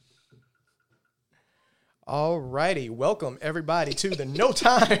All righty. Welcome, everybody, to the No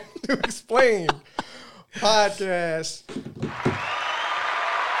Time to Explain podcast.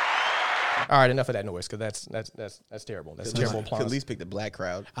 All right, enough of that noise, because that's terrible. That's terrible applause. Could at least pick the black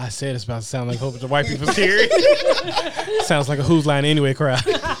crowd. I said it's about to sound like a whole bunch of white people cheering. Sounds like a Who's Line Anyway crowd.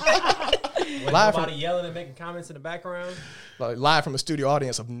 Live nobody yelling and making comments in the background. Live from a studio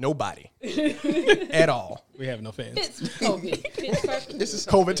audience of nobody at all. We have no fans. It's COVID. It's perfect. This is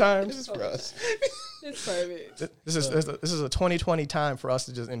COVID time. This is for us. It's perfect. This is a 2020 time for us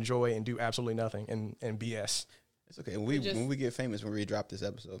to just enjoy and do absolutely nothing and BS. It's okay. When we get famous, when we drop this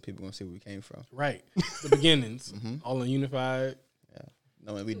episode, people gonna see where we came from. Right. The beginnings. All in unified. Yeah.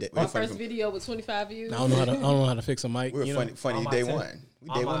 No, man, we My first video with 25 views. I don't know how to fix a mic. We were funny day one. We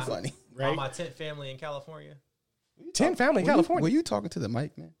day one funny. Right. All my tent family in California. 10 family in California. Were you talking to the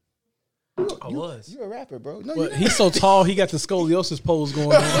mic, man? I was. You're a rapper, bro. No, Well, he's so tall, he got the scoliosis pose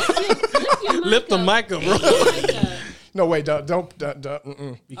going on. Lift the mic up, bro. No, wait, don't.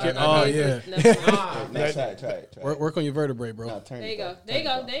 You can't. Oh, yeah. Try it. Work on your vertebrae, bro. No, There you go. There you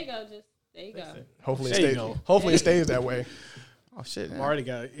go. There you go. Hopefully There you go. Hopefully it stays that way. Oh shit, man. I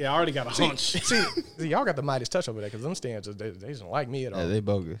already got a hunch. See, y'all got the Midas touch over there because them stands, they don't like me at all. Yeah, they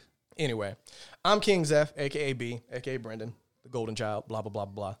bogus. Anyway, I'm King Zeph, a.k.a. B, a.k.a. Brendan, the golden child, blah, blah,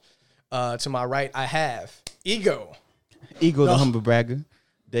 blah, blah. To my right, I have Ego. Ego, the humble bragger.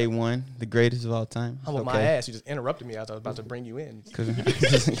 Day one, the greatest of all time. Humble my ass. You just interrupted me as I was about to bring you in. Because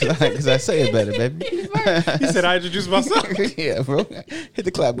I say it better, baby. He said I introduced myself. Yeah, bro. Hit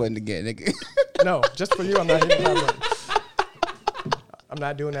the clap button again, nigga. No, just for you, I'm not hitting that button. I'm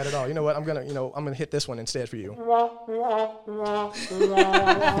not doing that at all. You know what? I'm gonna hit this one instead for you. Wop,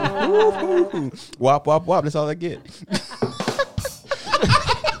 wop, wop. That's all I get.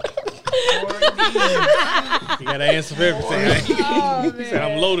 You got to answer for everything. Oh, He said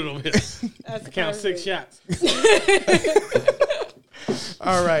I'm loaded on this. That's Count perfect. 6 shots.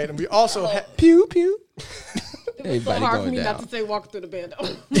 All right, and we also have Pew, pew. It's Everybody so hard for going me down. not to say walk through the band.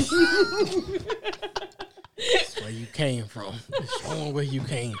 That's where you came from. Showing where you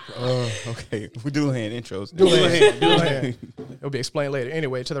came from. Okay. We do hand intros. Doolin. It'll be explained later.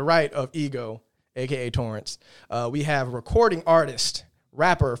 Anyway, to the right of Ego, a.k.a. Torrance, we have recording artist,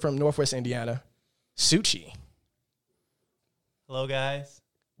 rapper from Northwest Indiana, Suchi. Hello, guys.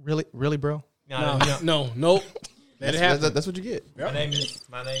 Really, bro? Nope. Let it happen. That's what you get. My name is.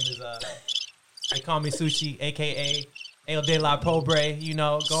 They call me Sushi, aka El De La Pobre. You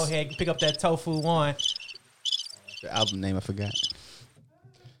know, go ahead, pick up that tofu one. The album name, I forgot.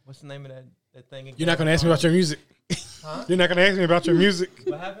 What's the name of that thing again? You're not going to ask me about your music. Huh? You're not going to ask me about your music.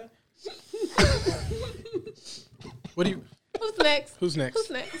 What happened? What do you? Who's next? Who's next?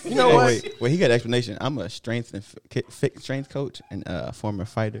 Who's next? You know what? Wait, he got an explanation. I'm a strength coach and former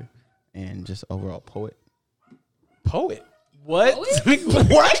fighter and just overall poet. Poet. What?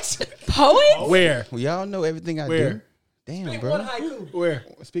 What? Poet? Where? Well, y'all know everything I do. Where? Damn, Speak bro. one haiku. Where?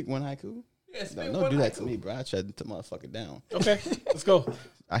 Speak one haiku. Yeah, speak Don't one do that haiku. to me, bro. I shut the motherfucker down. Okay, let's go.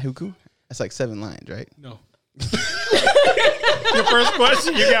 Haiku? That's like 7 lines, right? No. Your first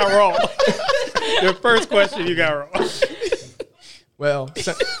question, you got wrong. Your first question, you got wrong. Well,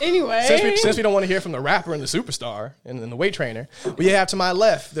 Anyway. since we don't want to hear from the rapper and the superstar and the weight trainer, we have to my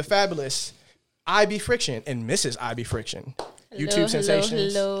left the fabulous IB Friction and Mrs. IB Friction. YouTube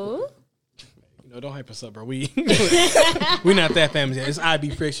sensations. Hello. No, don't hype us up, bro. We not that famous yet. It's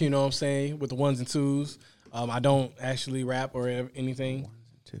IB Friction, you know what I'm saying, with the ones and twos. I don't actually rap or anything. 1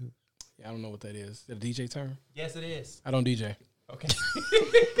 and 2. Yeah, I don't know what that is. Is that a DJ term? Yes, it is. I don't DJ. Okay.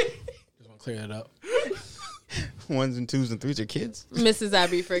 Just want to clear that up. 1s and 2s and 3s are kids? Mrs.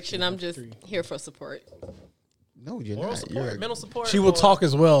 IB Friction, I'm just here for support. No, you're Moral not. support, mental support. She will talk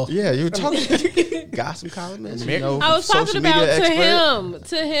as well. Yeah, you were talking. Gossip columnist. You know, I was talking social about media expert.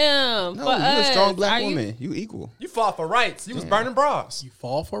 to him. No, for you're a strong us. black Are woman. You equal. You fought for rights. You was burning bras. You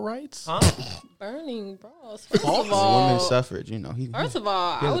fall for rights? Huh? Burning bras. First False. of all, Women's suffrage, you know. First of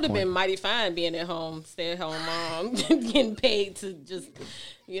all, He has I a would have been point. mighty fine being at home, stay at home mom, getting paid to just,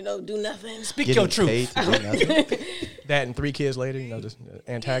 do nothing. Speak Getting your truth. paid to do nothing. That and 3 kids later, just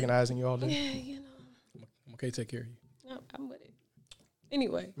antagonizing you all day. Yeah, I'm okay, take care of you. no, I'm with it.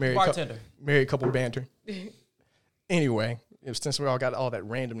 Anyway, Bartender. Married couple banter. Anyway, since we all got all that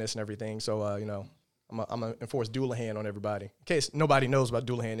randomness and everything, so I'm gonna enforce Doulahan on everybody. In case nobody knows what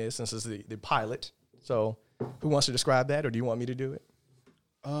Doulahan is, since it's the pilot. So, who wants to describe that, or do you want me to do it?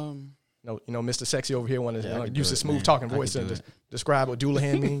 No, Mr. Sexy over here want Yeah, I to can use do his it, smooth man. talking I voice can to do it. describe what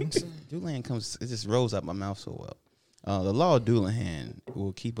Doulahan means. Doulahan comes, it just rolls out my mouth so well. The law of Doulahan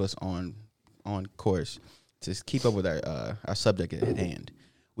will keep us on course to keep up with our subject at hand.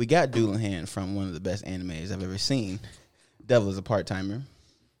 we got Doulahan from one of the best animes I've ever seen. Devil is a part-timer.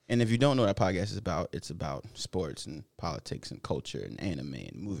 And if you don't know what our podcast is about, it's about sports and politics and culture and anime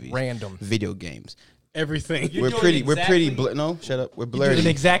and movies. Random. Video games. Everything. You're We're doing pretty, exactly- no, shut up. We're You're blurred. doing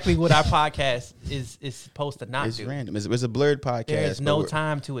exactly what our podcast is supposed to not It's do. random. It's a blurred podcast. There's but no we're-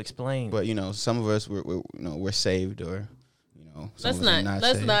 time to explain. But some of us we're saved, or some of us are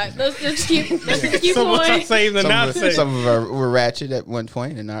Let's saved. not. Let's just keep Some of us are going. saved and not saved. Some of us were ratchet at one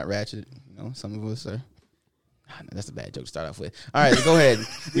point and not ratchet. Some of us are. That's a bad joke to start off with. All right, go ahead.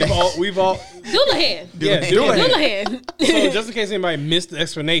 We've all. Doulahan. Yeah, Doulahan. Doulahan. So just in case anybody missed the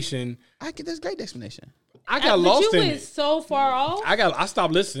explanation, That's a great explanation. I got But lost you in went it. so far off. I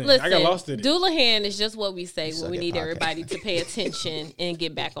stopped listening. Listen, I got lost in it. Doulahan is just what we say suck when we at need podcasts. everybody to pay attention and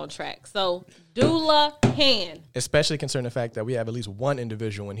get back on track. So, Doulahan. Especially concerning the fact that we have at least one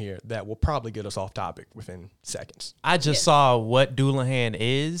individual in here that will probably get us off topic within seconds. I just Yes. saw what Doulahan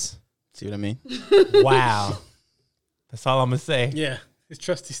is. See what I mean? Wow. That's all I'm going to say. Yeah, it's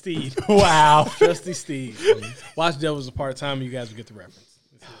Trusty Steve. Wow. Trusty Steve. Watch Devil's a part time. You guys will get the reference.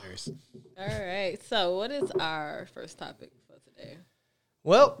 It's hilarious. All right. So, what is our first topic for today?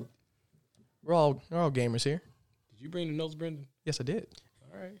 Well, we're all gamers here. Did you bring the notes, Brendan? Yes, I did.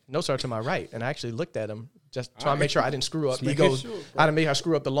 All right. Notes are to my right, and I actually looked at them just trying All to make right. sure I didn't screw up Just making Ego's. sure, bro. I didn't make her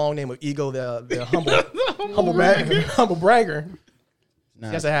screw up the long name of Ego, the humble bragger. He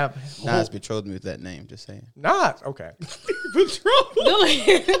has to have Nas betrothed me with that name. Just saying. not okay.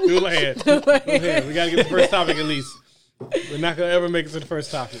 Doulahan. Doulahan. Go ahead. We got to get the first topic at least. We're not going to ever make it to the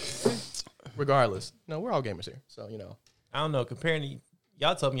first topic. Regardless, no, we're all gamers here, so I don't know. Comparing to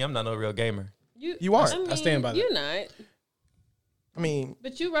y'all told me I'm not no real gamer. You aren't. I stand by that. You're not. I mean,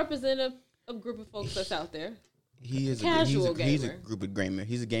 But you represent a group of folks that's out there. He is Casual he's a gamer. group of gamer.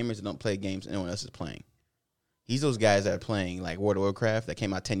 He's a gamers that don't play games anyone else is playing. He's those guys that are playing like World of Warcraft that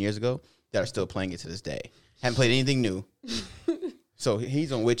came out 10 years ago that are still playing it to this day. Haven't played anything new. So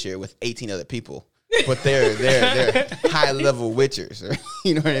he's on Witcher with 18 other people, but they're high level Witchers.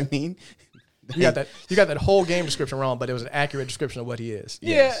 You know what I mean? you got that whole game description wrong, but it was an accurate description of what he is.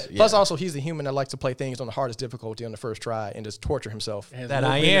 Yes, yeah. Plus, also, he's a human that likes to play things on the hardest difficulty on the first try and just torture himself. It has That no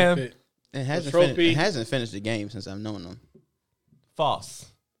I am. benefit. It trophy. hasn't finished the game since I've known him. False.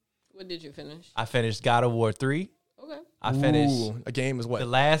 What did you finish? I finished God of War 3. Okay. I finished Ooh, a game is what, the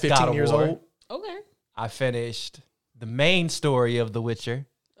last 15 God of years War. old? Okay. I finished the main story of The Witcher.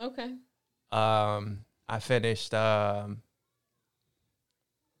 Okay. I finished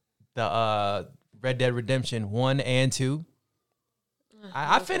the Red Dead Redemption 1 and 2.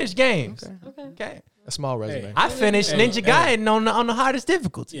 I finished games. Okay. Okay. A small resume. I finished Hey, Ninja hey. Gaiden on the hardest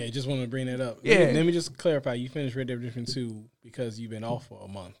difficulty. Yeah, just wanted to bring that up. Yeah. Let me just clarify. You finished Red Dead Redemption 2 because you've been off for a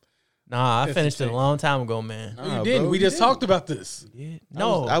month. Nah, I That's finished it a insane. long time ago, man. No, you didn't. We just talked about this.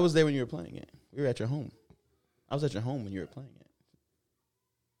 No, I was there when you were playing it. We were at your home. I was at your home when you were playing it.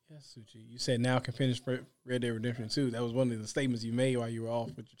 Yes, Suchi. You said now I can finish Red Dead Redemption 2. That was one of the statements you made while you were off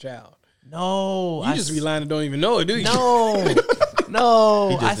with your child. no. You just be lying and don't even know it, do you? No, no.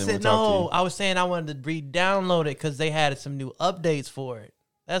 He just I didn't said wanna talk to no. you. I was saying I wanted to re-download it because they had some new updates for it.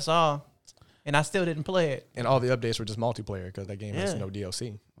 That's all. And I still didn't play it. And all the updates were just multiplayer because that game has Yeah. no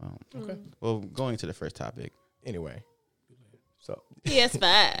DLC. Wow. Okay. Well, going to the first topic. Anyway, so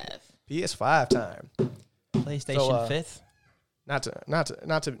PS5. PS5 time. PlayStation So, 5th.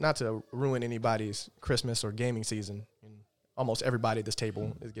 Not to ruin anybody's Christmas or gaming season. Almost everybody at this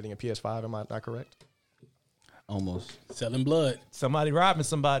table is getting a PS5. Am I not correct? Almost. Selling blood. Somebody robbing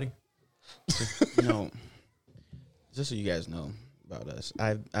somebody. You know, just so you guys know about us,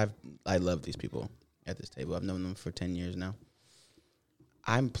 I love these people at this table. I've known them for 10 years now.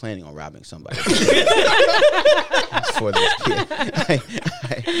 I'm planning on robbing somebody for this kid.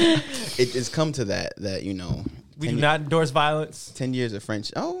 It's come to that We do not endorse violence. 10 years of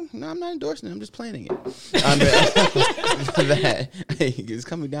friendship. Oh, no, I'm not endorsing it. I'm just planning it. That it's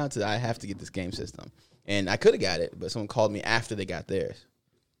coming down to I have to get this game system. And I could have got it, but someone called me after they got theirs.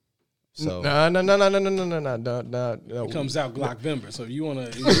 So No. It comes out Glockvember. So if you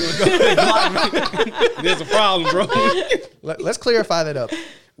want to go, there's a problem, bro. Let's clarify that up.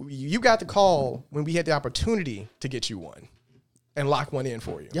 You got the call when we had the opportunity to get you one and lock one in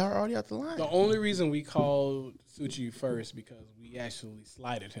for you. y'all are already out the line. The only reason we called Suchi first because we actually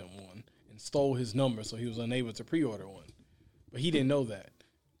slighted him one and stole his number, so he was unable to pre-order one. But he didn't know that.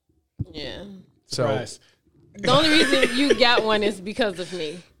 Yeah. So Surprise. The only reason you got one is because of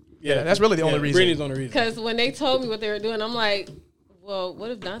me. yeah, that's really the only reason. Brittany's the only reason. Because when they told me what they were doing, I'm like, well,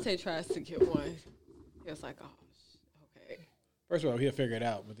 what if Dante tries to get one? He was like, oh, okay. First of all, he'll figure it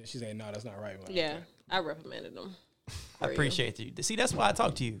out, but then she said, no, that's not right. Yeah, I reprimanded him. I appreciate you. See, that's why I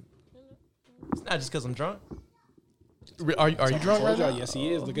talk to you. It's not just because I'm drunk. Are you drunk right now? Yes,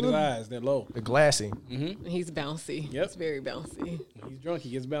 he is. Look at his eyes; they're low. The glassy. He's bouncy. Yep. He's very bouncy. When he's drunk, he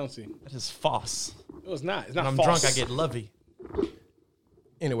gets bouncy. That is false. No, it's not. It's When not. I'm false. drunk, I get lovey.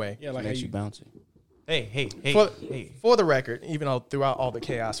 Anyway, Yeah, like how Makes you. you bouncy. Hey. for the record, even though throughout all the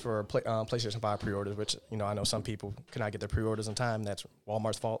chaos for PlayStation 5 pre-orders, which I know some people cannot get their pre-orders in time, that's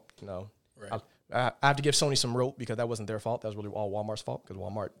Walmart's fault. Right. I have to give Sony some rope because that wasn't their fault. That was really all Walmart's fault because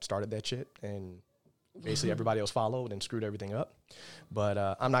Walmart started that shit and basically everybody else followed and screwed everything up. But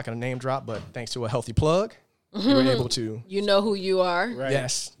I'm not going to name drop, but thanks to a healthy plug, we were able to. You know who you are. Right.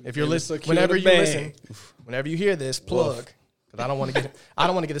 Yes, if you're It'll listening, secure whenever the you bag. listen, whenever you hear this, plug. Because I don't want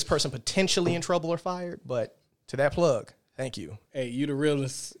to get this person potentially in trouble or fired. But to that plug, thank you. Hey, you the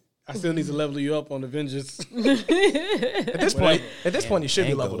realest. I still need to level you up on Avengers. At this point, he should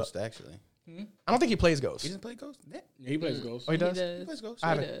be And leveled Ghost, up. actually. I don't think he plays Ghost. He doesn't play Ghost? Yeah. Yeah, he plays Ghost. Oh, he does. He plays Ghost.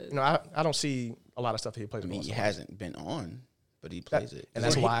 I I, haven't. I don't see a lot of stuff that he plays. mean, Ghost he on. hasn't been on, but he plays it. and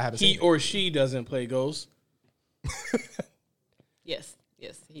that's why I haven't He seen. or she doesn't play Ghost. Yes,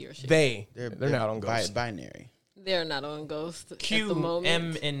 he or she. They're not on Ghost. Binary. They're not on Ghost at the Q, moment.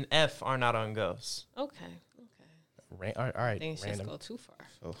 M, and F are not on Ghost. Okay. All right, Things just random. go too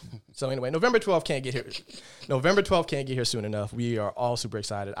far. So anyway, November 12th can't get here. November 12th can't get here soon enough. We are all super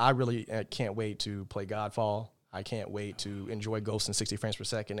excited. I really can't wait to play Godfall. I can't wait to enjoy Ghost in 60 frames per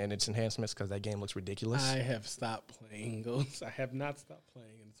second and its enhancements because that game looks ridiculous. I have stopped playing Ghost. I have not stopped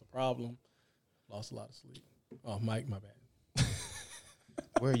playing, and it's a problem. Lost a lot of sleep. Oh, Mike, my bad.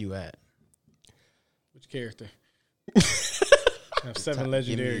 Where are you at? Which character? I have 7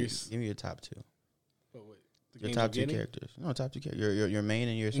 legendaries. Give me your top two. Oh, wait. The Your games top I'm two getting? characters. No, top two characters. Your main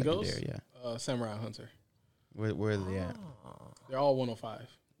and your In Ghost? secondary. Yeah. Samurai Hunter. Where are they at? They're all 105.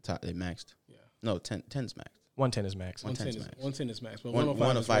 Top, they maxed. Yeah. No, 10's maxed. 110 is max. 110 is 110 is max, but 105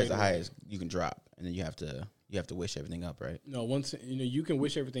 105 is the rated. highest you can drop, and then you have to wish everything up, right? No, you can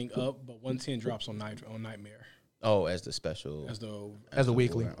wish everything up, but 110 drops on Nightmare Oh, as the special, as the As a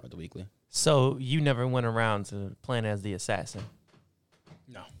weekly. or the weekly. So you never went around to playing as the assassin.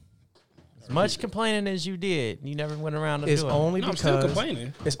 no. As much complaining as you did, you never went around to It's do it. only No, I'm still because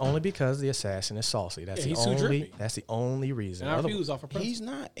complaining, it's only because the assassin is saucy. That's Yeah, the he's too only. drippy. That's the only reason. and I Other- refuse off of principle. He's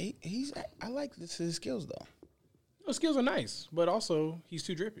not. He's. I like his skills though. Those skills are nice, but also he's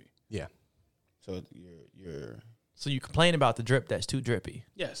too drippy. yeah. So you're. So you complain about the drip that's too drippy.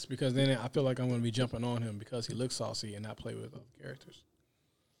 Yes, because then I feel like I'm going to be jumping on him because he looks saucy and not play with other characters.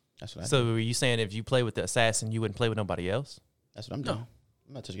 That's what I. So were you saying if you play with the assassin, you wouldn't play with nobody else? That's what I'm No. doing.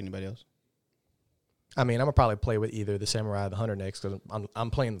 I'm not touching anybody else. I mean, I'm gonna probably play with either the samurai or the hunter next because I'm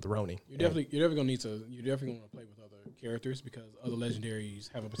playing the Roni. You're definitely going to play with other characters because other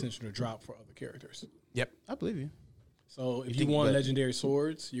legendaries have a potential to drop for other characters. Yep. I believe you. So if you think- want but- legendary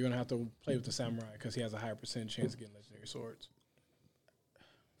swords, you're going to have to play with the samurai because he has a higher percentage chance of getting legendary swords.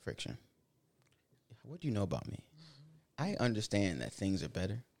 Friction. What do you know about me? I understand that things are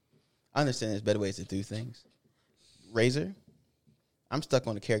better. I understand there's better ways to do things. Razor, I'm stuck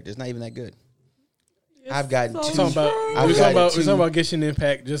on the character. It's not even that good. I've gotten so two. We're I've talking got about Genshin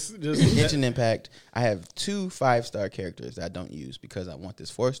Impact. Just Genshin Impact. I have 2 5-star characters that I don't use because I want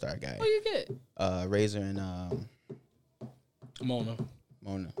this 4-star guy. Who you get? Razor and Mona.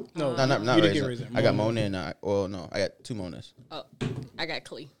 Mona. No, No, not you didn't get Razor. Razor. I got Mona and I got 2 Monas. Oh, I got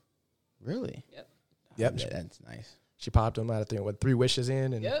Klee. Really? Yep. Yep. That's nice. She popped him out of thing with 3 wishes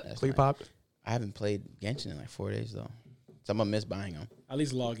in and Yep. That's Klee nice. popped. I haven't played Genshin in like 4 days though, so I'm gonna miss buying them. I at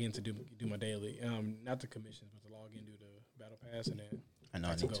least log in to do my daily, not the commissions, but to log in, do the battle pass, and then. I know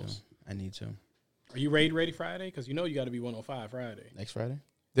That's I a need to. ghost. I need to. Are you raid ready Friday? Because you know you got to be 105 Friday. Next Friday.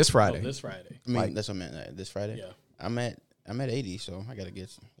 This Friday. Oh, this Friday. I mean, Like- that's what I meant. This Friday. Yeah. I'm at 80, so I gotta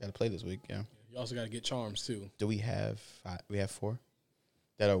play this week. Yeah. You also got to get charms too. Do we have 4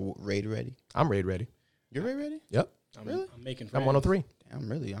 that are raid ready? I'm raid ready. You're raid ready? Yep. I'm making. I'm friends. 103. I'm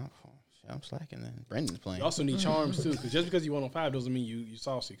really. I'm slacking. Then Brendan's playing. You also need charms too, because just because you 105 doesn't mean you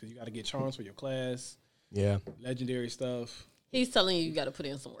saucy. Because you got to get charms for your class, Yeah. legendary stuff. He's telling you got to put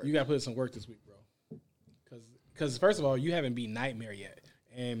in some work. You got to put in some work this week, bro. Because first of all, you haven't beat Nightmare yet,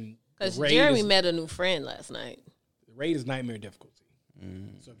 and Because the raid Jeremy is- met a new friend last night. the raid is Nightmare difficulty.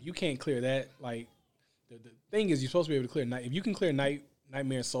 So if you can't clear that, like the thing is, you're supposed to be able to clear night. If you can clear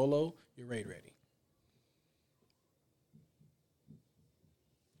Nightmare solo, you're raid ready.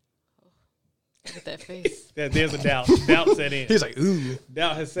 Look at that face. There's a doubt. Doubt set in. He's like, ooh.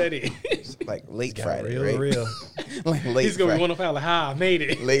 Doubt has set in. like late Got Friday, real, right? real. like late. He's gonna be Friday. 105. Like, I made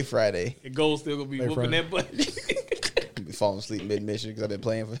it. Late Friday. Your goal's still gonna be Late whooping Friday. that butt. Be falling asleep mid mission because I've been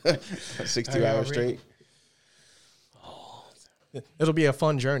playing for 62 I hours agree. straight. It'll be a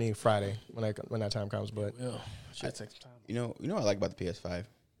fun journey Friday when that time comes. But Well, should take some time. You know what I like about the PS5?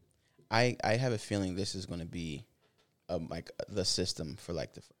 I have a feeling this is going to be like the system for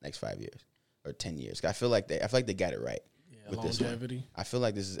like the next 5 years or 10 years. I feel like they got it right. Yeah, with this one. longevity, I feel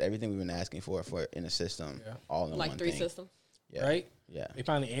like this is everything we've been asking for in a system, Yeah. all in Like one 3 thing. systems. Yeah. right? Yeah. They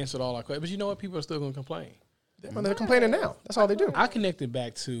finally answered all our questions. But you know what? People are still going to complain. they're complaining now. That's all they do. I connected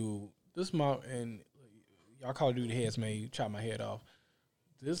back to this and y'all Call of Duty heads may chop my head off.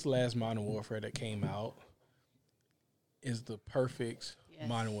 This last Modern Warfare that came out is the perfect Yes.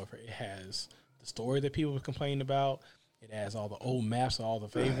 Modern Warfare. It has the story that people complained about. It has all the old maps, all the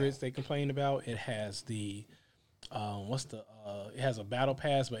favorites they complained about. It has the it has a battle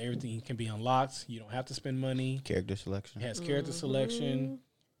pass, but everything can be unlocked. You don't have to spend money. Character selection. It has character selection.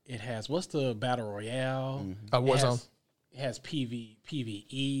 It has what's the battle royale? Warzone. It has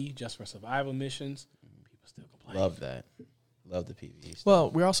PvE just for survival missions. People still complain. Love that. Love the PvE stuff.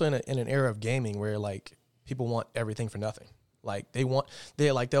 Well, we're also in an era of gaming where like people want everything for nothing. Like they want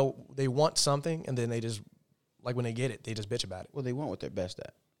something and then they just like when they get it, they just bitch about it. Well, they want what they're best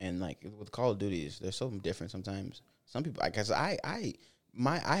at, and like with Call of Duties, they're so different sometimes. Some people, because I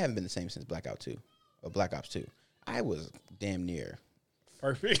haven't been the same since Black Ops 2. I was damn near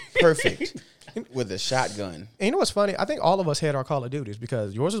Perfect. perfect with a shotgun. And you know what's funny? I think all of us had our Call of Duties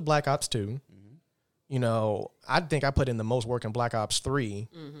because yours is Black Ops 2. You know, I think I put in the most work in Black Ops 3.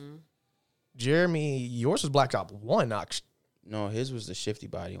 Jeremy, yours was Black Ops 1. No, his was the shifty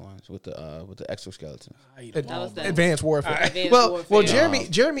body ones with the exoskeletons. That was that. Advanced Warfare. Advanced well, Warfare.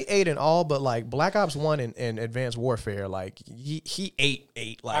 Jeremy ate in all, but like Black Ops 1 and Advanced Warfare, like he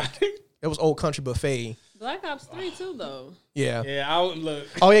ate like it was old country buffet. Black Ops 3 too, though. Yeah. Yeah, I would look.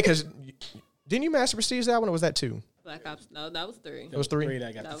 Oh yeah, because didn't you Master Prestige that one or was that 2? Black Ops. No, that was 3. It was 3.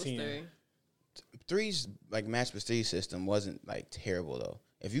 That got That was the 10. 3. 3's like match prestige system wasn't like terrible though.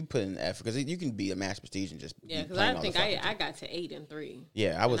 If you put in effort, because you can be a match prestige and just Yeah, be because playing I all think the fucking I got to 8 and 3.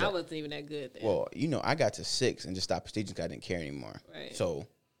 Yeah, I And was. I wasn't even that good then. Well, you know, I got to 6 and just stopped prestige because I didn't care anymore. Right. So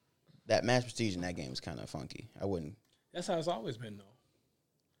that match prestige in that game was kind of funky. I wouldn't. That's how it's always been, though.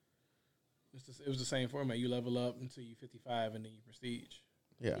 It was the same format. You level up until you 55, and then you prestige.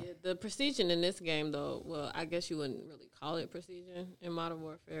 Yeah. Yeah, the prestige in this game, though, well, I guess you wouldn't really call it prestige in Modern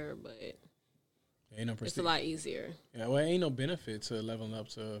Warfare, but Ain't no it's prestige. a lot easier. Yeah, well, ain't no benefit to leveling up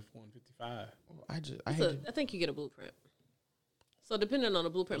to 155. I think you get a blueprint. So depending on the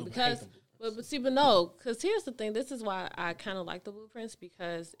blueprint, I hate because them because here's the thing. This is why I kind of like the blueprints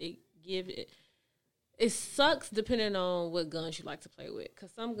because it sucks depending on what guns you like to play with.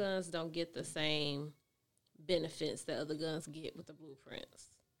 Because some guns don't get the same benefits that other guns get with the blueprints.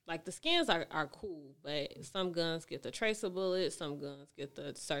 Like the skins are cool, but some guns get the tracer bullets, some guns get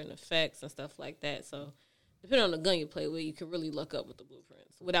the certain effects and stuff like that. So depending on the gun you play with, you can really look up with the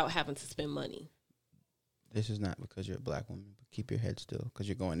blueprints without having to spend money. This is not because you're a black woman, but keep your head still because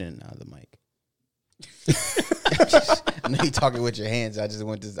you're going in and out of the mic. I know you're talking with your hands. I didn't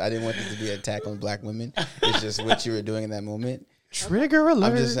want this to be an attack on black women. It's just what you were doing in that moment. Trigger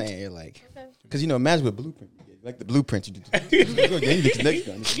alert. I'm just saying, you're like, because imagine what blueprint you get. Like the blueprint you do. You get the next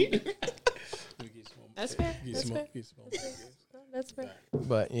gun. That's fair. Get That's some fair. get some That's fair.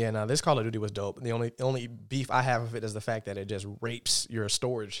 But yeah, no, this Call of Duty was dope. The only beef I have with it is the fact that it just rapes your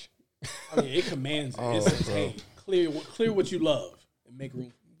storage. I mean, it commands it. It says, hey, clear what you love and make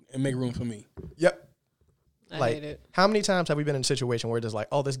room for me. Yep. I Like, hate it. how many times have we been in a situation where it's just like,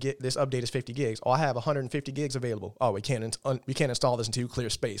 oh, this update is 50 gigs. Oh, I have 150 gigs available. Oh, we can't install this until you clear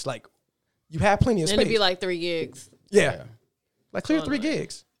space. Like, you have plenty of And space. it'd be like 3 gigs. yeah. Like, clear Oh, 3 no.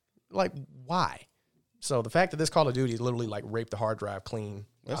 gigs. Like, why? So the fact that this Call of Duty literally like raped the hard drive clean.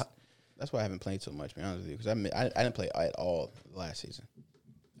 That's why I haven't played so much, to be honest with you, because I didn't play at all last season.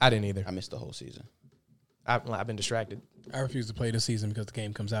 I didn't either. I missed the whole season. I've been distracted. I refuse to play this season because the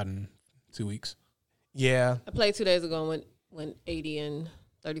game comes out in 2 weeks. Yeah. I played 2 days ago and went 80 and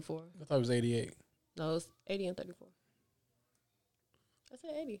 34. I thought it was 88. No, it's 80 and 34. I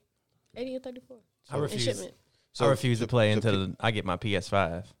said 80. 80 and 34. I In refuse. shipment. I refuse to play until I get my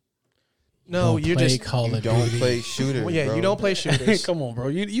PS5. No, you just Call You of don't Duty. play shooters. well, yeah, bro. you don't play shooters. Come on, bro.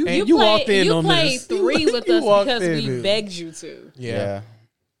 You You walked in on played this. 3 with You us walked because in, we dude. begged you to. Yeah.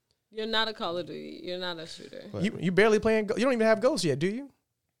 You're not a Call of Duty. You're not a shooter. You barely playing. You don't even have Ghosts yet, do you?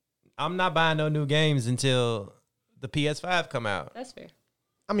 I'm not buying no new games until the PS5 come out. That's fair.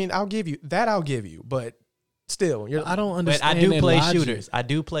 I mean, I'll give you, but still, I don't But understand. I do that play logic. shooters. I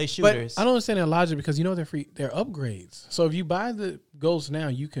do play shooters. I don't understand that logic because you know they're free. They're upgrades. So if you buy the Ghosts now,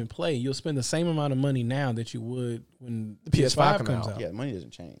 you can play. You'll spend the same amount of money now that you would when the PS5 PS5 come comes out. out. Yeah, money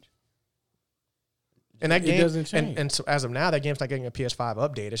doesn't change. And that It game doesn't change. And so as of now, that game's not getting a PS5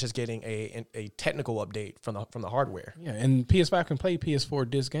 update. It's just getting a technical update from the hardware. Yeah, and PS5 can play PS4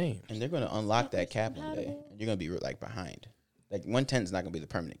 disc games. And they're going to unlock that cap one day. And you're going to be like behind. Like 110 is not going to be the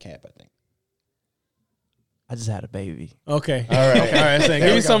permanent cap, I think. I just had a baby. Okay. All right. All right. So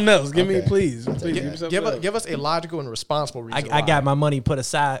give me something else. Give me, Okay. please. Please give me something Give else. us a logical and responsible reason. I why. got my money put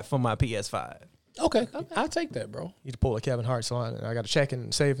aside for my PS5. Okay. I'll take that, bro. You need to pull a Kevin Hart, so I got to check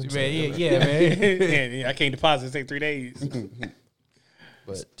and save him. Man, yeah, man. yeah, I can't deposit. It take 3 days.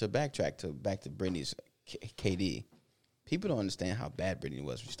 But to backtrack back to Brittany's KD, people don't understand how bad Brittany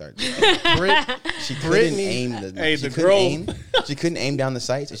was when she started. She couldn't Brittany- aim the. Hey, she the couldn't girl- aim. She couldn't aim down the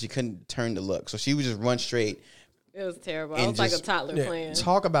sights, and she couldn't turn to look. So she would just run straight. It was terrible. I And was like a just- toddler Yeah, playing.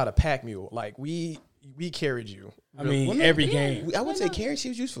 talk about a pack mule. Like we carried you. I mean, Well, no, every yeah, game. I would say Karen, she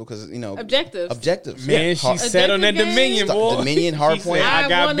was useful because Objectives. Objectives. Man, Yeah. she sat on that Objective Dominion, games? boy. Dominion, hard She point. said, I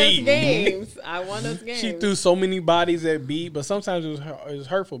got won beat. us games. I won us games. She threw so many bodies at B, but sometimes it was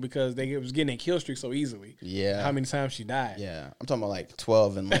hurtful because they was getting a kill streak so easily. Yeah. How many times she died? Yeah, I'm talking about like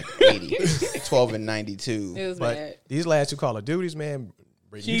 12 and like 80, 12 and 92. It was But bad. these last two Call of Duties, man,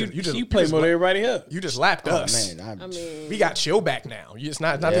 She played more than everybody else. You just lapped Oh us. man, I mean, We got your back now. It's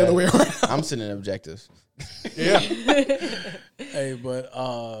not the Yeah. other way around. I'm sitting in objectives. Yeah. Hey, but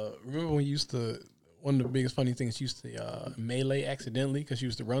remember when you used to, one of the biggest funny things, she used to melee accidentally because she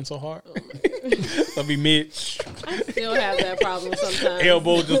used to run so hard. So be mid, I still have that problem sometimes.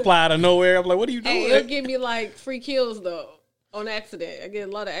 elbow just fly out of nowhere. I'm like, what are you Hey, doing? it'll give me like free kills though on accident. I get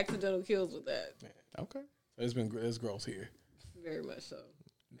a lot of accidental kills with that. Okay. It's gross here. Very much so.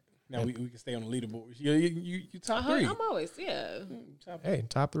 Now we can stay on the leaderboard. You top three. I'm always Top Hey,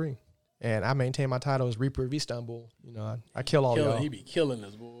 top 3. And I maintain my title as Reaper of Istanbul. You know, I kill all Killing, y'all. he be killing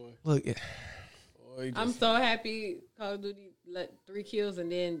us, boy. Look, Boy, he I'm just- so happy Call of Duty let 3 kills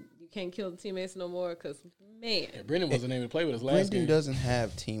and then you can't kill the teammates no more because man. Yeah, Brendan wasn't able to play with us last Brendan game. doesn't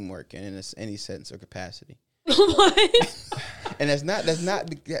have teamwork in any sense or capacity, What? and that's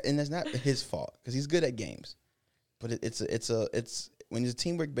not his fault because he's good at games, but it's when it's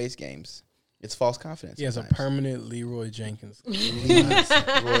teamwork based games, it's false confidence. He has a sometimes. permanent Leroy Jenkins. Roy He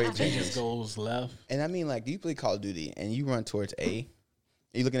Jenkins. just goes left. And I mean, like, do you play Call of Duty and you run towards A?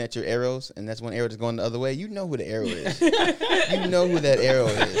 You're looking at your arrows, and that's one arrow that's going the other way. You know who the arrow is. You know who that arrow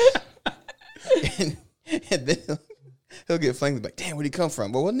is. And then he'll get flanked like, damn, where'd he come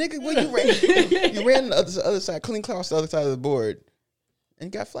from? Well, nigga, where you ran? You ran on the other side, clean across the other side of the board,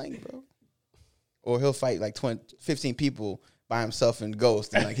 and got flanked, bro. Or he'll fight like 15 people by himself in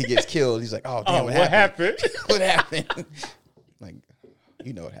Ghost, and like he gets killed. He's like, oh, damn, what happened? What happened? Like,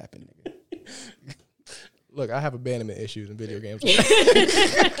 you know what happened, nigga. look, I have abandonment issues in video games. He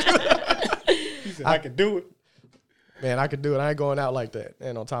said, I could do it. Man, I could do it. I ain't going out like that.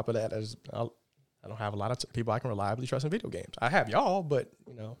 And on top of that, I don't have a lot of people I can reliably trust in video games. I have y'all, but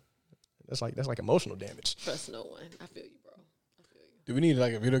you know, that's like emotional damage. Trust no one. I feel you, bro. I feel you. Do we need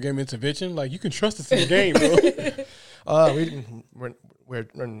like a video game intervention? Like, you can trust us in the game, bro. We're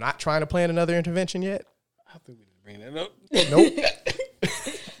not trying to plan another intervention yet. I think we just bring that up. Nope.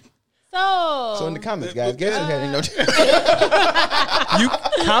 So in the comments, guys, guess who had You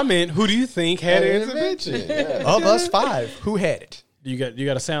comment, who do you think had an intervention? intervention? Of us 5, who had it? You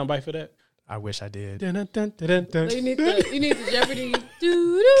got a sound bite for that? I wish I did. Dun, dun, dun, dun, dun. So you need the Jeopardy. Do,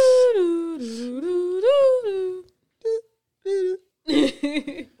 do, do, do, do,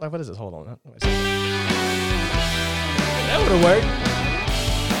 do. Like, what is this? Hold on. That would have worked.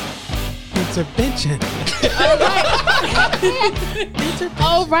 Intervention.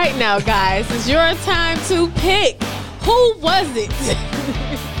 All right, now, guys, it's your time to pick. Who was it?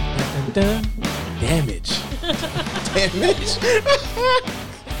 Dun, dun. Damage. Damage.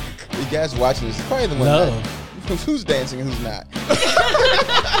 You guys watching this, probably the one Love. who's dancing and who's not.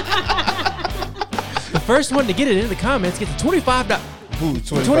 The first one to get it in the comments gets a $25 Who?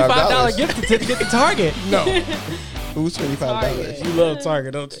 $25 gift certificate to Target. No. Who's $25? You love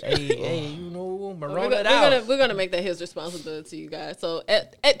Target, don't you? Hey, you know, We're roll it out. gonna make that his responsibility, you guys. So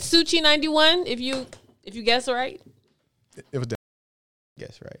at Suchi91, if you guess right, It was.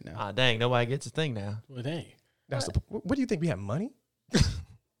 Guess right now. Ah, dang, nobody gets a thing now. Well, dang. That's the. What do you think? We have money?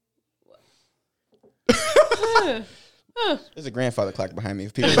 There's a grandfather clock behind me.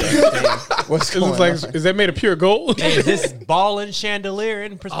 If people damn, what's It going looks like, on? is that made of pure gold? Hey, is this ball and chandelier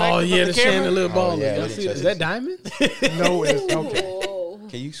in perspective? Oh, yeah, of the the camera? chandelier ball. yeah, Y'all we see- can is touch that diamond? No, it's okay. whoa.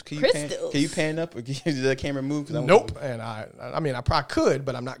 Can you Crystals. can you pan up or did the camera move? 'Cause I want- Nope. And I mean, I probably could,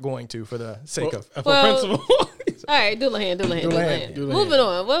 but I'm not going to for the sake of. For Well- principle. All right, Doulahan. Doulahan. Moving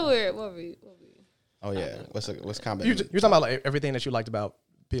on. What were we? Oh yeah. What's combat? You're talking about like everything that you liked about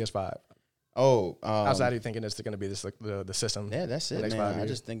PS5. Oh, Outside of you thinking it's going to be this the system? yeah, that's the it, next man. 5 I years?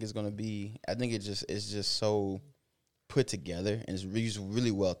 just think it's gonna be. I think it's just so put together and it's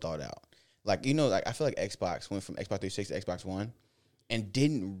really well thought out. Like like I feel like Xbox went from Xbox 360 to Xbox One, and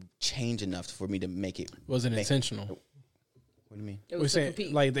didn't change enough for me to make it. Wasn't make- intentional. What do you mean? It We're was to saying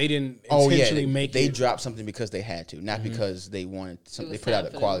compete. like they didn't Oh yeah, intentionally make they it. dropped something because they had to, not because they wanted something. They was put out time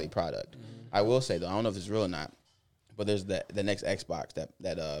a for quality product. I will say though, I don't know if it's real or not, but there's the next Xbox,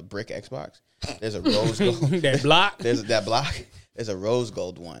 that brick Xbox. There's a rose gold. that block. There's that block. There's a rose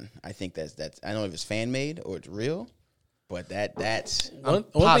gold one. I think that's. I don't know if it's fan made or it's real, but that's. One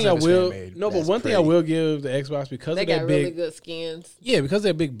thing I positive it's will fan-made. no, but That's one thing I pretty. will give the Xbox because they of that got big really good skins. yeah because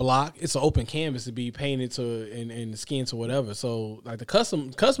that big block. It's an open canvas to be painted to and skin to whatever. So like the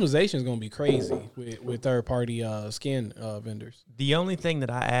customization is gonna be crazy with third party skin vendors. The only thing that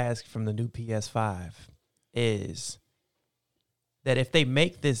I ask from the new PS5 is that if they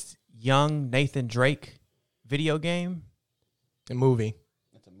make this young Nathan Drake video game, A movie.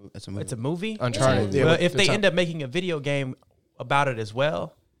 That's a movie. it's a movie. Uncharted. Yeah. Yeah, Well, but if they it's end up making a video game about it as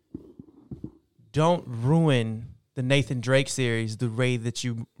well, don't ruin the Nathan Drake series the way that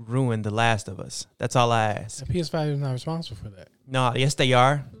you ruined The Last of Us. That's all I ask. The PS5 is not responsible for that. No, yes, they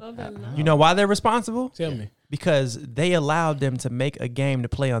are. No, they're not. You know why they're responsible? Tell me. Because they allowed them to make a game to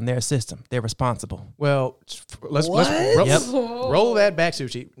play on their system. They're responsible. Well, let's roll, Yep. roll that back,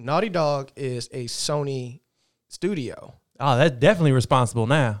 Sushi. Naughty Dog is a Sony studio, Oh, that's definitely responsible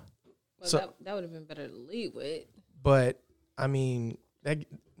now. Well, So- that would have been better to lead with. but I mean,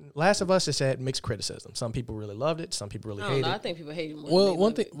 Last of Us has had mixed criticism. Some people really loved it. Some people really I don't hated know. I it. think people hate it more. Well, than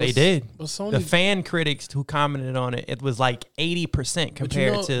one thing They did. But Sony, The fan critics who commented on it, it was like 80%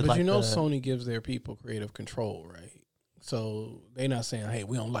 compared to like Sony gives their people creative control, right? So they're not saying, "Hey,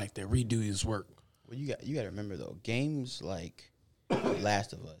 we don't like that. Redo this work." Well, you got to remember though, games like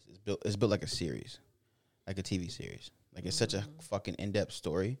Last of Us is built like a series, like a TV series. Like it's such a fucking in-depth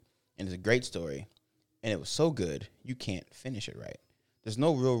story, and it's a great story, and it was so good you can't finish it right. There's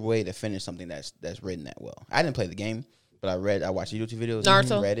no real way to finish something that's written that well. I didn't play the game, but I watched YouTube videos,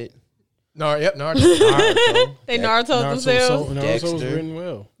 Naruto. read it. No, yep, Naruto. Naruto, They Dex- Naruto themselves. Naruto was Dexter. written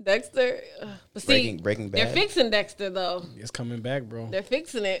well. Dexter. But see, Breaking they're Bad. fixing Dexter though. It's coming back, bro. They're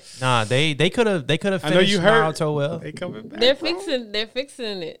fixing it. Nah, they could have finished I know you heard. Naruto well. They coming back. They're bro.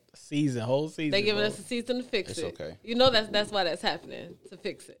 fixing it. Whole season. They're giving bro. us a season to fix It's it. okay. You know that's why that's happening, to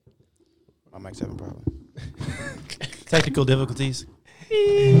fix it. My mic's having a problem. Technical difficulties.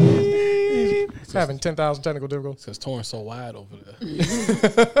 Having 10,000 technical difficulties. Because Torrance so wide over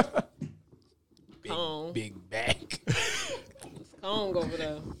there. Kong. Big back. Kong over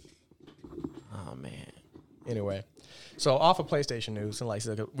there. Oh man. Anyway, so off of PlayStation news, and like I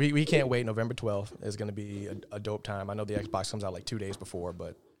said, we can't wait. November 12th is going to be a dope time. I know the Xbox comes out like 2 days before,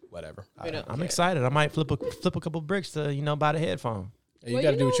 but whatever. I'm excited. I might flip a couple bricks to buy the headphone. Hey, you Well,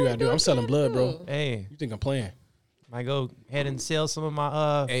 got to you do know what you what got to do. we I'm selling blood, bro. do. Hey, You think I'm playing? might go ahead and sell some of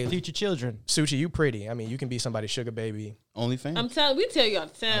my Hey. future children. Suchi, you pretty. I mean, you can be somebody's sugar baby. OnlyFans. I'm telling we tell you all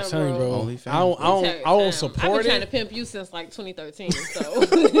the time, I'm telling you, bro. OnlyFans. I don't We tell you I all don't the time. I've support been trying to it. pimp you since like 2013. So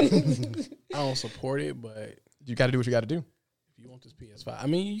I don't support it, but You got to do what you got to do. if you want this PS5, I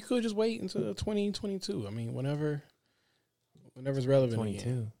mean, you could just wait until 2022. I mean, whenever it's relevant. 22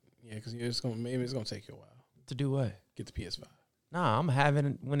 Again. Yeah, because it's gonna take you a while to do what? get the PS5. Nah, I'm having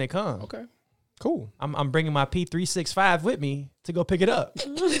it when they come. Okay. Cool. I'm bringing my P365 with me to go pick it up.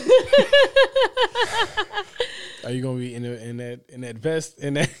 Are you gonna be in that vest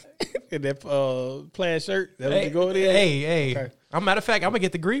in that plaid shirt? That what you go in? Hey. Okay. Matter of fact, I'm gonna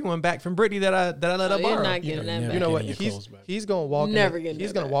get the green one back from Brittany that I let Oh, her you're borrow. not getting that never back. You know what? getting your clothes back. He's gonna walk. Never in, getting He's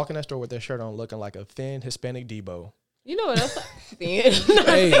that gonna back. walk in that store with that shirt on, looking like a thin Hispanic Debo. You know what else?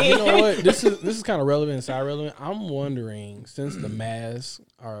 Hey, you know what? This is kind of relevant and side relevant. I'm wondering, since the masks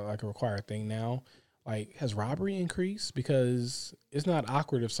are like a required thing now, like has robbery increased? Because it's not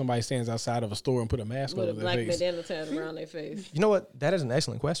awkward if somebody stands outside of a store and put a mask With a over their black face. bandana tied around their face. You know what? That is an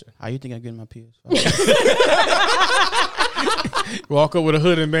excellent question. How you think I'm getting my PS5? Walk up with a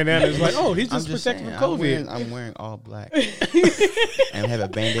hood and bandana. It's like, oh, he's I'm just just protecting saying, from COVID. I'm wearing all black and have a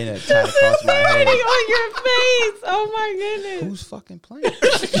bandana tied across my head. Writing on your face. Oh my goodness. Who's fucking playing?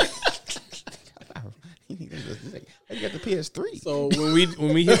 You got the PS3. So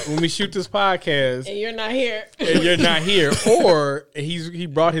when we shoot this podcast And you're not here. and you're not here, or he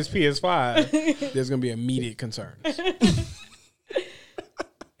brought his PS5, there's gonna be immediate concerns.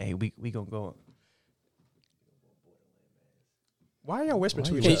 Hey, we gonna go. Why are y'all whispering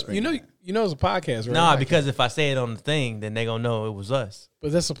to each Hey, other? you know it's a podcast, right? Nah, because if I say it on the thing, then they gonna know it was us.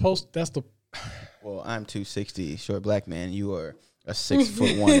 but that's the Well, I'm 260, short black man. You are a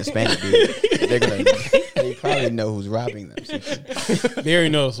 6'1" Hispanic dude, they probably know who's robbing them. Very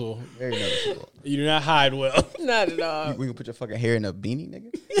noticeable. Very noticeable. You do not hide well. Not at all. We can put your fucking hair in a beanie,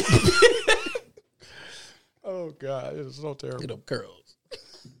 nigga. Oh God, it's so terrible. Get up curls.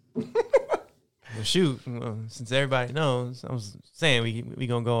 Well, shoot, since everybody knows, I was saying we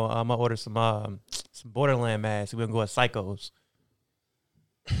gonna go. I'm gonna order some Borderland masks. We're gonna go at Psychos.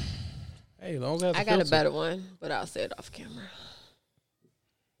 Hey, as long as it has I a got a filter. better one, but I'll say it off camera.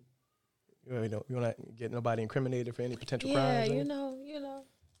 You want to get nobody incriminated for any potential Yeah, crimes. you know.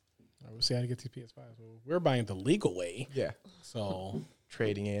 We'll see how to get these PS5s. Well, we're buying the legal way, Yeah, so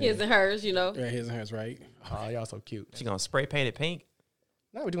trading in. His and hers, you know. yeah, his and hers, right? Oh, y'all so cute. She gonna spray paint it pink.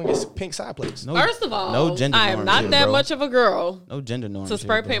 Now we're doing get pink side plates. No, First of all, no gender I am norms not here, that bro. much of a girl No gender norms. to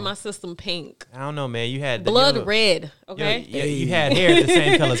spray here, paint bro. my system pink. I don't know, man. You had Blood you, red, you, okay? you had hair the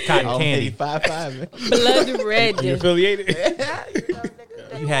same color as cotton Oh, candy. 85.5, man. Blood red. You affiliated?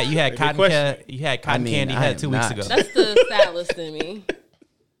 You had cotton question. you had cotton I mean, candy. You I had am 2 weeks not. ago. That's the stylist in me.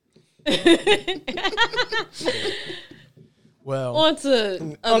 Well, On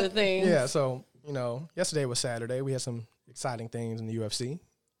to other things. yeah. So yesterday was Saturday. We had some exciting things in the UFC,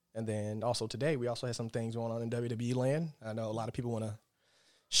 and then also today we also had some things going on in WWE land. I know a lot of people want to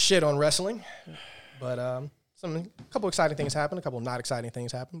shit on wrestling, but a couple exciting things happened. A couple not exciting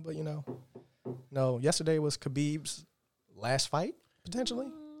things happened. But yesterday was Khabib's last fight potentially.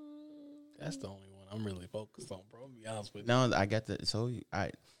 That's the only one I'm really focused on, bro. To be honest with you. No, I got the. So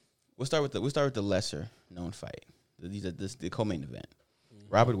we'll start with the lesser known fight. The co-main event.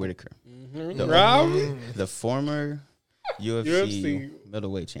 Robert Whitaker, the former UFC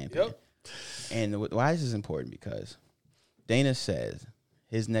middleweight champion. Yep. And why is this important? Because Dana says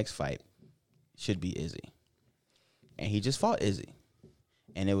his next fight should be Izzy, and he just fought Izzy,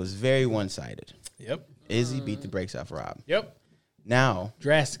 and it was very one-sided. Yep. Izzy beat the brakes off Rob. Yep. Now,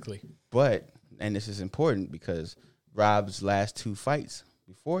 Drastically. and this is important because Rob's last 2 fights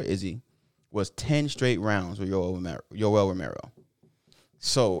before Izzy was 10 straight rounds with Yoel Romero.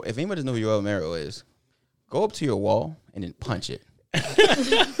 So if anybody doesn't know who Yoel Romero is, go up to your wall and then punch it.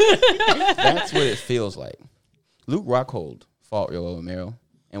 That's what it feels like. Luke Rockhold fought Yoel Romero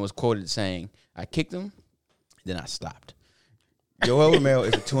and was quoted saying, "I kicked him, then I stopped." Yoel Romero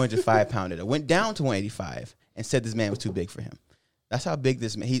is a 205-pounder that went down to 185 and said this man was too big for him. That's how big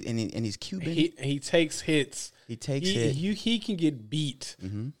this man. He's Cuban. He takes hits. He takes hits. He can get beat.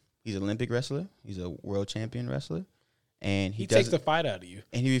 Mm-hmm. He's an Olympic wrestler. He's a world champion wrestler, and He takes the fight out of you.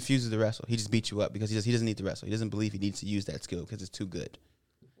 and he refuses to wrestle. He just beats you up because he doesn't need to wrestle. He doesn't believe he needs to use that skill because it's too good.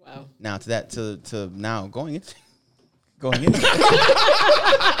 Wow. Now to now going into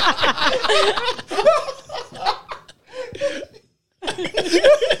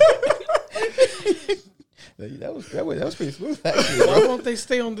that was pretty smooth actually. Why Bro. won't they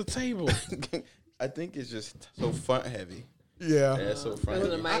stay on the table? I think it's just so front heavy. Yeah. Yeah, it's so front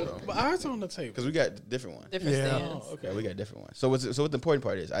Wasn't heavy. a mic. But ours on the table. Because we got different ones. Different Yeah. stands. Oh, okay. Yeah, we got different ones. So what the important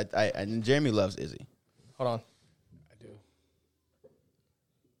part is, and Jeremy loves Izzy. Hold on. I do.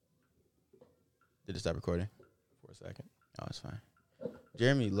 Did it stop recording for a second? Oh, it's fine.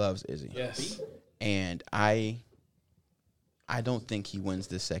 Jeremy loves Izzy. Yes. And I don't think he wins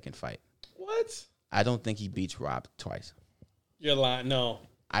this second fight. What? I don't think he beats Rob twice. You're lying. No.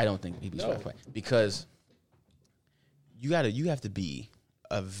 I don't think he beats No. Rob twice because you have to be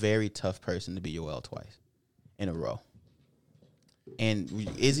a very tough person to beat Yoel twice in a row. And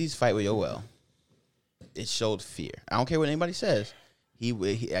Izzy's fight with Yoel, it showed fear. I don't care what anybody says.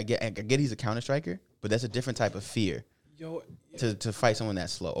 I get he's a counter striker, but that's a different type of fear Yo, to fight someone that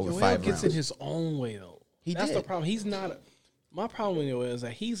slow over Yoel 5 gets rounds. in his own way though. That's the did. problem. He's not. My problem with Yoel is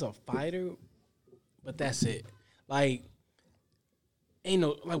that he's a fighter, but that's it. Like, ain't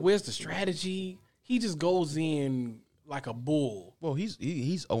no like. Where's the strategy? He just goes in like a bull. Well, he's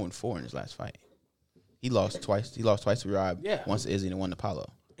 0-4 in his last fight. He lost twice. He lost twice to Rob. Yeah. Once to Izzy and one to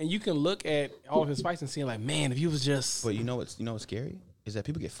Paulo. And you can look at all of his fights and see like, man, if he was just But you know what's scary is that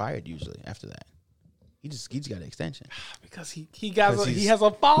people get fired usually after that. He just got an extension because he he's- has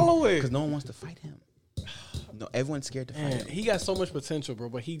a following. because no one wants to fight him. No, everyone's scared to fight Man, him. he got so much potential, bro.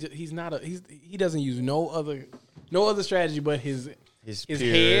 But he doesn't use no other strategy but his pure-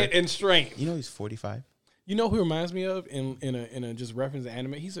 head and strength. You know he's 45. You know who reminds me of in a just reference to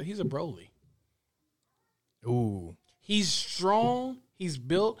anime? He's a Broly. Ooh. He's strong. He's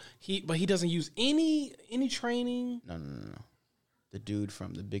built. But he doesn't use any training. No. The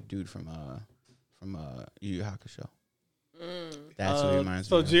big dude from Yu Yu Hakusho. That's what he reminds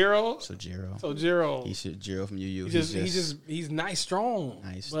me of. Sojiro. Sojiro. Jiro from Yu Yu. He's nice, strong.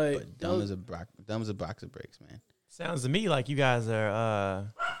 nice, but but dumb as a box of bricks, man. Sounds to me like you guys are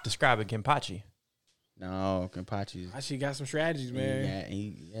describing Kenpachi. No, Kenpachi's. Actually, got some strategies, man.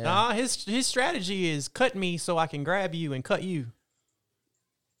 Yeah. Nah, his strategy is cut me so I can grab you and cut you.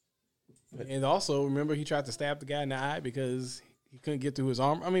 And also, remember, he tried to stab the guy in the eye because he couldn't get through his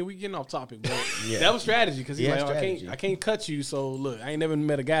arm. I mean, we getting off topic, but that was strategy because he's Yeah, like, strategy. I can't cut you. So look, I ain't never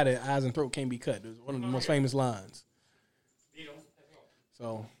met a guy that eyes and throat can't be cut. It was one of the most famous lines.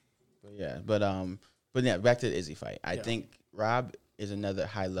 So But yeah, back to the Izzy fight. I think Rob is another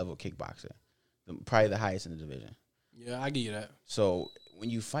high level kickboxer, probably the highest in the division. yeah, I give you that. So when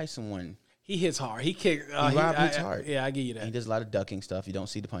you fight someone, He hits hard. He kicks. Rob hits hard. Yeah, I give you that. he does a lot of ducking stuff. You don't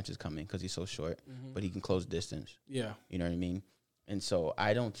see the punches coming because he's so short, but he can close distance. Yeah, You know what I mean? And so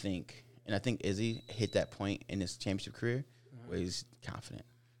I don't think, and I think Izzy hit that point in his championship career where he's confident.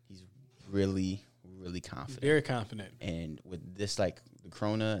 He's really, really he's confident. very confident. And with this, like the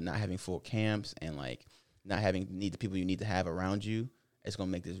Corona, not having full camps and like not having the people you need to have around you, it's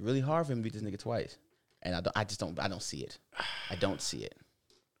gonna make this really hard for him to beat this nigga twice. And I don't see it. I don't see it.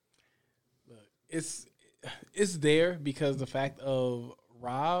 It's there because the fact of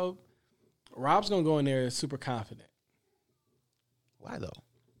Rob's gonna go in there super confident Why though?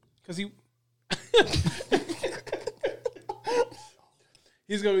 because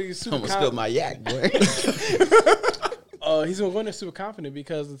he's gonna be super Almost spilled my yak, boy. He's gonna go in there super confident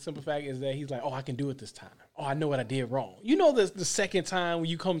because the simple fact is that he's like, oh, I can do it this time. Oh, I know what I did wrong. You know, the second time when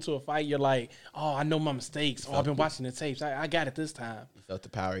you come to a fight, you're like, oh, I know my mistakes. Oh, I've been watching the tapes. I got it this time. You felt the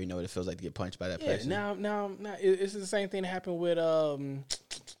power. You know what it feels like to get punched by that Yeah. person. Now, it's the same thing that happened with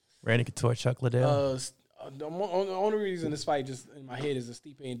Randy Couture, Chuck Liddell. the only reason this fight just in my head is the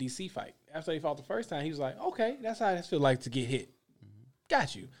Stipe and DC fight. After they fought the first time, he was like, okay, that's how it feels like to get hit.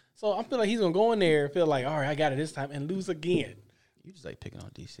 Got you. So I feel like he's going to go in there and feel like, all right, I got it this time and lose again. You just like picking on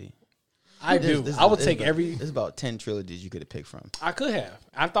DC. I do. I would take every. There's about 10 trilogies you could have picked from. I could have.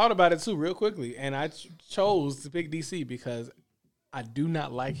 I thought about it too real quickly, and I chose to pick DC because I do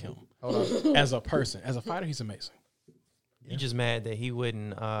not like him as a person. As a fighter, he's amazing. You just mad that he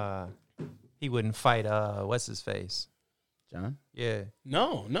wouldn't fight what's his face? John? Yeah.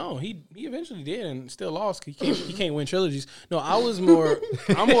 No, he eventually did and still lost. He can't win trilogies. No, I'm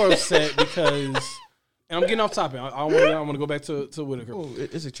more upset because, and I'm getting off topic. I want to go back to Whitaker. Oh,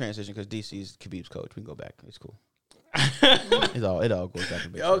 it's a transition because DC's Khabib's coach. We can go back. It's cool. it all goes back to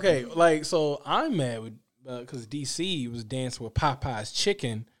big. Okay, like so I'm mad with because DC was dancing with Popeye's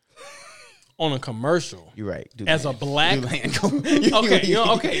chicken on a commercial. You're right. As a black, okay,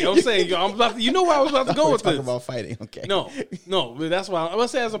 I'm saying I'm about to, you know where I was about to go with talking this. about fighting. Okay. No, but that's why I'm gonna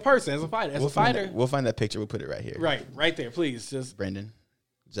say as a person, as a fighter, We'll find that picture. We'll put it right here. right there, please. Just Brendan,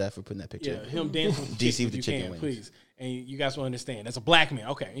 Zeph, we're putting that picture. yeah, him dancing with the DC chicken, with the if you chicken can, wings. please, and you guys will understand. As a black man,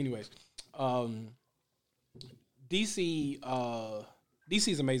 okay. Anyways, DC's an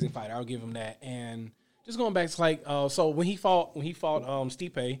amazing fighter. I'll give him that. And just going back to like, so when he fought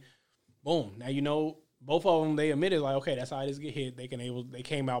Stipe, boom. Now you know both of them. They admitted like, okay, that's how it is get hit. They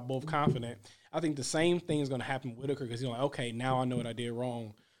came out both confident. I think the same thing is going to happen with Whitaker because he's like, okay, now I know what I did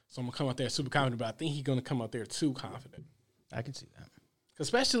wrong, so I'm gonna come out there super confident. But I think he's going to come out there too confident, I can see that.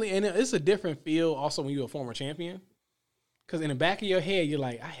 especially and it's a different feel also when you're a former champion. Because in the back of your head, you're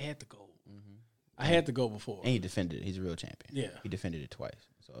like, I had to go. I had to go before. And he defended it. He's a real champion. Yeah. He defended it twice.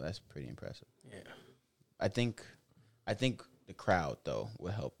 So that's pretty impressive. Yeah. I think the crowd though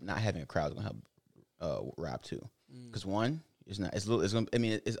will help. Not having a crowd is gonna help Rob too. Because one, it's gonna. I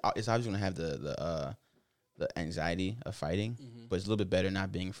mean, it's obviously gonna have the anxiety of fighting, but it's a little bit better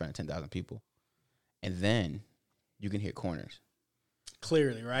not being in front of 10,000 people. And then you can hear corners.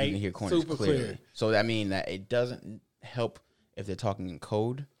 Clearly, right? You can hear corners Super clearly. clear. So that means that it doesn't help if they're talking in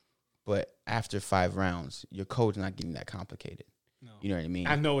code, but after 5 rounds, your code's not getting that complicated. No. You know what I mean?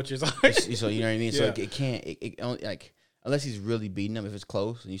 I know what you're saying. So you know what I mean. So Yeah. it can't. It only like unless he's really beating them. If it's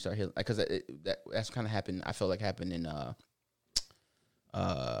close and you start hitting, like because that's kind of happened. I felt like happened in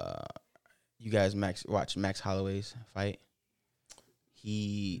you guys watch Max Holloway's fight.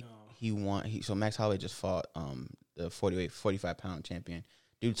 He won. So Max Holloway just fought the 45-pound champion.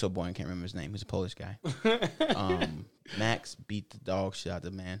 Dude, so boring, can't remember his name. He's a Polish guy. Max beat the dog shit out of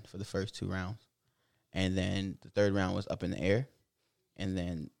the man for the first 2 rounds, and then the 3rd round was up in the air, and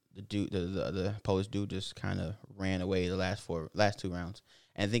then the dude, the Polish dude, just kind of ran away the last 2 rounds.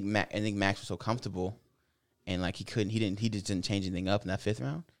 And I think Max was so comfortable, and like he just didn't change anything up in that 5th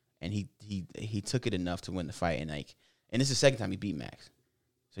round, and he took it enough to win the fight, and this is the 2nd time he beat Max.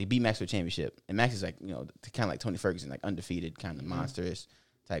 So he beat Max for a championship, and Max is like, you know, kind of like Tony Ferguson, like undefeated, kind of monstrous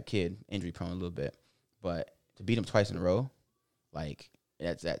type kid, injury prone a little bit, but to beat him twice in a row, like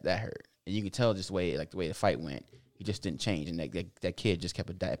that hurt. and you can tell just the way the fight went. He just didn't change, and that kid just kept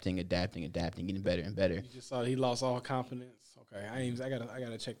adapting, getting better and better. You just saw he lost all confidence. Okay, I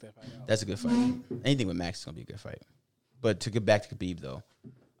gotta check that fight out. That's a good fight. Anything with Max is gonna be a good fight. But to get back to Khabib though,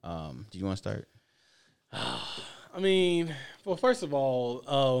 do you want to start? I mean, well, first of all,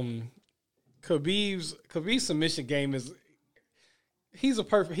 Khabib's submission game is he's a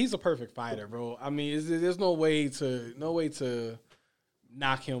perfect fighter, bro. I mean, there's no way to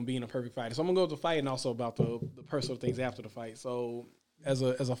knock him being a perfect fighter. So I'm gonna go with the fight and also about the personal things after the fight. So as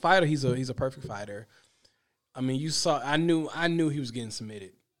a fighter, he's a perfect fighter. I mean, I knew he was getting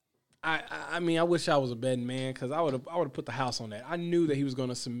submitted. I mean, I wish I was a betting man because I would have put the house on that. I knew that he was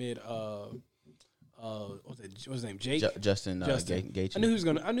gonna submit what's his name? Jake? Justin. Gaethje. I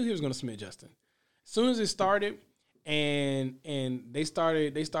knew he was gonna submit Justin. As soon as it started and they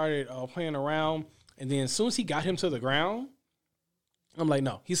started playing around, and then as soon as he got him to the ground, I'm like,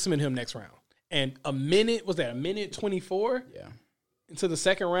 no, he's submitting him next round. And a minute 24? Yeah. Into the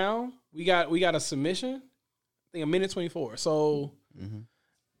second round, we got a submission. I think a minute 24. So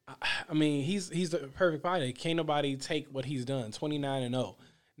I mean, he's the perfect fighter. Can't nobody take what he's done. 29-0.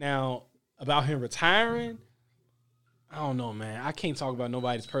 Now, about him retiring, I don't know, man. I can't talk about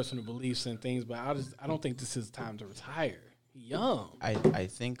nobody's personal beliefs and things, but I don't think this is time to retire. He's young. I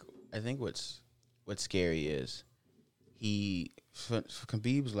think what's scary is for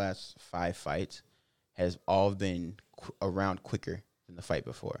Khabib's last 5 fights has all been around quicker than the fight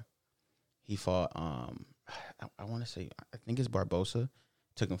before. He fought I want to say, I think it's Barbosa.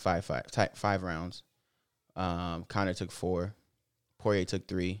 Took him 5 rounds. Conor took 4. Poirier took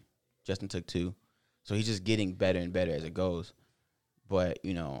 3. Justin took 2. So he's just getting better and better as it goes. But,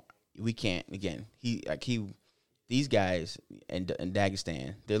 we can't, again, these guys in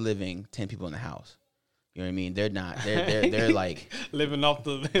Dagestan, they're living 10 people in the house. You know what I mean? They're not, they're like. living off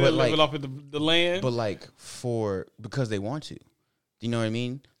the land. But because they want to. Do you know what I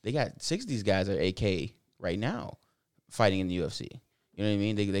mean? They got 6 of these guys are AK right now fighting in the UFC. You know what I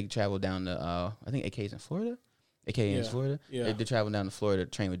mean? They travel down to, I think AK's in Florida. AK is Florida. Yeah. They're traveling down to Florida to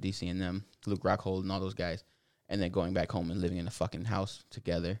train with DC and them, Luke Rockhold and all those guys, and then going back home and living in a fucking house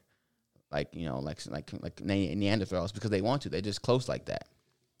together, like Neanderthals, because they want to. They're just close like that.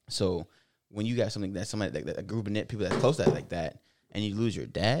 So when you got a group of people that's close like that, and you lose your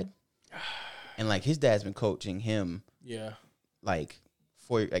dad, and like his dad's been coaching him, from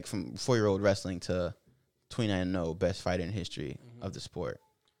 4-year-old wrestling to 29-0, best fighter in history of the sport.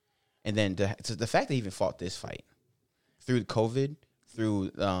 And then the fact that he even fought this fight through COVID,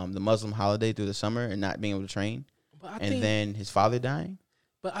 through the Muslim holiday, through the summer, and not being able to train, then his father dying.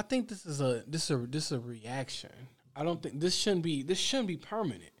 But I think this is a reaction. I don't think this shouldn't be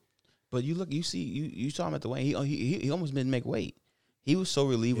permanent. But you saw him at the weight. He almost didn't make weight. He was so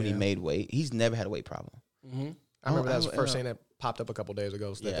relieved when he made weight. He's never had a weight problem. Mm-hmm. I remember that was the first thing that popped up a couple days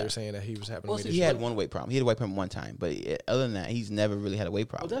ago. So that they were saying that he was having a weight issue. He had one weight problem. He had a weight problem one time, but other than that, he's never really had a weight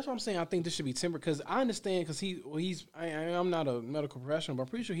problem. Well, that's what I'm saying. I think this should be tempered because I understand because I'm not a medical professional, but I'm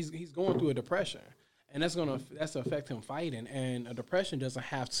pretty sure he's going through a depression, and that's to affect him fighting. And a depression doesn't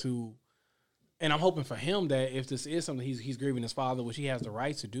have to. And I'm hoping for him that if this is something he's grieving his father, which he has the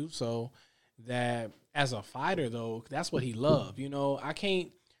right to do so, that as a fighter though, that's what he loved.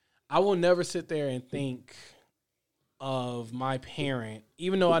 I will never sit there and think of my parent,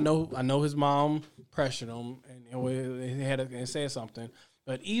 even though I know his mom pressured him and he had to say something.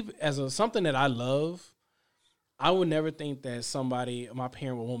 But even as something that I love, I would never think that my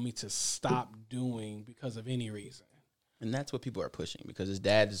parent would want me to stop doing because of any reason. And that's what people are pushing because his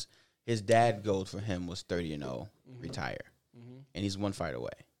dad goal for him was 30-0, retire, and he's 1 fight away.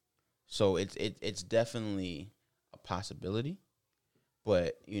 So it's definitely a possibility,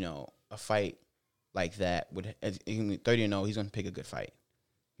 but a fight like that would 30-0. He's gonna pick a good fight.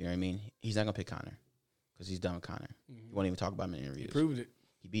 You know what I mean? He's not gonna pick Conor because he's done with Conor. He won't even talk about him in interviews. He proved it.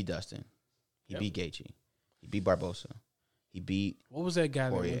 He beat Dustin. He beat Gaethje. He beat Barbosa. He beat. What was that guy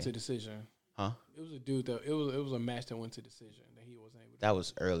Poirier. that went to decision? Huh? It was a dude that it was a match that went to decision that he wasn't able to. That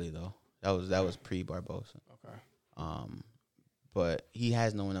was early though. That was pre Barbosa. Okay. But he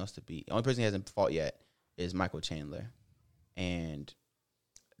has no one else to beat. The only person he hasn't fought yet is Michael Chandler, and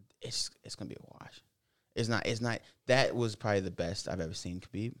it's gonna be a wash. It's not. That was probably the best I've ever seen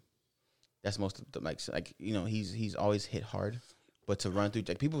Khabib. That's most of the, he's always hit hard, but to run through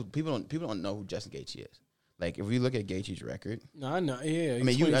people don't know who Justin Gaethje is. Like if you look at Gaethje's record, no, I know. Yeah, I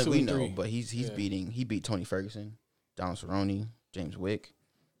mean we know, but he beat Tony Ferguson, Donald Cerrone, James Wick.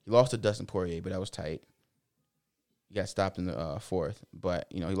 He lost to Dustin Poirier, but that was tight. He got stopped in the 4th, but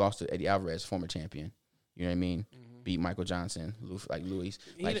he lost to Eddie Alvarez, former champion, You know what I mean? Beat Michael Johnson, like Luis.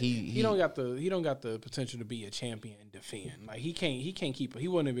 Like he don't got the potential to be a champion and defend. Like he can't keep. He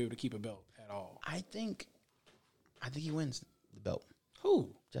wouldn't be able to keep a belt at all. I think he wins the belt.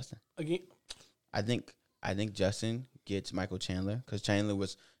 Who Justin. again? I think Justin gets Michael Chandler because Chandler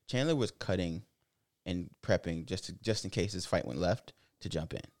was cutting and prepping just in case his fight went left to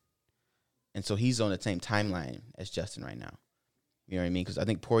jump in, and so he's on the same timeline as Justin right now. You know what I mean? Because I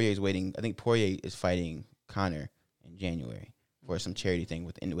think Poirier is waiting. I think Poirier is fighting Conor in January for some charity thing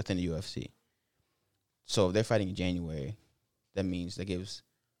within the UFC. So if they're fighting in January, that means that gives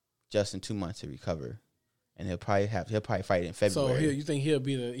Justin 2 months to recover, and he'll probably fight in February. So you think he'll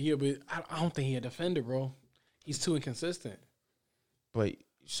be? I don't think he'll a defender, bro. He's too inconsistent. But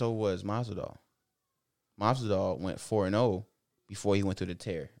so was Masvidal. Masvidal went 4-0 before he went through the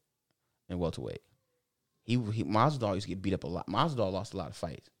tear in welterweight. Masvidal used to get beat up a lot. Masvidal lost a lot of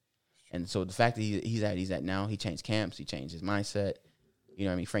fights. And so the fact that he's at now, he changed camps, he changed his mindset. You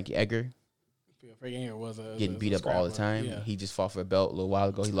know what I mean? Frankie Edgar Was getting beat up all the time. Yeah. He just fought for a belt a little while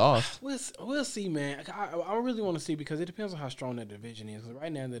ago. He lost. We'll see, man. I really want to see because it depends on how strong that division is.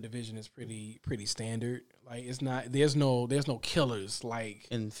 Right now, the division is pretty standard. Like it's not. There's no killers like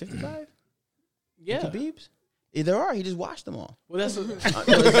In 55? yeah. Khabib's? Yeah, there are. He just watched them all. Well, that's It's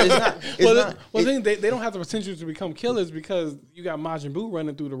they don't have the potential to become killers because you got Majin Buu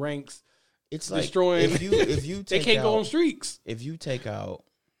running through the ranks. It's like destroying. if you They take can't go out- on streaks. If you take out,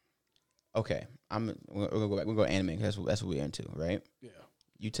 okay, we're gonna go back. We're gonna go anime. 'Cause that's what we're into, right? Yeah.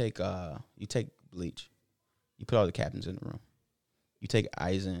 You take Bleach. You put all the captains in the room. You take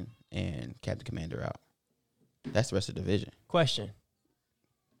Aizen and Captain Commander out. That's the rest of the division. Question: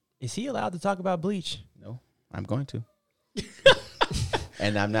 is he allowed to talk about Bleach? No, I'm going to.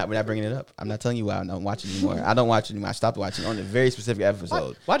 And we're not bringing it up. I'm not telling you why I don't watch it anymore. I don't watch it anymore. I stopped watching on a very specific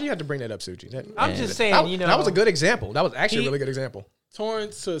episode. Why do you have to bring that up, Suji? I'm Man. just saying, That was a good example. That was actually a really good example.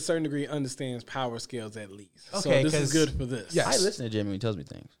 Torrance, to a certain degree, understands power scales at least. Okay, so this is 'cause- good for this. Yeah. I listen to Jimmy when he tells me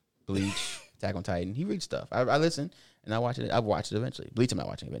things. Bleach, Attack on Titan. He reads stuff. I listen and I watch it. I've watched it eventually. Bleach I'm not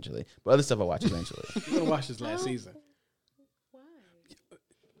watching eventually. But other stuff I watch eventually. You're gonna watch this last season. Why?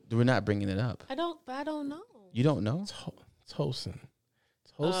 We're not bringing it up. I don't know. You don't know? Tosin,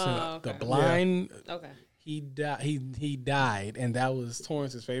 Oh, okay. the blind. Okay. He died. He died, and that was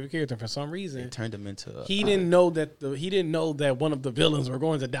Torrance's favorite character. For some It reason, turned him into he didn't know that one of the villains were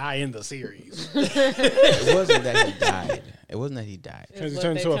going to die in the series. It wasn't that he died. It wasn't that he died. Because he What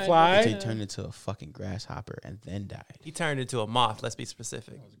turned they into a turned fly. He turned into a fucking grasshopper and then died. He turned into a moth. Let's be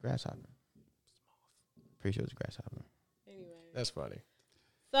specific. It was a grasshopper. Pretty sure it was a grasshopper. Anyway. That's funny.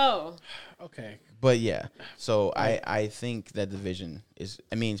 So Okay, But yeah, so I think that division is.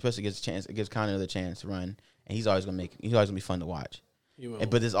 I mean, especially it gives Conor the chance to run, and he's always gonna be fun to watch. he will.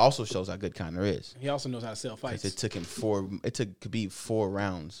 But this also shows how good Conor is. He also knows how to sell 'Cause fights. it took Khabib 4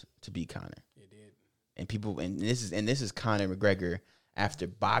 rounds to beat Conor, It did. and this is Conor McGregor after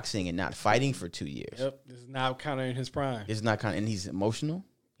boxing and not fighting for 2 years. Yep, this is now kind of in his prime. It's not Conor, and he's emotional.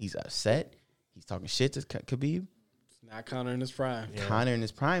 He's upset. He's talking shit to Khabib. It's not Conor in his prime. Conor in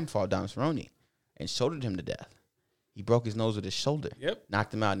his prime fought Dom Cerrone and shouldered him to death. He broke his nose with his shoulder. Yep.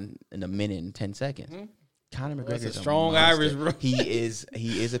 Knocked him out in a minute and 10 seconds. Conor McGregor That's a is strong monster. Irish, bro. He is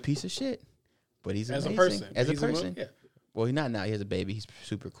a piece of shit, but he's As a amazing. person. As a He's person. yeah. Well, he's not now. He has a baby. He's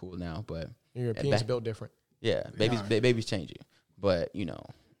super cool now, but Europeans back- built different. yeah, babies change you. But he's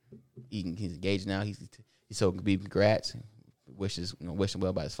engaged now. He's so Khabib congrats. Wishes wish him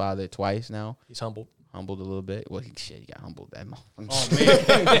well by his father twice now. He's humbled. Humbled a little bit. Well, he got humbled that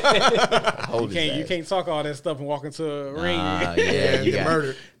Oh man, you can't talk all that stuff and walk into a ring. Yeah, you get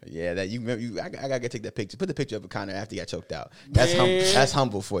murdered. Yeah, that you remember. I gotta take that picture. Put the picture of Conor after he got choked out. That's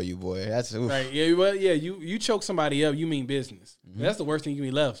humble for you, boy. That's oof. Right? Yeah. Well, yeah. You choke somebody up, you mean business. Mm-hmm. That's the worst thing you can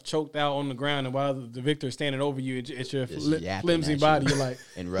be left choked out on the ground, and while the victor is standing over you at your Just yapping flimsy at body, you. you're like,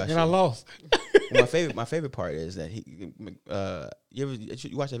 in Russia. and I lost. Well, my favorite part is that you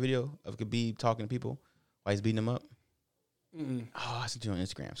watch that video of Khabib talking to people while he's beating them up? Mm-mm. Oh, I sent you on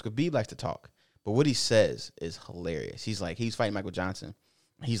Instagram. So Khabib likes to talk, but what he says is hilarious. He's fighting Michael Johnson.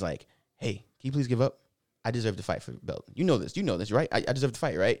 He's like, "Hey, can you please give up? I deserve to fight for the belt. You know this, right? I deserve to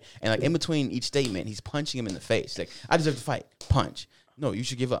fight, right?" And like in between each statement, he's punching him in the face. Like, "I deserve to fight. Punch. No, you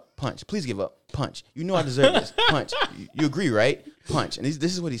should give up. Punch. Please give up. Punch. You know I deserve this. Punch. You agree, right? Punch." And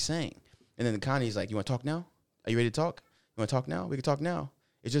this is what he's saying. And then Connie's like, "You want to talk now? Are you ready to talk? You want to talk now? We can talk now.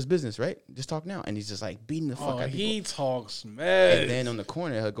 It's just business, right? Just talk now." And he's just like beating the fuck out of people. He talks mad. And then on the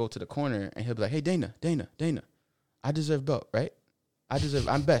corner, he'll go to the corner and he'll be like, "Hey, Dana, I deserve belt, right?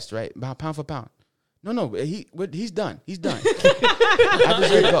 I'm best, right? Pound for pound. No, he's done. He's done. I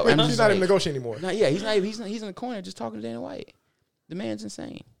just heard go. He's not even negotiating anymore. He's in the corner just talking to Dana White. The man's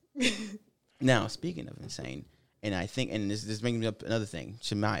insane. Now, speaking of insane, and I think, and this brings me up another thing,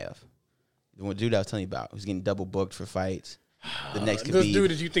 Chimaev, the dude I was telling you about, who's getting double booked for fights. The next Khabib. This dude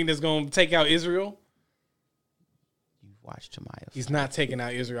that you think that's going to take out Israel? You watch Chimaev. He's not taking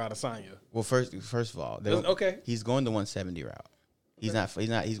out Israel Adesanya. Well, first of all, Okay. he's going the 170 route. He's not.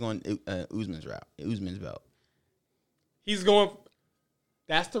 He's going Usman's route. Usman's belt. He's going.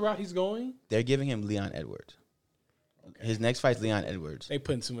 That's the route he's going. They're giving him Leon Edwards. Okay. His next fight's Leon Edwards. They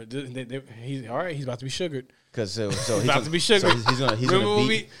putting too much. He's all right. He's about to be sugared. Because so he's about to be sugared. So he's gonna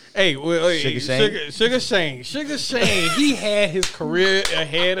beat. Sugar Shane. Sugar Shane. He had his career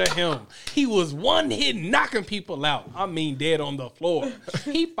ahead of him. He was one hit knocking people out. I mean, dead on the floor.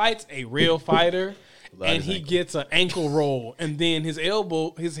 He fights a real fighter. And he gets an ankle roll, and then his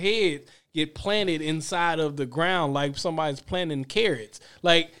head get planted inside of the ground like somebody's planting carrots.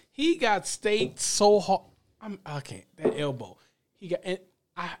 Like, he got staked so hard. I can't. That elbow. And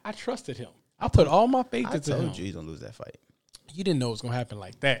I trusted him. I put all my faith into him. I told you he's going to lose that fight. You didn't know it was going to happen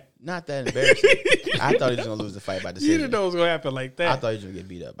like that. Not that embarrassing. I thought he was going to lose the fight by decision. You didn't know it was going to happen like that. I thought he was going to get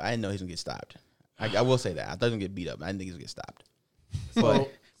beat up. I didn't know he was going to get stopped. I will say that. I thought he was going to get beat up. I didn't think he was going to get stopped.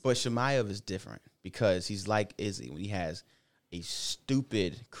 But Chimaev is different because he's like Izzy when he has a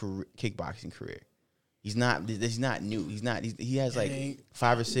stupid kickboxing career. He's not new. He has like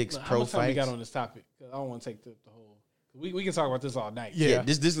 5 or 6 pro fights. We got on this topic because I don't want to take the whole. We can talk about this all night. Yeah.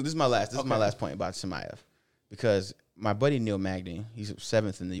 This is my last. This is my last point about Chimaev because my buddy Neil Magny, he's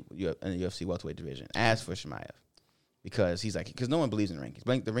 7th in the UFC welterweight division. Asked for Chimaev because he's like because no one believes in the rankings.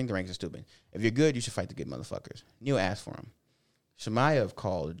 The rankings are stupid. If you're good, you should fight the good motherfuckers. Neil asked for him. Chimaev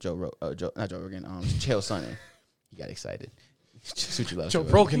called Chael Sonnen. He got excited. Suchi loves Joe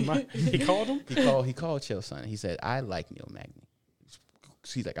Rogan. He called him? He called Chael Sonnen. He said, I like Neil Magny.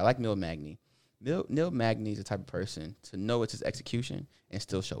 He's like, I like Neil Magny. Neil Magny is the type of person to know it's his execution and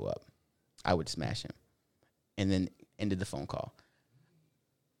still show up. I would smash him. And then ended the phone call.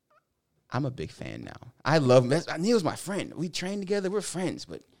 I'm a big fan now. I love him. Neil's my friend. We train together. We're friends.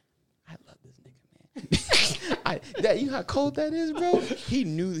 But I love this nigga, man. You know how cold that is, bro? He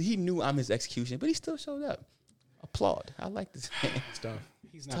knew I'm his execution, but he still showed up. Applaud. I like this man. Stuff.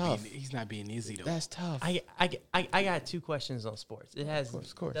 He's not being easy though. That's tough. I got 2 questions on sports. It has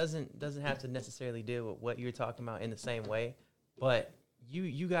of course. doesn't have to necessarily deal with what you're talking about in the same way, but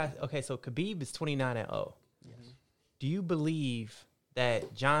you guys okay? So Khabib is 29-0. Yes. Do you believe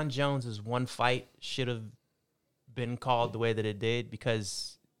that John Jones's one fight should have been called the way that it did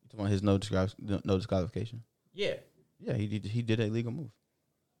because you want his no disqualification? Yeah. Yeah, he did a legal move.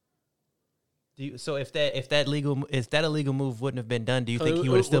 So if that illegal move wouldn't have been done, do you think he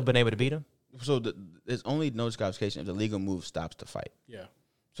would have still been able to beat him? So there's only no disqualification if the legal move stops the fight. Yeah.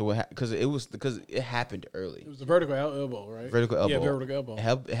 So because it happened early. It was a vertical elbow, right? Vertical elbow. Yeah, vertical elbow.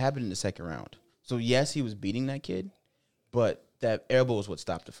 It happened in the second round. So yes, he was beating that kid, but that elbow was what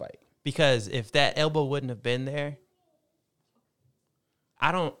stopped the fight. Because if that elbow wouldn't have been there,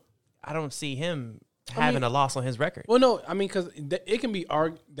 I don't see him having a loss on his record. Well, no, I mean, because it can be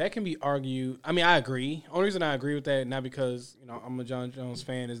argued. I mean, I agree. Only reason I agree with that, not because I'm a John Jones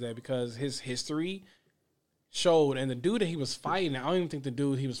fan, is that because his history showed, and the dude that he was fighting, I don't even think the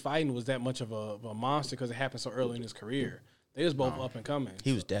dude he was fighting was that much of a monster because it happened so early in his career. They was both up and coming.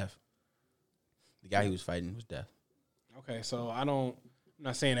 He was deaf. The guy he was fighting was deaf. Okay, so I'm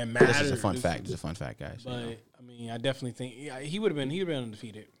not saying that matters. This is a fun fact. It's a fun fact, guys. But I mean, I definitely think he would have been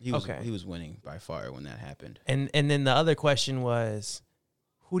undefeated. He was winning by far when that happened. And then the other question was,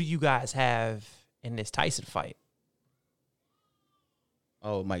 who do you guys have in this Tyson fight?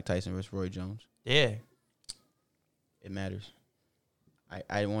 Oh, Mike Tyson versus Roy Jones. Yeah, it matters.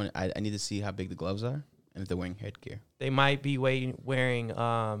 I need to see how big the gloves are and if they're wearing headgear. They might be wearing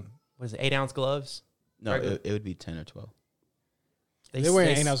 8-ounce gloves. No, it would be 10 or 12. They're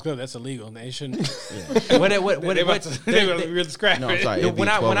wearing 8-ounce gloves. That's illegal. They shouldn't. Yeah. They're really scratch. No, I'm sorry. It'd be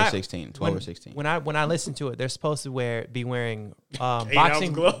 12 or 16. 12 or 16. When I listen to it, they're supposed to be wearing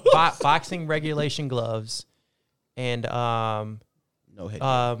gloves? boxing regulation gloves and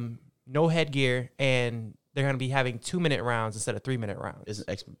no headgear, and they're going to be having 2-minute rounds instead of 3-minute rounds.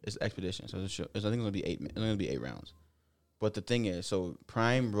 It's expedition, so I think it's going to be 8. It's going to be 8 rounds. But the thing is, so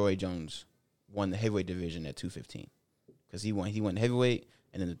prime Roy Jones won the heavyweight division at 215 because he won heavyweight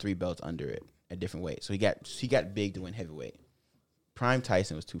and then the 3 belts under it at different weights. So he got big to win heavyweight. Prime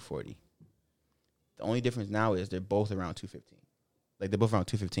Tyson was 240. The only difference now is they're both around 215. Like they're both around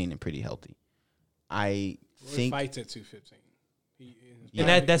 215 and pretty healthy. I think fights at 215.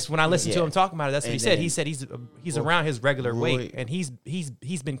 And that's when I listened to Yeah. him talking about it. That's what he And said. He then- said he's around his regular Roy- weight, and he's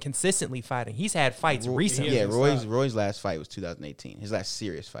been consistently fighting. He's had fights recently. Yeah, hasn't stopped. Roy's last fight was 2018. His last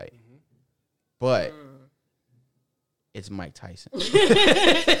serious fight. But it's Mike Tyson.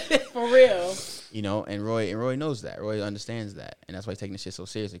 For real. You know, and Roy knows that. Roy understands that, and that's why he's taking this shit so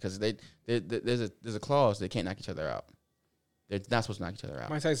seriously. Because there's a clause they can't knock each other out. They're not supposed to knock each other out.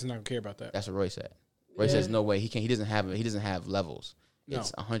 Mike Tyson not gonna care about that. That's what Roy said. Roy says no way he can't. He doesn't have levels. No.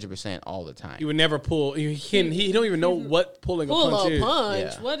 It's 100% all the time. He would never pull. He don't even know what pulling a Pull punch a is. punch.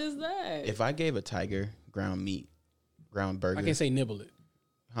 Yeah. What is that? If I gave a tiger ground burger, I can't say nibble it.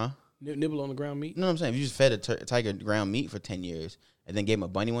 huh? Nibble on the ground meat. You know what I'm saying? If you just fed a tiger ground meat for 10 years and then gave him a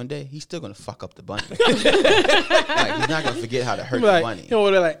bunny one day, he's still gonna fuck up the bunny. Like, he's not gonna forget how to hurt the Like, bunny. you know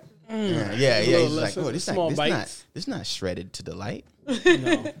what they're like? Yeah. little He's like, less- oh, this small not bites. this not shredded to delight.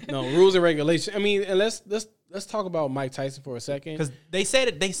 No rules and regulations. I mean, and let's talk about Mike Tyson for a second. Because they said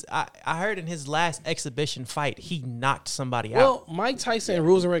it. I heard in his last exhibition fight, he knocked somebody out. Well, Mike Tyson and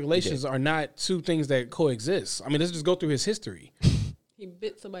rules and regulations are not two things that coexist. I mean, let's just go through his history. He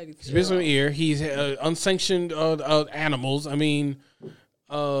bit somebody's He's been some ear. He's unsanctioned animals. I mean,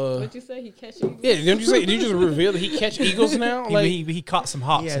 What'd you say? He catch eagles? yeah. Didn't you say? Did you just reveal that he catch eagles now? Like, he caught some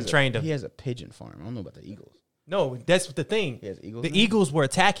hawks and trained them. He has a pigeon farm. I don't know about the eagles. No, that's the thing. He has eagles The now? eagles were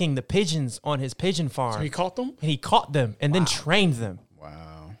attacking the pigeons on his pigeon farm, so he caught them. and he caught them and then trained them.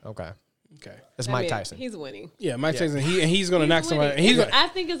 Wow. Okay. Okay. That's I Mike mean, Tyson. He's winning. Yeah, Mike Tyson. He's gonna knock somebody. Winning. He's gonna, I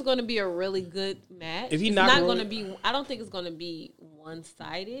think it's going to be a really good match. If he it's knock not Roy- going to be. I don't think it's going to be one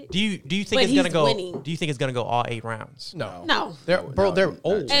sided. Do you think But it's gonna he's go? winning. Do you think it's gonna go all 8 rounds? No. No, They're not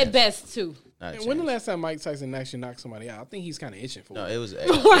old. a at best two. Not a when the chance. last time Mike Tyson actually knocked somebody out? I think he's kind of itching for No, it. it was like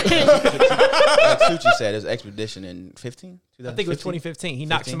Suchi said. It was expedition in 15. I think it was 2015. He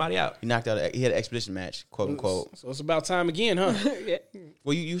knocked 15? somebody out. He knocked out. He had an expedition match, quote unquote. So it's about time again, huh? Yeah.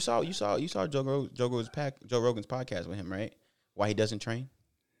 Well, you saw Joe Rogan's podcast with him, right? Why he doesn't train?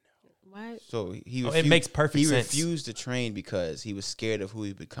 Why? So he it makes perfect he sense. refused to train because he was scared of who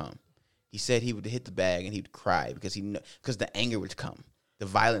he'd become. He said he would hit the bag and he'd cry because because the anger would come, the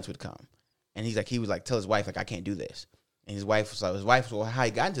violence would come, and he was like tell his wife like I can't do this, and his wife was well how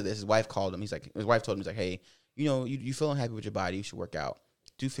he got into this. His wife called him. His wife told him hey, you know you feel unhappy with your body, you should work out,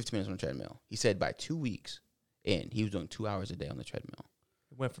 do 15 minutes on the treadmill. He said by 2 weeks in he was doing 2 hours a day on the treadmill.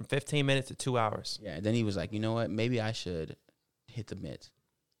 It went from 15 minutes to 2 hours. Yeah, and then he was like, you know what, maybe I should hit the mitts.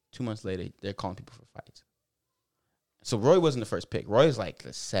 2 months later, they're calling people for fights. So Roy wasn't the first pick. Roy is like the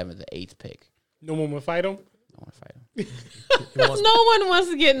 7th or 8th pick. No one will fight him. I want to fight him. Because no one wants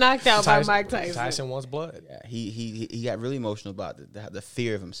to get knocked out by Mike Tyson. Tyson wants blood. Yeah, he got really emotional about the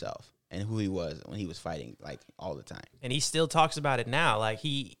fear of himself and who he was when he was fighting like all the time. And he still talks about it now. Like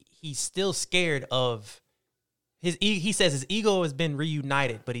he's still scared of his. He says his ego has been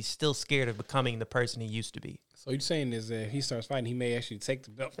reunited, but he's still scared of becoming the person he used to be. So you're saying is that if he starts fighting, he may actually take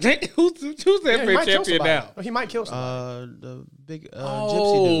the belt. who's that Yeah, he might kill champion somebody. now? He might kill somebody. The big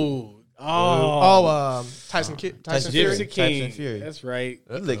gypsy dude. Tyson Kid. Tyson Fury. Gypsy King. Tyson Fury. That's right.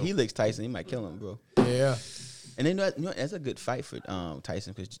 He licks Tyson. He might kill him, bro. Yeah. And then that's a good fight for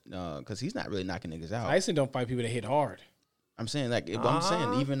Tyson because he's not really knocking niggas out. Tyson don't fight people that hit hard. I'm saying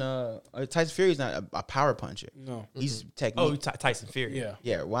even Tyson Fury's not a power puncher. No. He's technique. Tyson Fury. Yeah.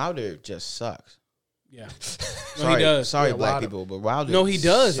 Yeah, Wilder just sucks. Yeah. Sorry, he does. Sorry, Yeah, black Wilder. people, but Wilder. No, he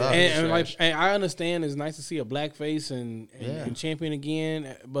does, sucks. and I understand. It's nice to see a black face and champion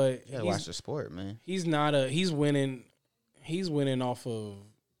again, but You gotta watch the sport, man. he's not a. He's winning. He's winning off of.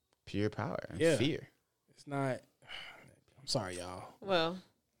 Pure power and Yeah. fear. It's not. I'm sorry, y'all. Well,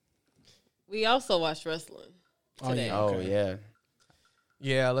 we also watched wrestling today. yeah. Oh Okay. yeah.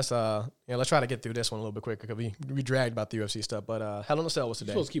 Yeah, let's try to get through this one a little bit quicker because we dragged about the UFC stuff. But Hell in a Cell was You're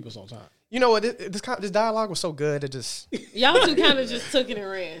today. supposed to keep us on time. You know what? This dialogue was so good. It just Y'all two kind of just took it and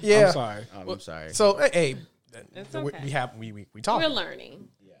ran. yeah. I'm sorry. I'm sorry. So hey, It's we okay. we talk We're learning.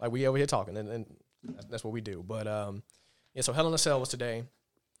 like we over here talking and that's what we do. But yeah. So Hell in a Cell was today.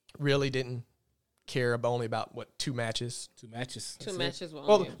 Really didn't care only about what 2 matches. 2 matches. Two matches were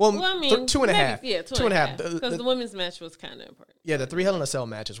Well, only. I mean, 2.5. maybe- Yeah, two and a half. The- Because the- the women's match was kind of important. Yeah, the 3 Hell in a Cell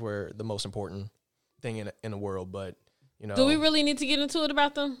matches were the most important thing in the world. But you know, Do we really need to get into it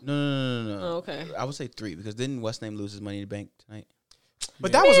about them? No. Oh, okay. I would say 3 because didn't West Name lose his Money in the Bank tonight?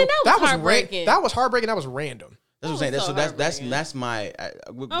 But Man, that was heartbreaking. That was heartbreaking. That was random. That's what I'm That saying. was so That's my.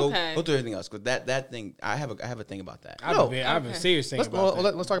 We'll Okay. go through everything else because that thing. I have a thing about that. I have a serious thing about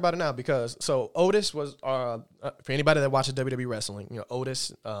that. Let's talk about it now because Otis was for anybody that watches WWE wrestling, you know,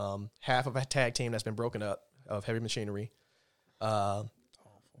 Otis, half of a tag team that's been broken up of Heavy Machinery,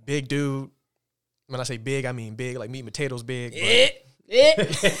 big dude, When I say big, I mean big, like meat and potatoes big. That's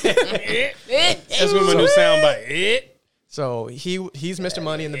what my new soundbite. So he's Mr.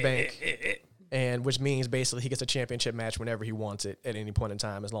 Money in the Bank, and which means basically he gets a championship match whenever he wants it at any point in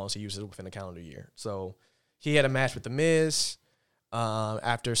time, as long as he uses it within the calendar year. So he had a match with The Miz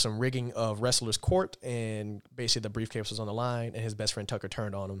after some rigging of Wrestler's Court, and basically the briefcase was on the line, and his best friend Tucker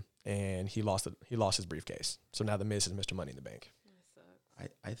turned on him, and he lost his briefcase. So now The Miz is Mr. Money in the Bank.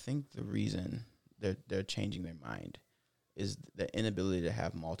 I think the reason they're changing their mind is the inability to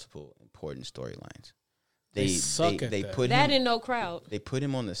have multiple important storylines. They suck at that. Put That him, in no crowd. They put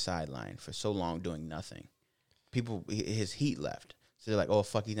him on the sideline for so long doing nothing. His heat left. So they're like, oh,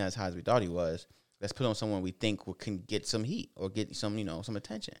 fuck, he's not as high as we thought he was. Let's put on someone we think can get some heat or get some, some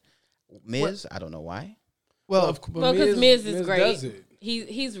attention. Miz, I don't know why. Well, because Miz is great. Does it.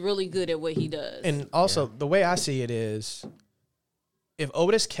 He's really good at what he does. and also the way I see it is, if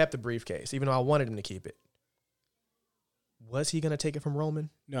Otis kept the briefcase, even though I wanted him to keep it, was he going to take it from Roman?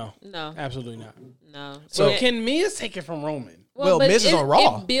 No, No, absolutely not. no. So And- can Miz take it from Roman? Well, but Miz is on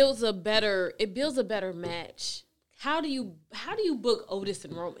Raw. It builds a better match. How do you book Otis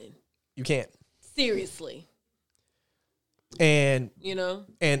and Roman? You can't. Seriously, And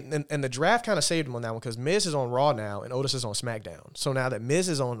and the draft kind of saved him on that one, because Miz is on Raw now and Otis is on SmackDown. So now that Miz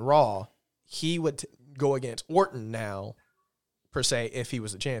is on Raw, he would go against Orton now, per se, if he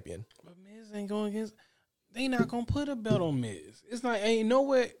was the champion. But Miz ain't going against. They not gonna put a belt on Miz. It's like ain't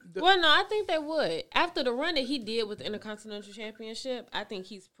nowhere. well, no, I think they would. After the run that he did with the Intercontinental Championship, I think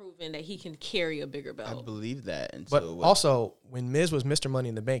he's proven that he can carry a bigger I belt. believe that. And But so also, when Miz was Mr. Money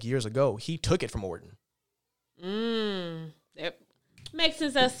in the Bank years ago, he took it from Orton. That makes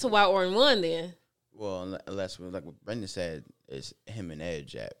sense as to why Orton won then. well, unless like what Brendan said, it's him and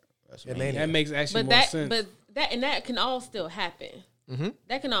Edge at WrestleMania. Mania. that makes actually more sense. That can all still happen. Mm-hmm.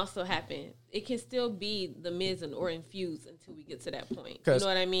 That can also happen. It can still be the Miz and Orton feuds until we get to that point. You 'Cause- know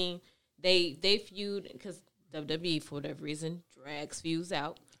what I mean? They feud because WWE, for whatever reason, drags feuds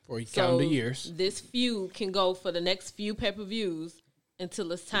out. For you count the years. This feud can go for the next few pay-per-views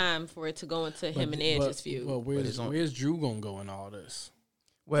until it's time for it to go into him and Edge's feud. But where's Drew gonna go in all this?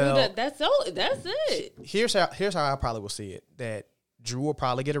 Well, That's it. here's how I probably will see it. That Drew will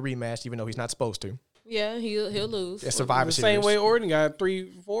probably get a rematch, even though he's not supposed to. Yeah, he'll lose. It's Survivor The Series. same way Orton got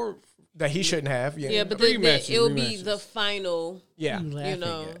 3-4. that he shouldn't have. Yeah, Yeah, but Rematches, it'll be rematches. the final. yeah. You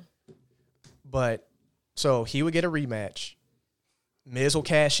know. But so he would get a rematch. Miz will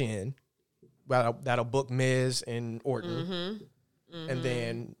cash in. That'll book Miz and Orton. And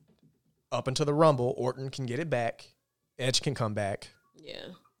then up until the Rumble, Orton can get it back. Edge can come back. Yeah.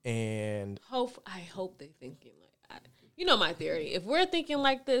 And I hope they're thinking like my theory. If we're thinking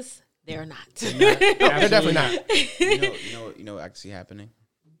like this, they're not. they're definitely not. You know what I can see happening?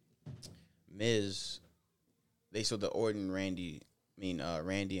 Miz, the Orton Randy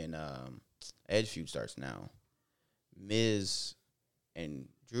and Edge feud starts now. Miz and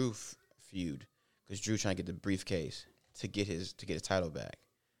Drew feud because Drew trying to get the briefcase to get his title back.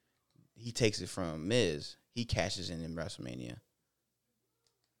 He takes it from Miz. He cashes in WrestleMania.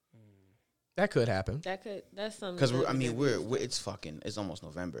 That could happen. That's something. Because it's almost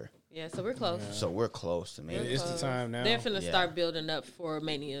November, yeah, so we're close. so we're close to Mania. It's the time now. They're finna Yeah. start building up for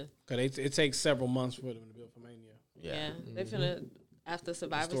Mania. Because it takes several months for them to build for Mania. Yeah, they're finna after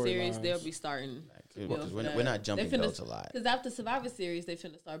Survivor Series, storylines. they'll be starting. Because we're not jumping belts a lot. Because after Survivor Series, they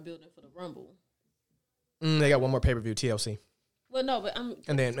finna start building for the Rumble. They got one more pay-per-view, TLC. Well, no, but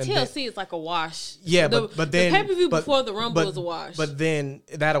And then TLC is like a wash. Yeah, the, but then the pay per view but- before the Rumble but- is a wash. But then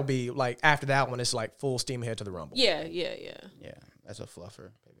that'll be like after that one, it's like full steam ahead to the Rumble. yeah. Yeah, that's a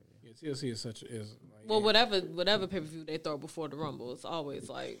fluffer. Yeah, TLC is Well, whatever pay per view they throw before the Rumble, it's always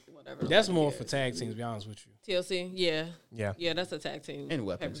like whatever. That's more for tag teams, to be honest with you. TLC. Yeah, Yeah. that's a tag team And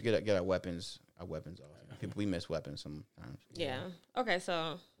weapons. pay-per-view. Get our weapons off. People, we miss weapons sometimes. Yeah. Okay, so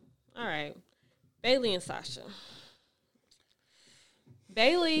all right, Bailey and Sasha.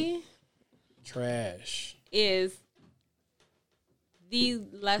 Bailey Trash. is the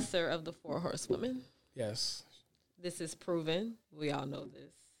lesser of the four horsewomen. Yes. This is proven. We all know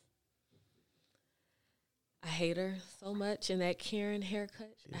this. I hate her so much in that Karen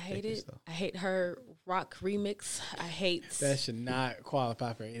haircut. She's I the hate thickest, it. though. I hate her rock remix. I hate. That should not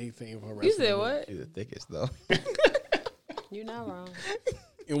qualify for anything for wrestling. You said what? She's the thickest though. You're not wrong.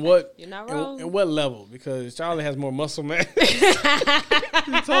 In what? You're not wrong. In what level? Because Charlotte has more muscle mass.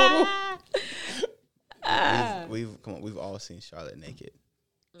 Total. We've all seen Charlotte naked.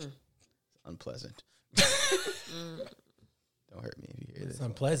 It's unpleasant. Don't hurt me if you hear It's this.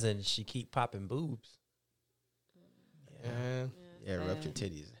 unpleasant. She keep popping boobs. Yeah. Yeah, rub your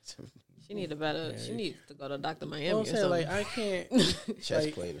titties. She She need a better. She needs to go to Dr. Miami. You know or what I'm saying? something. Like I can't. Chest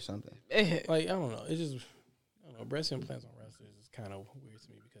like, plate or something. like I don't know. It's just I don't know. Breast implants on wrestlers is kind of weird to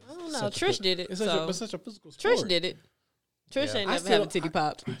me because I don't it's know. such a Trish phy- did it. It's So it's such a physical sport. Trish did it. Trish Yeah. ain't I never still- have a titty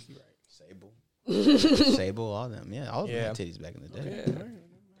pop. You're Sable. Sable, all them. Yeah, all of them Yeah. had titties back in the day. right.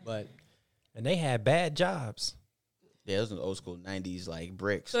 But And they had bad jobs. Yeah, those were old school 90s like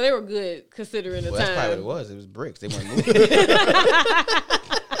bricks. So they were good considering the Well, that's probably time. what it was. It was bricks. They weren't moving.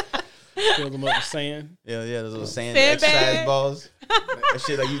 Fill them up with sand. Yeah, those little sand Sandbag. exercise balls. That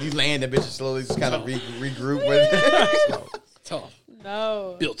shit, like you land, that bitch is slowly just kind of regroup with it. Tough.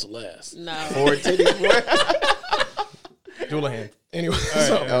 No. Built to last. No. Forward titties, boy. Doulahan. Anyway,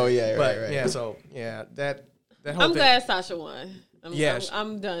 so, Oh, yeah, but right. yeah, so yeah, that whole I'm thing. glad Sasha won. Yeah,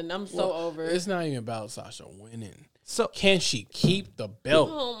 I'm done. I'm so over it. It's not even about Sasha winning. So Can she keep the belt?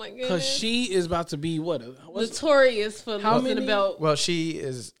 Oh my Because goodness. she is about to be what's Notorious for How losing the many- belt. Well, she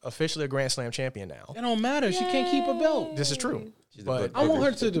is officially a Grand Slam champion now. it don't matter. She can't keep a belt. This is true. She's But the I want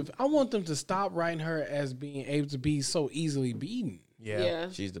her to. I want them to stop writing her as being able to be so easily beaten. Yeah.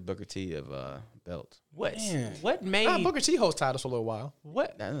 She's the Booker T of belt. what? Man. What made Booker T holds titles for a little while.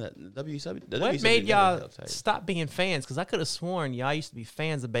 what? The WCW. The What WCW made y'all belt title. stop being fans? Because I could have sworn y'all used to be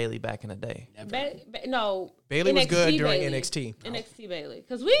fans of Bailey back in the day. No. Bailey was good during Bailey. NXT. NXT Bailey.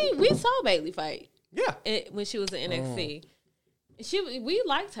 Because we saw Bailey fight Yeah. when she was in NXT. We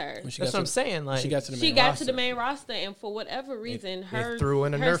liked her. When she That's got what I'm to- saying. Like She got to the main She got roster. to the main roster, and for whatever reason, her threw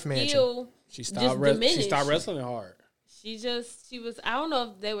in a her Nerf mansion. skill She just stopped. She diminished. stopped wrestling hard. She was. I don't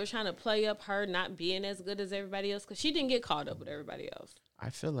know if they were trying to play up her not being as good as everybody else because she didn't get caught up with everybody else. I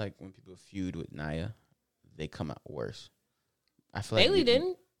feel like when people feud with Nia, they come out worse. I feel like Bailey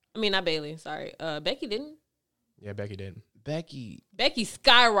didn't. I mean, not Bailey. Sorry, Becky didn't. Yeah, Becky did. Becky, Becky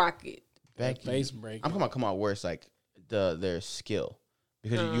skyrocketed. Becky. Face break. I'm talking about come out worse, like their skill,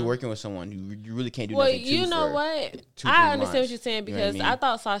 because you're working with someone you really can't do Well, nothing. you to know for what? 2-3 I understand months. what you're saying You know what I because mean? I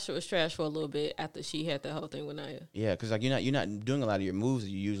thought Sasha was trash for a little bit after she had that whole thing with Nia. Yeah, because like you're not doing a lot of your moves that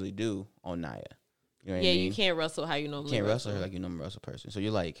you usually do on Nia. You know what Yeah, I mean? you can't wrestle how you normally Can't wrestle her like you normally wrestle a person. So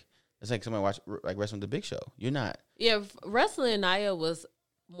you're like, it's like somebody wrestling the Big Show. You're not. Yeah, wrestling Nia was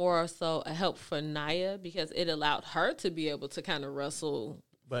more so a help for Nia because it allowed her to be able to kind of wrestle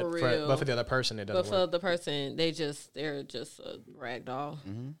But for for, real. but for the other person, it But doesn't for work. the person, they're just a rag doll.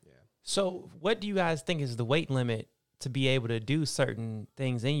 So, what do you guys think is the weight limit to be able to do certain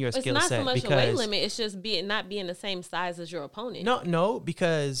things in your It's skill not set? so much a weight limit; it's just not being the same size as your opponent. No,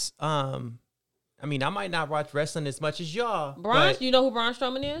 because I mean, I might not watch wrestling as much as y'all. Braun, but you know who Braun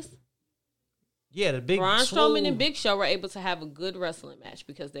Strowman is? yeah, the big Braun swole- Strowman and Big Show were able to have a good wrestling match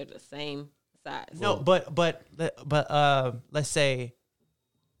because they're the same size. No, but let's say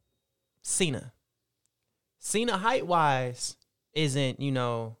Cena height wise isn't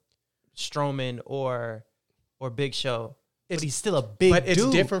Strowman or Big Show, but he's still a big But it's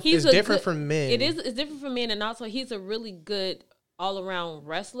dude. different. He's It's a different good- from men. It's different for men, and also he's a really good all around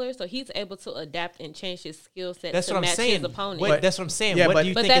wrestler. So he's able to adapt and change his skill set That's to what I'm match saying. his opponent. What, that's what I'm saying. Yeah, what but- do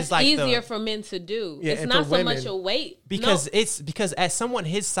you But think that's is like easier the, for men to do. Yeah, It's and not for so much women- a weight because No. it's because as someone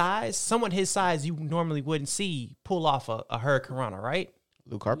his size, you normally wouldn't see pull off a Hurricanrana, right?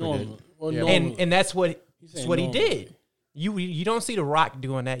 Luke Harper Normal. did. Well, Yeah. normally. And that's what saying he normally. did. You don't see The Rock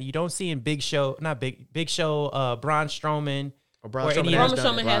doing that. You don't see in Big Show, Braun Strowman. Or Braun or Strowman any has Braun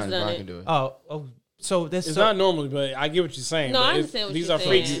done Strowman it. has Braun done it. can do it. Oh, so this It's so, not normally, but I get what you're saying. No, but I it's- understand what these you're are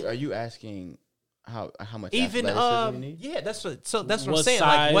saying. freaks. Are you asking how much even athleticism you need? yeah, that's what that's what I'm What saying.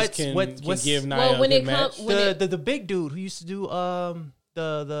 size Like can what's give Nia Well, a when good it match? comes when the big dude who used to do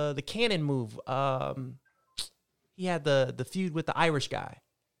the cannon move. He had the feud with the Irish guy,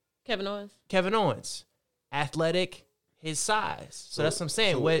 Kevin Owens. Kevin Owens, athletic, his size. So that's what I'm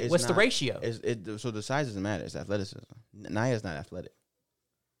saying. So What's it's the not- ratio? So the size doesn't matter. It's athleticism. Nia's not athletic.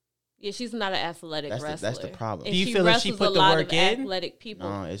 Yeah, she's not an athletic That's wrestler. the problem. And Do you feel that she wrestles put a the lot work of in? athletic people.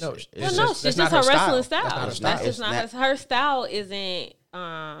 No, it's, No, it's it's Well, just, no, just- she's that's just not her her wrestling style. style. That's not her That's style. just not her style. Isn't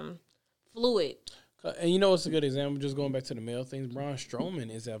fluid. And you know what's a good example? Just going back to the male things, Braun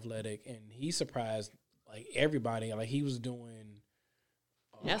Strowman is athletic, and he surprised like everybody. Like he was doing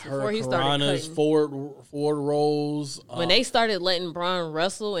That's before he started Hurricanranas, cutting. forward rolls. When they started letting Braun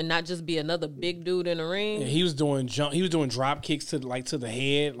wrestle and not just be another big dude in the ring. Yeah, he was doing drop kicks to the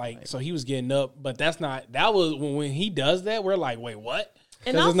head, so he was getting up. But that was when he does that, we're like, wait, what?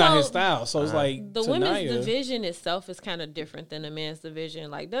 And Because it's not also, his style. So it's like the to women's Nia, division itself is kind of different than the men's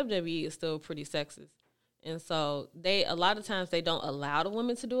division. Like WWE is still pretty sexist. And so a lot of times they don't allow the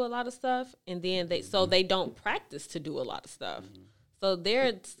women to do a lot of stuff, and then they don't practice to do a lot of stuff. So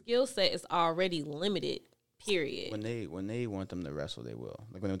their skill set is already limited Period. When they want them to wrestle, they will.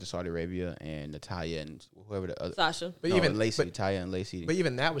 Like when they went to Saudi Arabia and Natalia and whoever the other. Sasha. But No, even Lacey, but, Taya and Lacey. but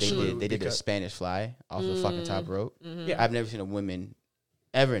even that was they did a because- Spanish fly off the fucking top rope. Yeah. I've never seen a woman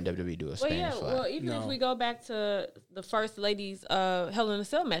ever in WWE do a Well, Spanish yeah. fly. Well, even if we go back to the first ladies' Hell in a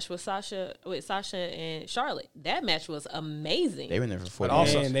Cell match with Sasha and Charlotte, that match was amazing. They were in there for 40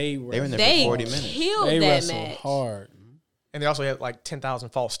 also- minutes. And they They were in there They for 40 minutes. killed they that wrestled match. hard. And they also had like 10,000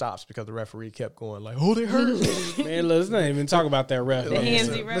 false stops because the referee kept going like, "Oh, they hurt." Man, let's not even talk about that ref. The man.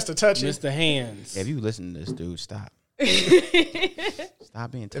 handsy ref. Mr. Touchy. Mr. Hands. Yeah, if you listen to this, dude, stop.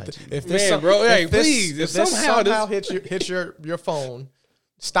 Stop being touchy. If Man, some- bro, hey, if this- please, if if this somehow somehow this- hits your phone,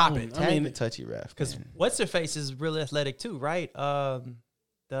 stop it. Tag I mean, the touchy ref. Because man. what's her face is really athletic too, right?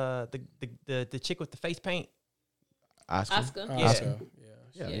 The chick with the face paint. Oscar. Oscar. Oscar.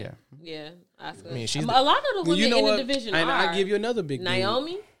 Yeah, Yeah. yeah. Yeah, Oscar. I mean, she's a lot of the Well, women you know in what? the division And are. I give you another big dude.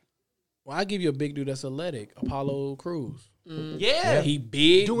 Naomi. Well, I give you a big dude that's athletic, Apollo Cruz. Yeah. He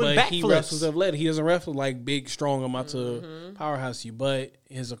big, Doing but he backflips. wrestles athletic. He doesn't wrestle like big, strong amount to powerhouse you. But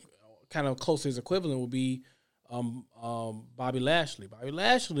his kind of close to his equivalent would be Bobby Lashley. Bobby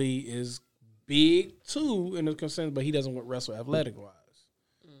Lashley is big too in the sense, but he doesn't wrestle athletic wise.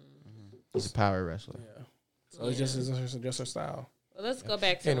 He's a power wrestler. Yeah, so it's just her style. Well, let's go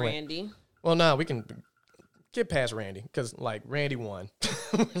back to Anyway. Randy. Well, no, we can get past Randy because like Randy won.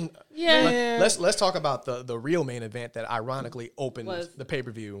 Yeah. Let's talk about the real main event that ironically opened Was- the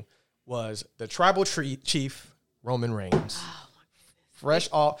pay-per-view was the Tribal Chief Roman Reigns. Fresh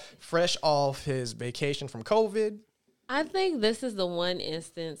off his vacation from COVID. I think this is the one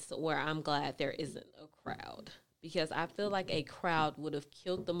instance where I'm glad there isn't a crowd because I feel like a crowd would have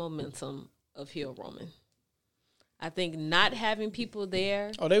killed the momentum of heel Roman. I think not having people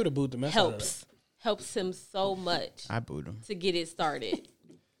there Oh, they would have booed the mess out of it. helps him so much I booed him. to get it started.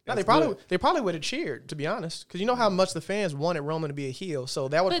 Now, they probably would have cheered, to be honest, because you know how much the fans wanted Roman to be a heel. So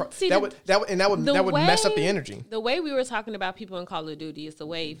that would But see, that the- would mess up the energy. The way we were talking about people in Call of Duty is the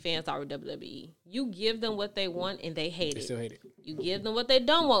way fans are with WWE. You give them what they want and they hate They it. still hate it. You give them what they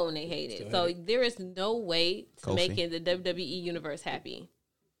don't want when they hate it. Still So hate there is no way to Kofi. make the WWE universe happy.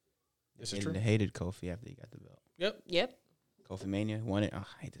 This is And true. they hated Kofi after he got the belt. Yep. Kofi Mania won it. Oh,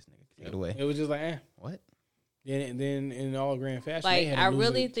 I hate this nigga. Take it away. It was just like, What? Then in all grand fashion, Like, they had to I lose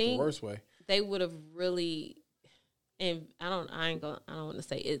really it think- the worst way. They would have really, and I don't want to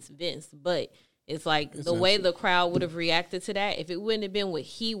say it's Vince, but it's like It's the way Vince. the crowd would have reacted to that. If it wouldn't have been what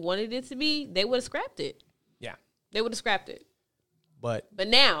he wanted it to be, they would have scrapped it. Yeah, They would have scrapped it. but But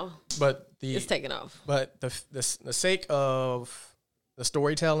now the it's taken off. But the sake of the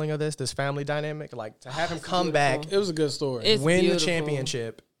storytelling of this family dynamic, like to have him come back, It was a good story. It's win beautiful. the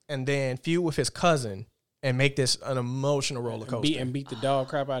championship, and then feud with his cousin and make this an emotional roller coaster. beat the dog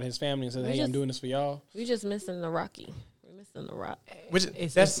crap out of his family and said, "Hey, I'm just- doing this for y'all." We just missing the Rocky. We're missing the Rock. Which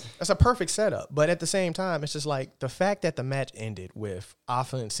that's a perfect setup. But at the same time, it's just like the fact that the match ended with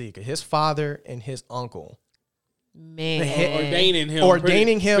Alpha and Sika, his father and his uncle, Man,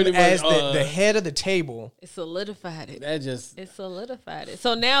 Ordaining him pretty much, as the head of the table. it solidified it. That just It solidified it.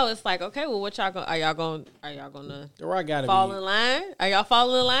 So now it's like, okay, well, what y'all are y'all gonna the Rock got to fall be. in line? Are y'all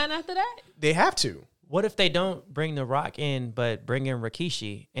falling in line after that? They have to. What if they don't bring The Rock in, but bring in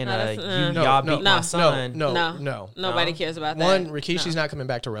Rikishi and No, that's- y'all beat my no, son? No. Nobody cares about that. One, Rikishi's not coming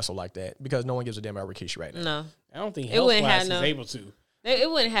back to wrestle like that because no one gives a damn about Rikishi right now. No, I don't think It wouldn't Health have is no- able to. it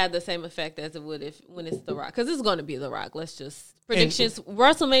wouldn't have the same effect as it would when it's The Rock, because it's going to be The Rock. Let's just predictions.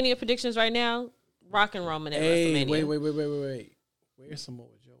 WrestleMania predictions right now. Rock and Roman at Hey, WrestleMania. wait. Where's Samoa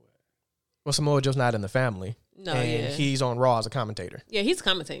Joe at? Well, Samoa Joe's not in the family. No, and yeah. he's on Raw as a commentator. Yeah, he's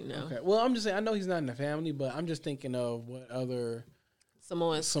commentating now. Okay. Well, I'm just saying. I know he's not in the family, but I'm just thinking of what other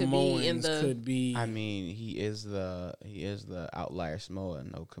Samoans could be Samoans in the. could be. I mean, he is the outlier Samoa.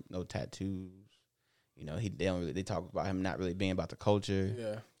 No tattoos. You know, they talk about him not really being about the culture.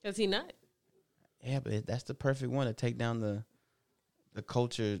 Yeah. Is he not? Yeah, but that's the perfect one to take down the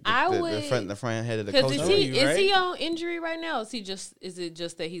culture. I the would- front head of the Because culture. is he on injury right now? Is it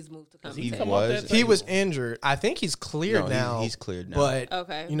just that he's moved to He commentate? come off was. that He was injured. I think he's cleared No, now. he's cleared now. But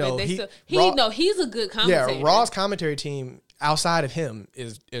Okay, you know, but he, still, he's a good commentator. yeah, Raw's commentary team outside of him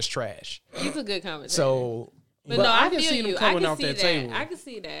is trash. He's a good commentator. So but, But no, I I can feel see him you. coming I can off see that that. table. I can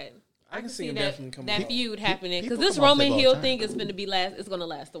see that. I can see him that, definitely coming that off. feud happening because people this come off Roman table all heel the thing is going to be It's going to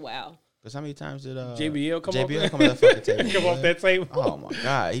last a while. Because how many times did JBL come JBL off come off that fucking table? come off that table. Oh my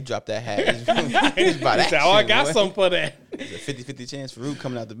God, he dropped that hat. He's about He that. said, "Oh, I shit, got boy." something for that." There's a 50-50 chance for Root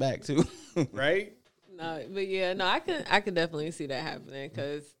coming out the back too. Right? No, but yeah, no, I can definitely see that happening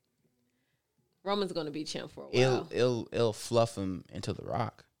because Roman's going to be champ for a while. It'll fluff him into the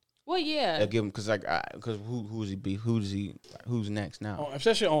Rock. Well, yeah. They'll give him because who's next now?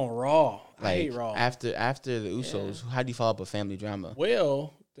 Especially on Raw. I Like hate Raw. after the Usos, how do you follow up a family drama?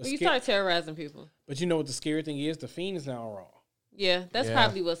 Well, You start terrorizing people. but you know what the scary thing is? The Fiend is now on Raw. Yeah, that's Yeah.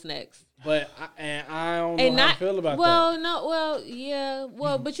 probably what's next. But I don't know And how I not feel about well, that. no, well, yeah,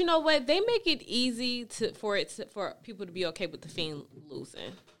 well, but you know what? They make it easy for people to be okay with the Fiend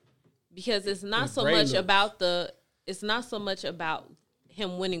losing, because it's not If so Bray much lose. about it's not so much about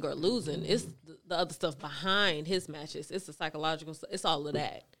him winning or losing. It's the other stuff behind his matches. It's the psychological stuff. It's all of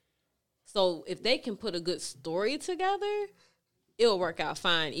that. So if they can put a good story together, it'll work out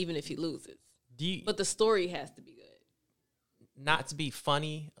fine, even if he loses. But the story has to be good. Not to be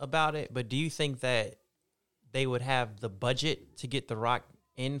funny about it, but do you think that they would have the budget to get The Rock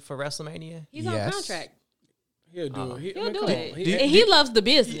in for WrestleMania? He's on Yes. contract. He'll do it. He'll do come it. on. And he loves the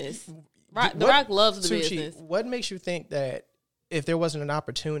business. The Rock loves the Suchi, business. what makes you think that if there wasn't an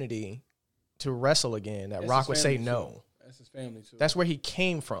opportunity to wrestle again, that That's Rock his would say family, no? too. That's his family too. That's where he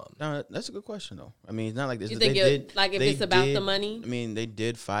came from. No, that's a good question though. I mean, it's not like this. You think if it's about the money? I mean, they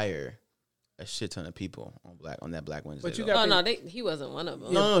did fire a shit ton of people on that Black Wednesday. But you though. got- Oh no, he wasn't one of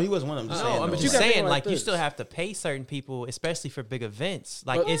them. no, he wasn't one of them. I'm just saying, No, I'm though. just you gotta think saying, like like, you this. still have to pay certain people, especially for big events.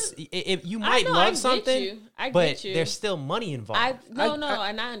 Like, But- if you I might know, I love get something, you. I but get you. there's still money involved. And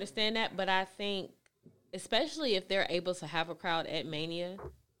I understand that, but I think, especially if they're able to have a crowd at Mania,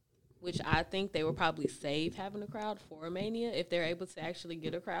 which I think they will probably save having a crowd for Mania. If they're able to actually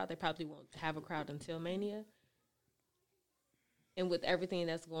get a crowd, they probably won't have a crowd until Mania. And with everything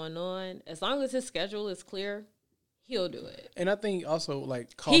that's going on, as long as his schedule is clear, he'll do it. And I think also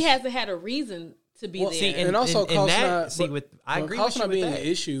like cost, He hasn't had a reason to be there. see, and also cost that, not. see, but- with I but agree cost with you not with being that. an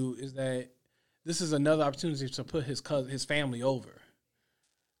issue is that this is another opportunity to put his family over.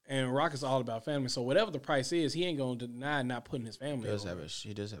 And Rock is all about family, so whatever the price is, he ain't gonna deny not putting his family He does over.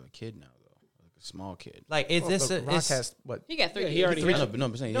 have a kid now though, like a small kid. Like, is this Look, Rock it's, has what? He got 3 Yeah, he kids. already- I know, but no,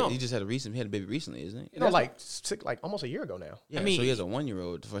 I'm saying No. he just had he had a baby recently, isn't he? You know, like almost a year ago now. Yeah, mean, so he has a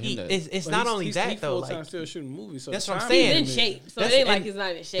 1-year-old for him he, to. it's But not he's- only he's that though. full-time Like, still shooting movies. So that's the what I'm timing saying. He's is- in shape, so That's- it ain't like and he's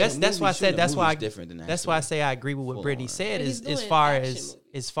not in shape. that's why I said shooting a that's why movie is different than that's why I actually say I agree with what full Brittany on. said But he's as doing far action as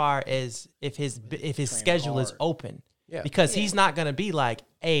movies. if his Training schedule is hard. open. Yeah. Because Yeah. he's not going to be like,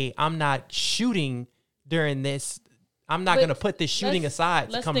 "Hey, I'm not shooting during this. I'm not But going to put this shooting aside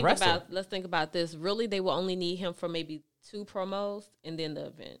to come wrestle." Let's think about this. Really, they will only need him for maybe 2 promos and then the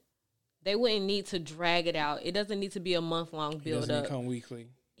event. They wouldn't need to drag it out. It doesn't need to be a month-long He build doesn't up. come weekly.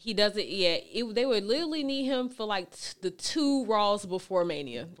 He doesn't yet. They would literally need him for like the 2 Raws before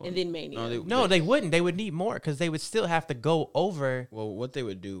Mania and then Mania. No, they wouldn't. They would need more because they would still have to go over Well, what they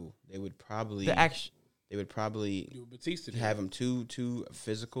would do, they would probably the action. they would probably Do what Batista did. have him two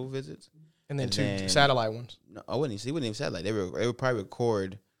physical visits. And then And 2 then- satellite ones. No, I wouldn't. He wouldn't even satellite. They would probably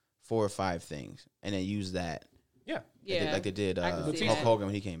record 4 or 5 things and then use that. Yeah. Yeah, Like they did I can see Hulk that. Hogan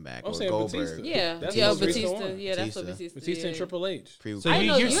when he came back. I'm or saying Goldberg. Batista. Yeah, That's yeah, what Batista Batista. won. Yeah, that's what Batista. Batista. Batista and did. Triple H. Pre- So I you-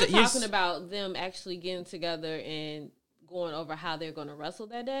 know you're you're, sa- you're talking s- about them actually getting together and going over how they're going to wrestle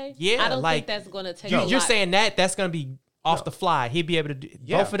that day. Yeah, I don't like, think that's going to take. You're a lot. saying that's going to be off the fly. He'd be able to do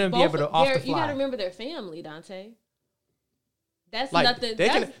Yeah. both of them. Be able to off the You got to fly. remember their family, Dante. That's Like nothing.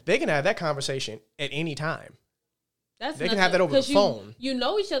 they can have that conversation at any time. That's they can have that over the 'cause phone. You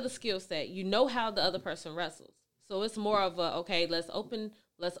know each other's skill set. You know how the other person wrestles. So it's more of a okay. Let's open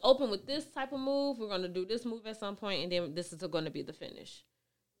with this type of move. We're going to do this move at some point, and then this is going to be the finish.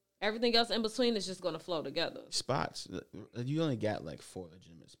 Everything else in between is just going to flow together. spots. You only got like 4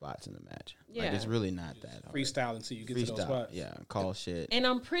 legitimate spots in the match. Like, Yeah. it's really not that hard. Freestyle until you get to those Freestyle. spots. Yeah, call shit. And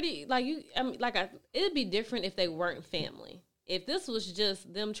I'm pretty like you. I mean, it'd be different if they weren't family. If this was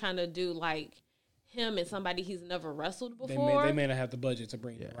just them trying to do like him and somebody he's never wrestled before, They may not have the budget to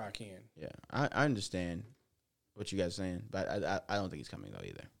bring Yeah. Rock in. Yeah, I understand what you guys are saying, but I don't think he's coming though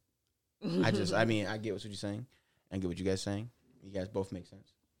either. I mean, I get what you're saying. I get what you guys are saying. You guys both make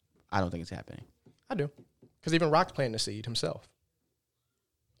sense. I don't think it's happening. I do. Because even Rock's planting the seed himself.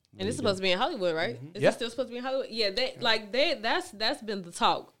 and it's supposed to be in Hollywood, right? Is Yeah. it still supposed to be in Hollywood? Yeah, that's been the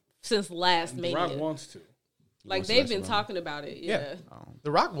talk since last The Mania. Rock wants to. Like wants to they've wrestle been him. talking about it. Yeah.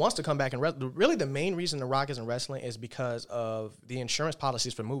 The Rock wants to come back and wrestle. Really, the main reason The Rock isn't wrestling is because of the insurance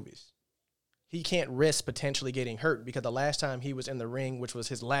policies for movies. He can't risk potentially getting hurt because the last time he was in the ring, which was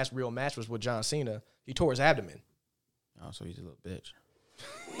his last real match, was with John Cena. He tore his abdomen. Oh, so he's a little bitch.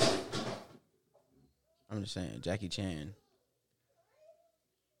 I'm just saying, Jackie Chan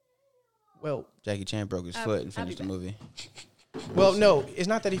Well, broke his foot and finished the movie. no, it's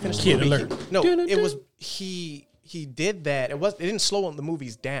not that he finished Kid the movie. alert. No, it was he did that. It didn't slow the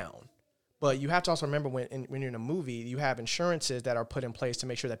movies down, But you have to also remember when you're in a movie, you have insurances that are put in place to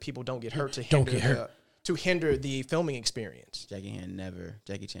make sure that people don't get hurt to hinder the filming experience. Jackie Chan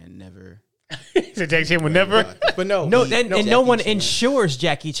never. So Jackie Chan would never. But no, no one Chan. insures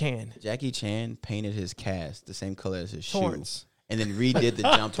Jackie Chan. Jackie Chan painted his cast the same color as his Torrance. shoe, and then redid the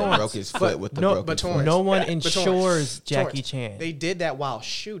jump and broke his foot with the broken foot. Torrance. No one But insures Torrance, Jackie Chan. They did that while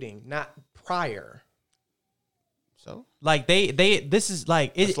shooting, not prior. So Like this is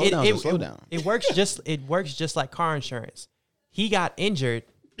like it. Slow down. It works just like car insurance. He got injured,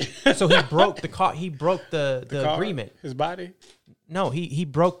 so he broke the car. He broke the car, agreement. His body. No, he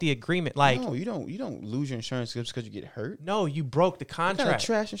broke the agreement. Like no, you don't lose your insurance just because you get hurt. no, you broke the What kind of contract.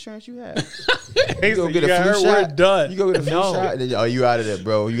 trash insurance you have? You go get a flu shot. We're done. You go get a flu No. shot. Oh, you out of there,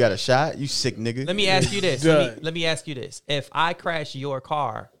 bro. You got a shot. You sick nigga. Let me ask you this. Done. Let me ask you this. If I crash your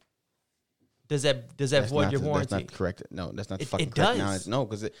car, does that That's void not your the- warranty? That's not correct. No, that's not the It- fucking it correct does. knowledge. No,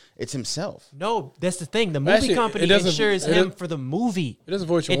 because it's himself. No, that's the thing. The movie Actually, company it doesn't- insures it him doesn't- for the movie. It doesn't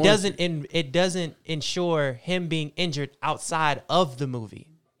void your It warranty. doesn't insure him being injured outside of the movie.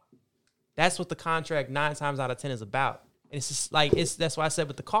 That's what the contract 9 times out of 10 is about. And it's just like that's why I said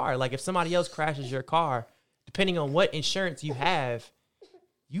with the car. Like if somebody else crashes your car, depending on what insurance you have,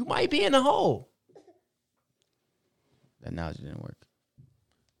 you might be in the hole. That knowledge didn't work.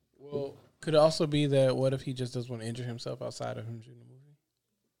 Well, could it also be that what if he just doesn't want to injure himself outside of him shooting the movie?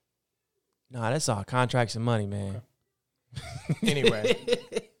 Nah, that's all contracts and money, man. Anyway,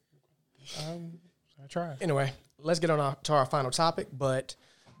 I tried. anyway, let's get on to our final topic. But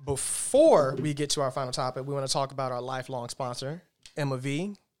before we get to our final topic, we want to talk about our lifelong sponsor, Emma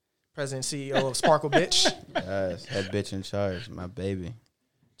V, President and CEO of Sparkle Bitch. Yes, head bitch in charge, my baby.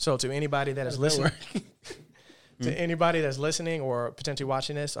 So to anybody that is listening, to anybody that's listening or potentially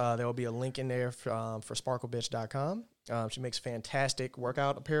watching this, there will be a link in there for sparklebitch.com. She makes fantastic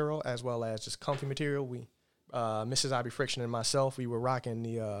workout apparel as well as just comfy material. We, Mrs. Ivy Friction and myself, we were rocking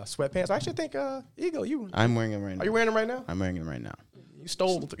the sweatpants. I actually think, Eagle, I'm wearing them right now. are you wearing them right now? I'm wearing them right now. You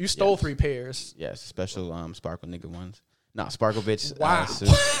stole 3 pairs. Yes, special sparkle nigga ones. No, Sparkle Bitch. Wow.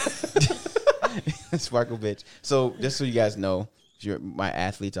 Sparkle Bitch. So just so you guys know, if you're my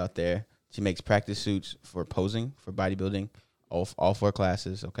athletes out there, she makes practice suits for posing, for bodybuilding, all 4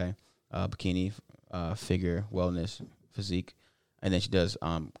 classes, okay? Bikini, figure, wellness, physique. And then she does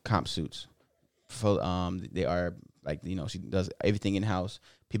comp suits. They are like, she does everything in-house.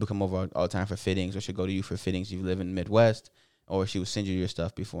 People come over all the time for fittings, or she'll go to you for fittings if you live in the Midwest, or she will send you your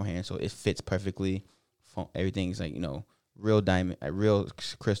stuff beforehand so it fits perfectly. Everything's like, real diamond, real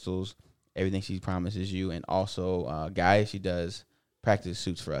crystals, everything she promises you. And also, guys, she does practice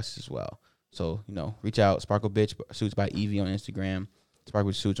suits for us as well. So, reach out, Sparkle Bitch Suits by Evie on Instagram,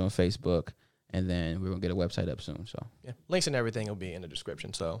 Sparkle Bitch Suits on Facebook, and then we're going to get a website up soon. So, Yeah, links and everything will be in the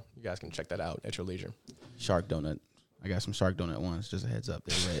description, so you guys can check that out at your leisure. Shark Donut. I got some Shark Donut ones. Just a heads up.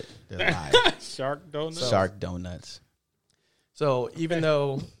 They're red. They're live. Shark donuts. Shark Donuts. So even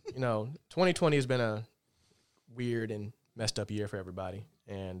though, 2020 has been a weird and messed up year for everybody.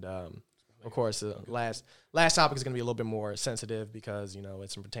 And, of course, the last topic is going to be a little bit more sensitive because,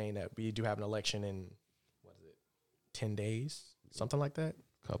 it's pertaining that we do have an election in, 10 days? Something like that?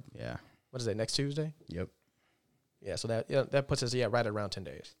 Yeah. What is that, next Tuesday? Yep. Yeah, so that puts us, right around 10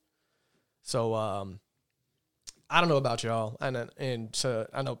 days. So, I don't know about y'all. And so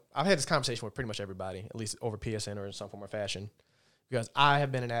I know I've had this conversation with pretty much everybody, at least over PSN or in some form or fashion, because I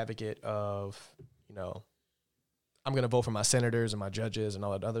have been an advocate of, I'm going to vote for my senators and my judges and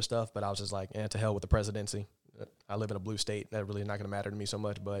all that other stuff. But I was just like, to hell with the presidency. I live in a blue state. That really not going to matter to me so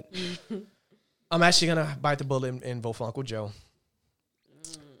much. But I'm actually going to bite the bullet and vote for Uncle Joe.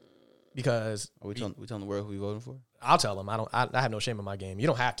 Because Are we telling the world who we voting for? I'll tell them. I have no shame in my game. You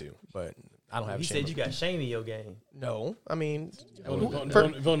don't have to, but I don't have He shame. said you got shame in your game. No, I mean,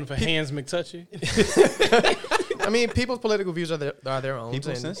 Voting for Hands McTouchy. people's political views are their own.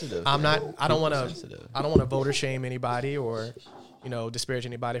 People and sensitive. I'm not. I don't want to. Sensitive. I don't want to voter shame anybody or, disparage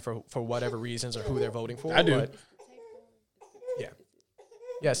anybody for whatever reasons or who they're voting for. I do. But yeah.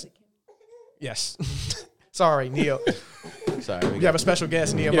 Yes. Yes. Sorry, Neo. Sorry. We have a special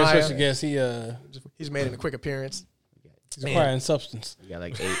guest, Yeah, Nehemiah. special guest. He's made a quick appearance. He's acquiring substance. We got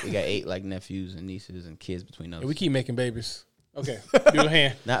eight like nephews and nieces and kids between us. Yeah, we keep making babies. Okay, do a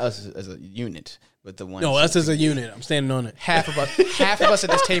hand. Not us as a unit, but the one. No, us as a unit. I'm standing on it. Half of us at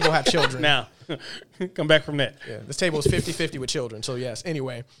this table have children. Now, come back from that. Yeah, this table is 50-50 with children. So yes.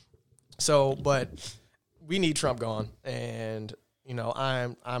 Anyway, but we need Trump gone, and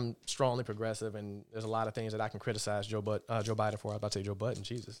I'm strongly progressive, and there's a lot of things that I can criticize Joe Biden for. I was about to say Joe Budden,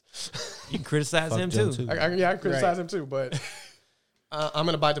 Jesus. You can criticize him Joe too. too. I can criticize him too, but I'm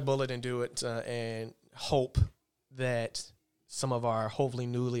going to bite the bullet and do it and hope that some of our hopefully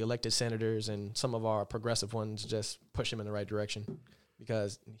newly elected senators and some of our progressive ones just push him in the right direction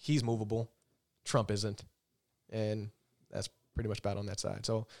because he's movable. Trump isn't. And that's pretty much about on that side.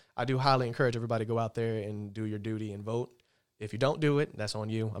 So I do highly encourage everybody to go out there and do your duty and vote. If you don't do it, that's on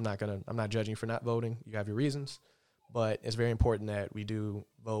you. I'm not judging you for not voting. You have your reasons. But it's very important that we do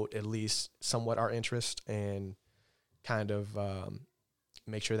vote at least somewhat our interest and kind of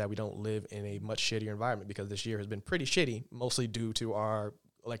make sure that we don't live in a much shittier environment because this year has been pretty shitty, mostly due to our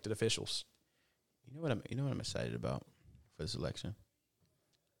elected officials. You know what I'm excited about for this election?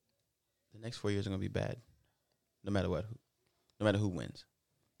 The next 4 years are going to be bad, no matter what, no matter who wins,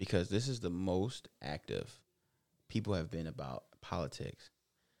 because this is the most active people have been about politics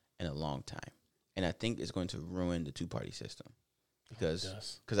in a long time, and I think it's going to ruin the two-party system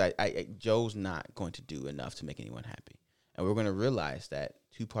because Joe's not going to do enough to make anyone happy. And we're going to realize that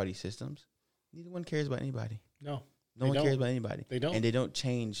two-party systems, neither one cares about anybody. No one cares about anybody. They don't. And they don't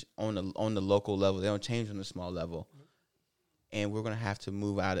change on the local level. They don't change on the small level. And we're going to have to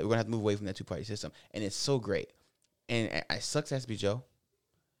move out. We're going to have to move away from that two-party system. And it's so great. And it sucks it has to be Joe.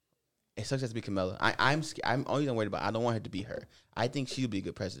 It sucks it has to be Kamala. I'm always worried about, I don't want her to be her. I think she'll be a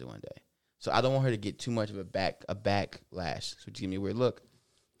good president one day. So I don't want her to get too much of a backlash. So give me a weird look.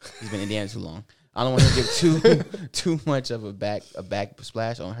 He's been in Indiana too long. I don't want to give too much of a back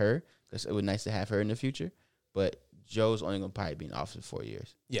splash on her because it would be nice to have her in the future. But Joe's only going to probably be in office for 4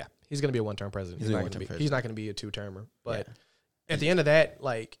 years. Yeah, he's going to be a one-term president. He's not going to be a two-termer. But at the end of that,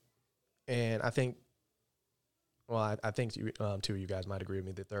 and I think, I think two of you guys might agree with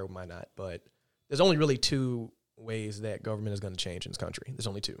me. The third might not. But there's only really two ways that government is going to change in this country. There's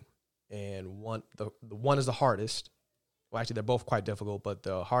only two, and the one is the hardest. Well, actually, they're both quite difficult, but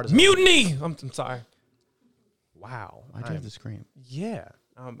the hardest... Mutiny! I'm sorry. Wow. Why'd you have to scream? Yeah.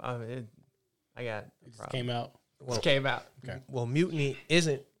 I got It just came out. It came out. Okay. Well, mutiny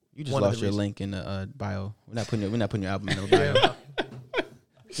isn't... You just lost your link in the bio. We're not putting your album in the bio.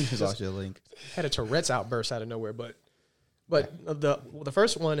 You just lost your link. Had a Tourette's outburst out of nowhere, but the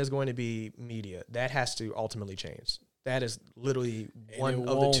first one is going to be media. That has to ultimately change. That is literally one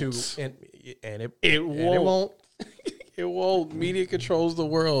of the two, and it won't. It won't. Media controls the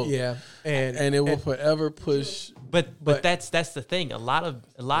world. Yeah, and it will forever push. But that's the thing. A lot of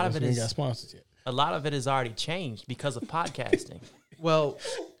it is got sponsors yet. A lot of it has already changed because of podcasting. Well,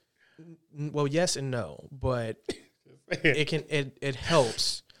 yes and no, but it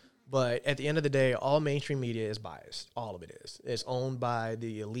helps. But at the end of the day, all mainstream media is biased. All of it is. It's owned by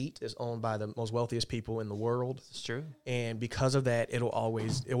the elite. It's owned by the most wealthiest people in the world. It's true. And because of that, it will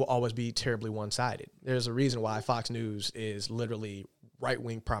always be terribly one-sided. There's a reason why Fox News is literally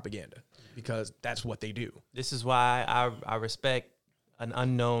right-wing propaganda, because that's what they do. This is why I respect an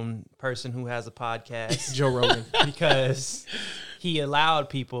unknown person who has a podcast, Joe Rogan, because he allowed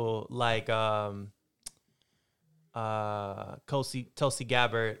people like Tulsi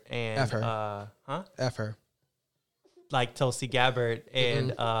Gabbard and F her. F her. Like Tulsi Gabbard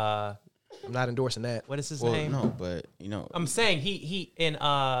and I'm not endorsing that. what is his Well, name? no, but I'm saying he and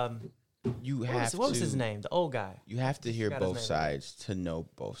what was his name? The old guy. You have to hear Forgot his both name. sides to know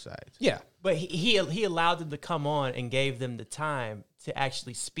both sides. Yeah. But he allowed them to come on and gave them the time to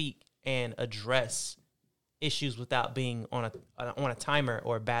actually speak and address issues without being on a timer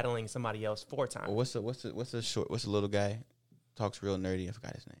or battling somebody else for time. Well, what's the little guy? Talks real nerdy. I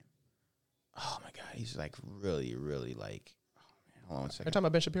forgot his name. Oh my god, he's like really, really like. Oh man, hold on one Are you second. talking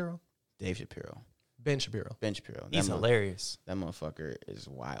about Ben Shapiro? Dave Shapiro. Ben Shapiro. Ben Shapiro. He's hilarious. That motherfucker is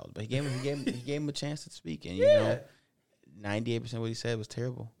wild. But he gave him a chance to speak, and you know, 98% of what he said was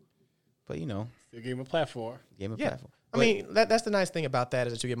terrible. But you know, Still gave him a platform. gave him a Yeah. platform. I mean, that's the nice thing about that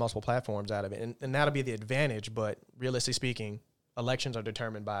is that you get multiple platforms out of it, and that'll be the advantage. But realistically speaking, elections are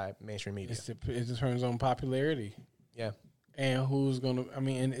determined by mainstream media. It depends on popularity Yeah, and who's gonna. I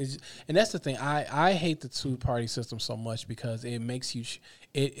mean, and that's the thing. I hate the two-party system so much because it makes you.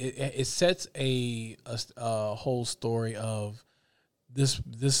 It sets a whole story of this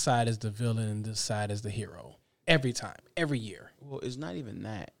side is the villain and this side is the hero every time, every year. Well, it's not even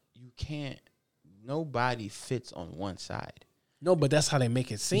that. You can't. Nobody fits on one side. No, but that's how they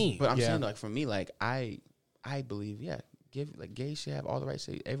make it seem. But I'm Yeah. saying, like, for me, like, I believe, gays should have all the rights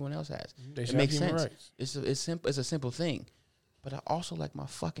that everyone else has. They It should makes have human sense. rights. It's simple. It's a simple thing. But I also like my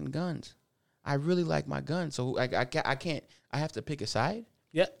fucking guns. I really like my guns. So I can't. I have to pick a side.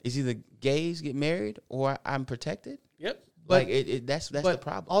 Yep. It's either gays get married or I'm protected. Yep. Like that's the but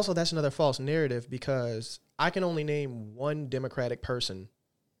problem. also that's another false narrative because I can only name one Democratic person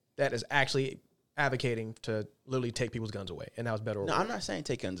that is actually advocating to literally take people's guns away, and that was better. No, I'm not saying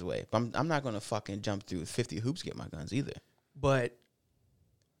take guns away, but I'm not going to fucking jump through 50 hoops to get my guns either. But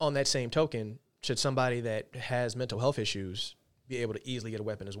on that same token, should somebody that has mental health issues be able to easily get a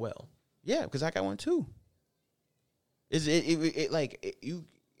weapon as well? Yeah, because I got one too. Is it like you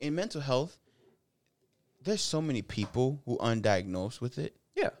in mental health? There's so many people who undiagnosed with it.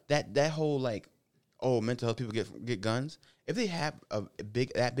 Yeah. That whole like, oh, mental health people get guns. If they have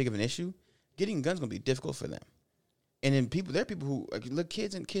that big of an issue, getting guns is gonna be difficult for them. And then there are people who look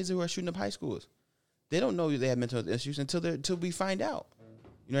kids who are shooting up high schools. They don't know they have mental health issues until we find out.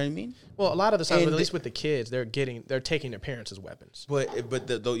 You know what I mean? Well, a lot of the time, And at least with the kids, they're taking their parents as weapons. But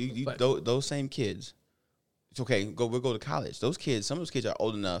those same kids, it's okay. We'll go to college. Those kids, some of those kids are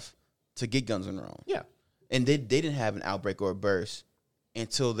old enough to get guns on their own. Yeah. And they didn't have an outbreak or a burst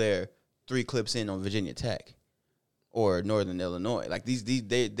until they're 3 clips in on Virginia Tech or Northern Illinois. Like they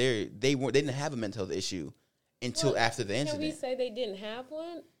didn't have a mental health issue until after the incident. Can we say they didn't have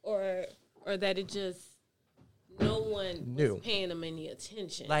one, or that it just no one Knew. was paying them any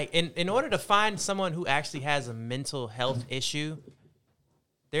attention? Like in order to find someone who actually has a mental health issue,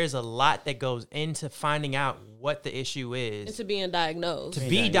 there's a lot that goes into finding out what the issue is. into being diagnosed. To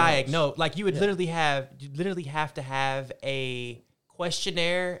be diagnosed, like you would literally have to have a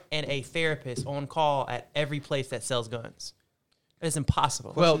questionnaire and a therapist on call at every place that sells guns. It's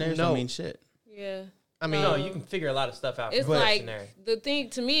impossible. Well, Questionnaires no. don't mean shit. Yeah. I mean, no, you can figure a lot of stuff out. It's from a like questionnaire. the thing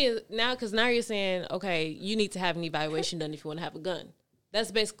to me is now, because now you're saying, okay, you need to have an evaluation done if you want to have a gun.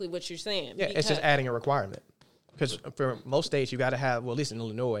 That's basically what you're saying. yeah, it's just adding a requirement. Because for most states, you got to have, well, at least in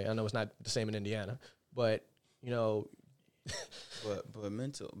Illinois, I know it's not the same in Indiana, but, you know, But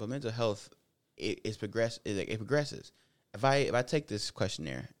mental health it progresses. If I take this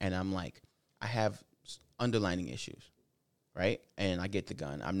questionnaire and I'm like, I have underlining issues, right? And I get the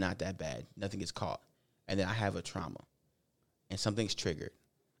gun, I'm not that bad, nothing gets caught, and then I have a trauma, and something's triggered,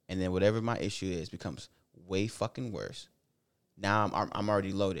 and then whatever my issue is becomes way fucking worse. Now I'm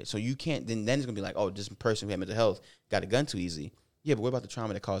already loaded, so you can't. Then it's gonna be like, oh, this person who had mental health got a gun too easy. Yeah, but what about the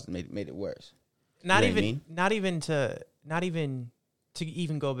trauma that caused made it worse? Not You know what I even, mean? not even to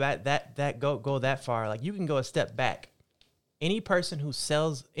even go back go that far. Like you can go a step back. Any person who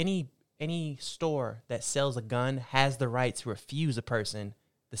sells any store that sells a gun has the right to refuse a person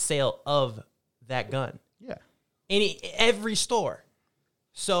the sale of that gun. Yeah. Every store.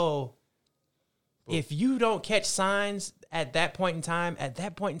 So if you don't catch signs at that point in time,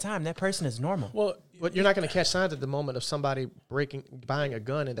 that person is normal. Well, but you're not going to catch signs at the moment of somebody buying a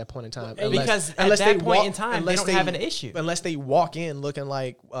gun at that point in time. Because at that they point in time, they don't have an issue. Unless they walk in looking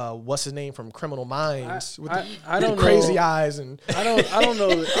like, what's his name from Criminal Minds with I the don't crazy know. eyes and I don't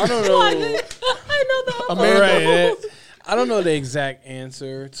know. I know the Right. I don't know the exact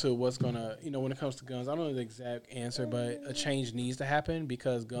answer to what's gonna, when it comes to guns. I don't know the exact answer, but a change needs to happen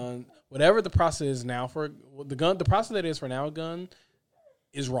because whatever the process is now for the gun, the process that is for now a gun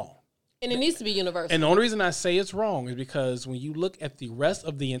is wrong. and it needs to be universal. And the only reason I say it's wrong is because when you look at the rest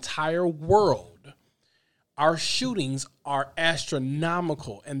of the entire world, our shootings are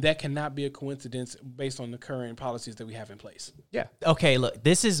astronomical, and that cannot be a coincidence based on the current policies that we have in place. yeah. Okay, look,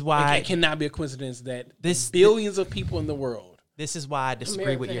 this is why It cannot be a coincidence that This- billions of people in the world. This is why I disagree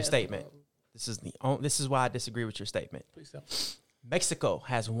America with your has a statement. This is why I disagree with your statement. Please tell. Mexico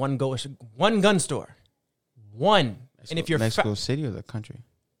has one gun store, one. And if you're Mexico City or the country?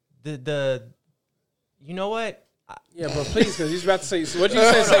 you know what? Yeah, but please, because he's about to say what you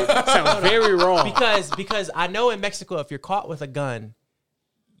say sounds very wrong. Because I know in Mexico, if you're caught with a gun,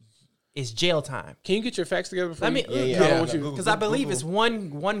 it's jail time. Can you get your facts together before? Let me, I don't want you because I believe it's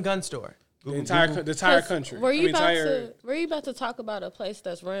one gun store. the entire country. Were you the about to talk about a place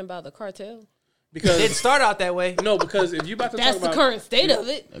that's run by the cartel? It didn't because start out that way. no, because if you about to That's talk the about current state of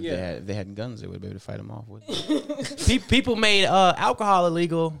it. If they had guns, they would be able to fight them off. Wouldn't People made alcohol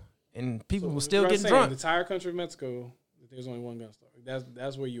illegal, and people were still what I'm getting saying, drunk. The entire country of Mexico, there's only one gun store.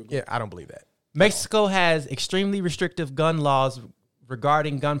 That's where you. Yeah, I don't believe that. Mexico has extremely restrictive gun laws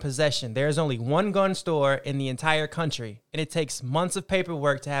regarding gun possession. There's only one gun store in the entire country, and it takes months of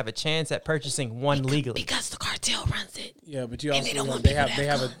paperwork to have a chance at purchasing one legally. Because the cartel runs it. Yeah, but you also they don't want they people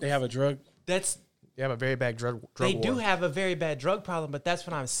have to they have a drug. They have a very bad drug They war. do have a very bad drug problem, but that's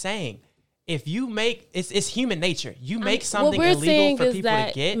what I'm saying. If you make it's human nature. You make something what we're illegal saying for is people that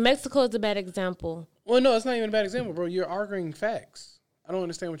to get. Mexico is a bad example. Well, no, it's not even a bad example, bro. You're arguing facts. I don't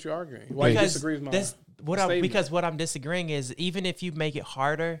understand what you're arguing. Why you disagree with my statement? Because what I'm disagreeing is even if you make it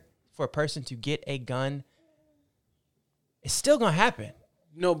harder for a person to get a gun, it's still gonna happen.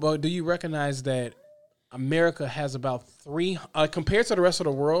 No, but do you recognize that America has about compared to the rest of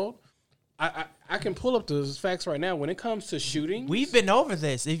the world? I I can pull up those facts right now. When it comes to shooting, We've been over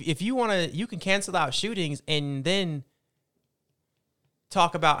this. If you want to, you can cancel out shootings and then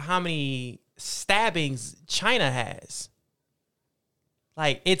talk about how many stabbings China has.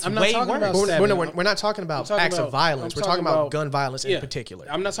 Like, it's I'm not way talking worse. about We're, stabbing. we're not talking about talking acts of about- violence. I'm We're talking talking about about- gun violence Yeah. in particular.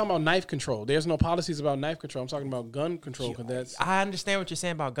 I'm not talking about knife control. There's no policies about knife control. I'm talking about gun control because that's I understand what you're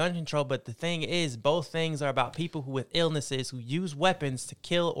saying about gun control, but the thing is, both things are about people who with illnesses who use weapons to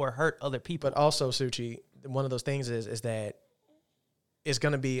kill or hurt other people. But also, Suchi, one of those things is that it's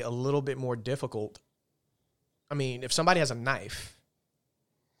going to be a little bit more difficult. I mean, if somebody has a knife,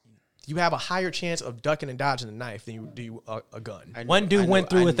 you have a higher chance of ducking and dodging a knife than you do a gun. I know- One I dude know- went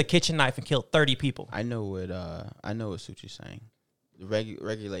through I with a kitchen knife and killed 30 people. I know what Suchi's saying. The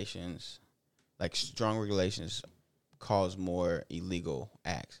regulations, like strong regulations, cause more illegal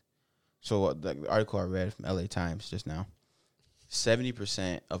acts. So the article I read from LA Times just now,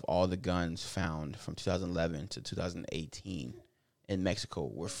 70% of all the guns found from 2011 to 2018 in Mexico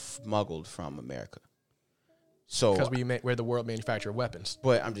were smuggled from America. So Because we're the world manufacturer of weapons.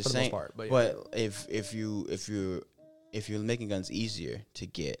 but I'm just for the most saying. part, but But, yeah. if you're making guns easier to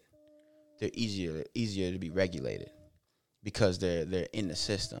get, they're easier to be regulated because they're in the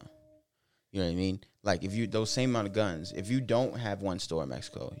system. You know what I mean? Like if you those same amount of guns, if you don't have one store in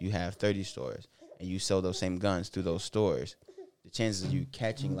Mexico, you have 30 stores, and you sell those same guns through those stores, the chances of you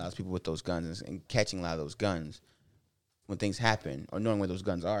catching a lot of people with those guns and catching a lot of those guns when things happen or knowing where those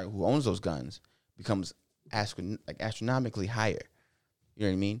guns are, who owns those guns, becomes astronomically higher. You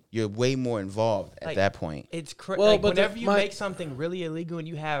know what I mean? You're way more involved at Like, that point. It's Well, like but whenever you my- make something really illegal and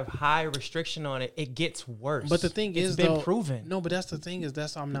you have high restriction on it, it gets worse. But the thing it's is, been though, proven. No, but that's the thing is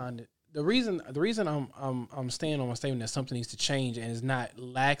that's I'm not the reason I'm staying on my statement that something needs to change and is not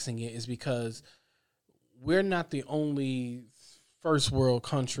laxing it is because we're not the only first world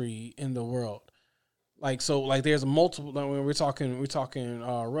country in the world. Like there's multiple. When we're talking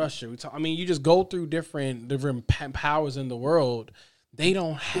Russia. I mean, you just go through different powers in the world. They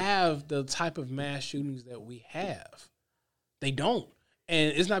don't have the type of mass shootings that we have. They don't,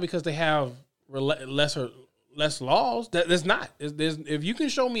 and it's not because they have less laws. That's not. If you can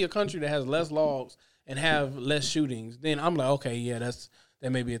show me a country that has less laws and have less shootings, then I'm like, okay, yeah,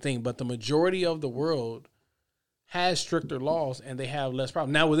 that may be a thing. But the majority of the world has stricter laws and they have less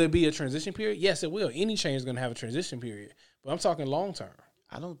problems. Now, will there be a transition period? Yes, it will. Any change is going to have a transition period. But I'm talking long term.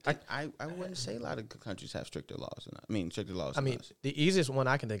 I don't think I wouldn't say a lot of countries have stricter laws. Stricter laws. I mean, the easiest one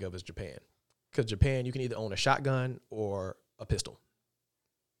I can think of is Japan. Because Japan, you can either own a shotgun or a pistol,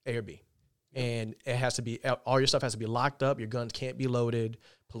 A or B. And it has to be, all your stuff has to be locked up. Your guns can't be loaded.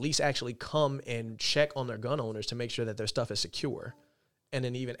 Police actually come and check on their gun owners to make sure that their stuff is secure. And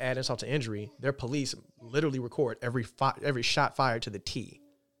then even add insult to injury, their police literally record every shot fired to the T.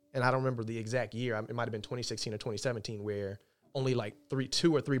 And I don't remember the exact year. It might have been 2016 or 2017 where only like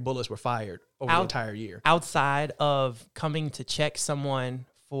 2 or 3 bullets were fired over the entire year. Outside of coming to check someone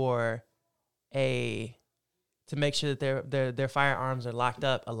for to make sure that their firearms are locked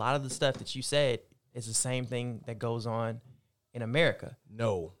up, a lot of the stuff that you said is the same thing that goes on in America.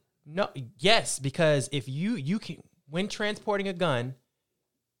 No. Yes, because if you can, when transporting a gun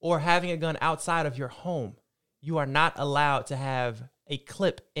or having a gun outside of your home, you are not allowed to have a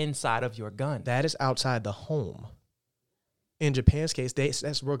clip inside of your gun. That is outside the home. In Japan's case,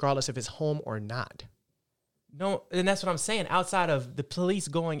 that's regardless if it's home or not. No, and that's what I'm saying. Outside of the police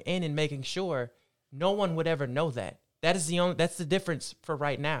going in and making sure, no one would ever know that. That's the difference for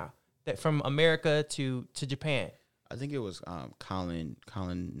right now. That from America to Japan. I think it was Colin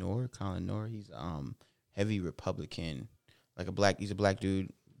Noor. He's heavy Republican, he's a black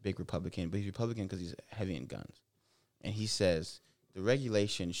dude, big Republican, but he's Republican because he's heavy in guns. And he says the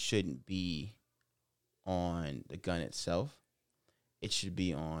regulation shouldn't be on the gun itself. It should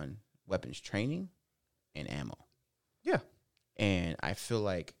be on weapons training and ammo. Yeah. And I feel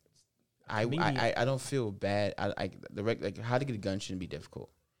like I don't feel bad. How to get a gun shouldn't be difficult,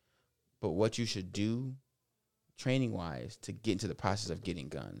 but what you should do, training wise, to get into the process of getting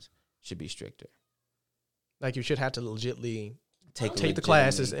guns should be stricter. Like you should have to legitimately take the legitimately-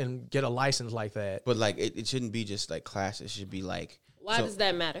 classes and get a license like that. But it shouldn't be just like classes. It should be like. Why does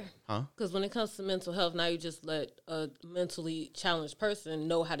that matter? Huh? Because when it comes to mental health, now you just let a mentally challenged person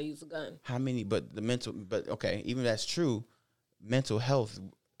know how to use a gun. How many? But okay, even that's true. Mental health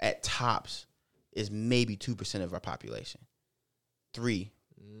at tops is maybe 2% of our population. 3.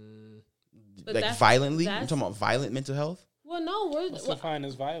 But Like violently? I'm talking about violent mental health? Well, no, What's defined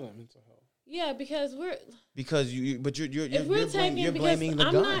as violent mental health? yeah, because we're Because you're if we're taking blaming the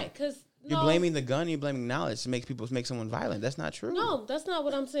because gun. I'm not because You're blaming the gun. You're blaming knowledge to make someone violent. That's not true. No, that's not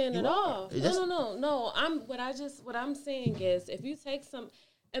what I'm saying at all. No. What I'm saying is, if you take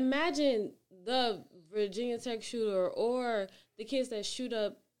imagine the Virginia Tech shooter or the kids that shoot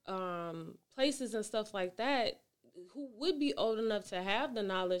up places and stuff like that, who would be old enough to have the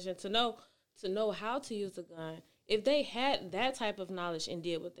knowledge and to know how to use a gun. If they had that type of knowledge and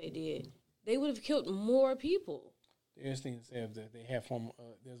did what they did, they would have killed more people. There's things that they have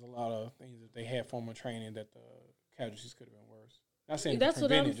there's a lot of things that they had formal training that the casualties could have been worse. Not saying that's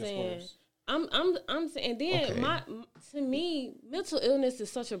what I'm just saying. Worse. I'm saying. Then Okay. To me, mental illness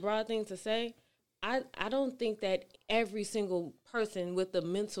is such a broad thing to say. I don't think that every single person with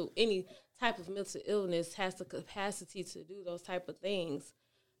any type of mental illness has the capacity to do those type of things.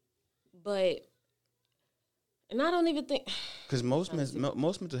 But, and I don't even think, Because most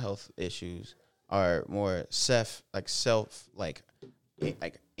mental health issues are more self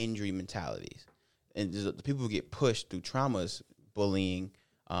injury mentalities, and the people who get pushed through traumas, bullying,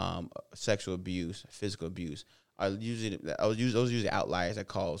 sexual abuse, physical abuse those are usually outliers that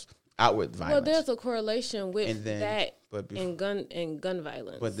cause outward violence. well, there's a correlation with And then- that but and gun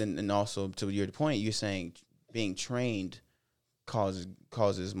violence. But then, and also to your point, you're saying being trained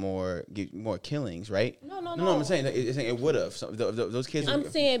causes more killings, right? No. I'm saying it would have. So those kids. I'm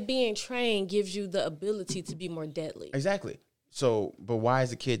saying being trained gives you the ability to be more deadly. Exactly. So, but why is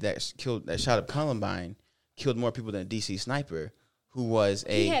the kid that shot up Columbine killed more people than a DC sniper, who was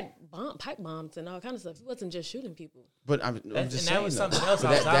He had pipe bombs and all kind of stuff. He wasn't just shooting people. But I'm just and saying that was though. something else But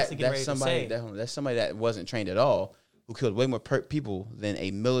I was obviously getting ready to somebody say. that's somebody that wasn't trained at all, who killed way more people than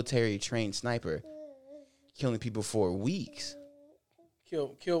a military trained sniper, killing people for weeks.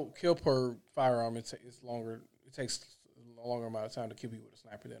 Kill per firearm. It's longer. It takes a longer amount of time to kill people with a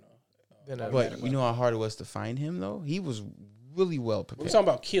sniper than a. But you know how hard it was to find him though. He was really well We're prepared. talking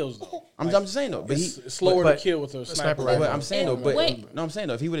about kills though. I'm just saying though. But It's slower but to kill with a sniper sniper rifle. rifle. But I'm saying though. And But wait. no, I'm saying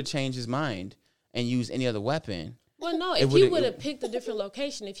though. If he would have changed his mind and used any other weapon, Well, no, It if he would've- would have picked a different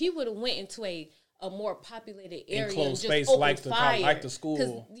location, if he would have went into a more populated area and Enclosed just space opened like the fire, like the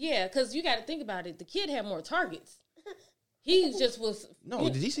school. because you got to think about it. The kid had more targets. He just was no,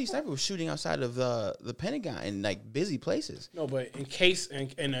 the DC sniper was shooting outside of the Pentagon in like busy places. No, but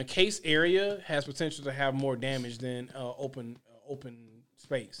in a case area has potential to have more damage than open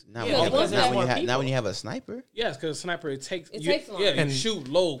space. Not, Yeah, when, because not, there's when more you have, people. not when you have a sniper. Yes, because a sniper it takes longer. you And- shoot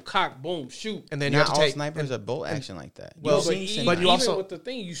low, cock, boom, shoot. And then you Not have to all take snipers are bolt action like that. Well, You've but, seen some- but you even also- with the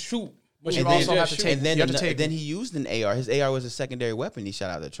thing you shoot. But you you also just have to shoot. take- and then you have to take- then he used an AR. His AR was a secondary weapon. He shot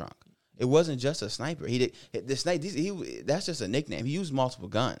out of the trunk. It wasn't just a sniper. He did the snipe. That's just a nickname. He used multiple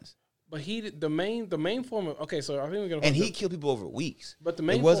guns, But the main form of so I think we're gonna and he killed people over weeks. But the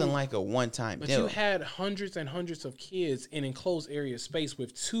main it wasn't form- like a one-time But deal. you had hundreds and hundreds of kids in enclosed area space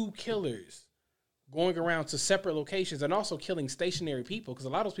with two killers going around to separate locations and also killing stationary people because a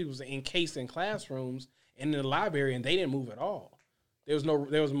lot of those people were encased in classrooms and in the library and they didn't move at all. At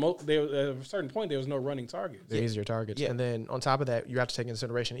a certain point there was no running targets. They're easier targets. Yeah. And then on top of that, you have to take into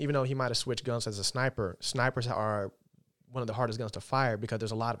consideration, even though he might have switched guns as a sniper, snipers are one of the hardest guns to fire because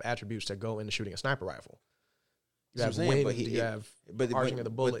there's a lot of attributes that go into shooting a sniper rifle. You That's have what I'm saying, wind, but you have but arcing of the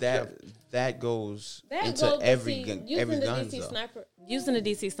bullet. But you have- that goes that into goes, every see, gun. using Every the gun. DC Though. sniper. Using the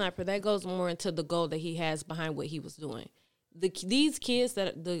DC sniper, that goes more into the goal that he has behind what he was doing. These kids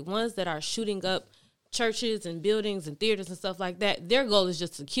the ones that are shooting up churches and buildings and theaters and stuff like that, their goal is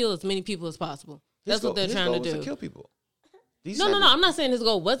just to kill as many people as possible. That's what they're His trying goal to was do. kill people. No. I'm not saying his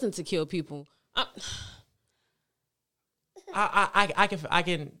goal wasn't to kill people. I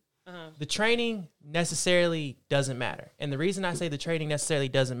can. The training necessarily doesn't matter, and the reason I say the training necessarily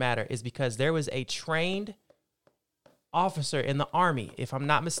doesn't matter is because there was a trained officer in the Army, if I'm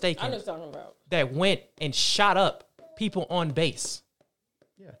not mistaken, I know what you're talking about. that went and shot up people on base.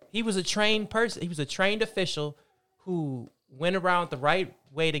 Yeah. He was a trained person. He was a trained official who went around the right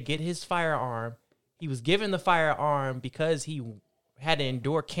way to get his firearm. He was given the firearm because he had to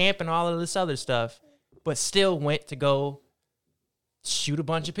endure camp and all of this other stuff, but still went to go shoot a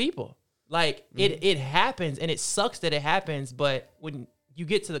bunch of people. Like it happens, and it sucks that it happens. But when you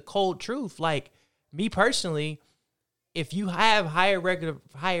get to the cold truth, like me personally, if you have higher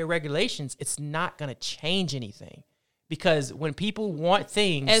regulations, it's not going to change anything. Because when people want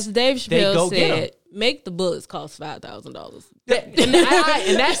things, As Dave they go Chappelle get 'em. said, make the bullets cost $5,000.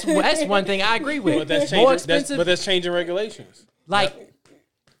 And that's one thing I agree with. But that's More changing. expensive. That's changing regulations. Like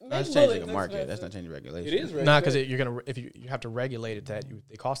That's changing the market. That's not changing It regulation. is Nah, because you're gonna if you have to regulate it that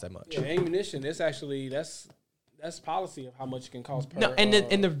they cost that much. Yeah, ammunition. That's that's policy of how much it can cost per. No,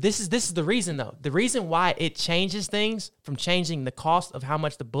 this is the reason though. The reason why it changes things from changing the cost of how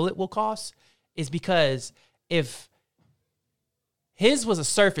much the bullet will cost is because if his was a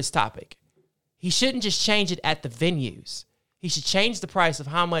surface topic, he shouldn't just change it at the venues. He should change the price of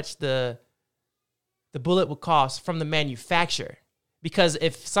how much the bullet will cost from the manufacturer. Because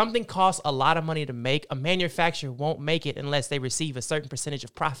if something costs a lot of money to make, a manufacturer won't make it unless they receive a certain percentage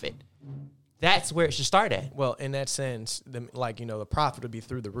of profit. That's where it should start at. Well, in that sense, the profit would be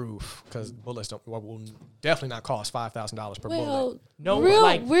through the roof because bullets will definitely not cost $5,000 per bullet. No,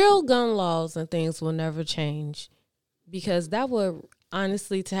 real gun laws and things will never change because that would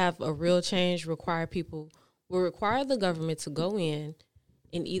honestly, to have a real change, require the government to go in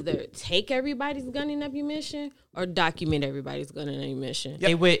and either take everybody's gun and ammunition or document everybody's gun and ammunition.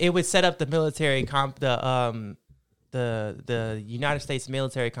 Yep. It would set up the military the United States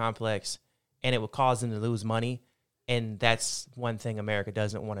military complex, and it would cause them to lose money. And that's one thing America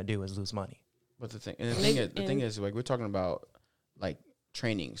doesn't want to do is lose money. But the thing is, like, we're talking about like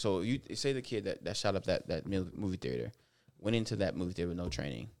training. So you say the kid that shot up that movie theater went into that movie theater with no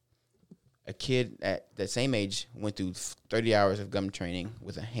training. A kid at that same age went through 30 hours of gun training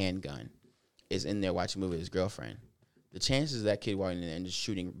with a handgun, is in there watching a movie with his girlfriend. The chances of that kid walking in there and just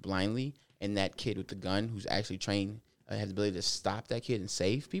shooting blindly, and that kid with the gun who's actually trained has the ability to stop that kid and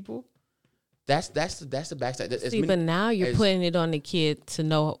save people. That's the backside. But now you're putting it on the kid to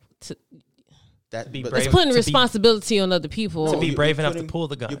know to be brave. It's putting responsibility on other people to be brave enough to pull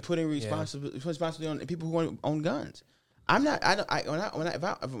the gun. You're putting responsibility on people who own guns. When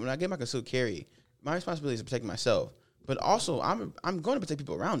I get my concealed carry, my responsibility is to protect myself, but also I'm going to protect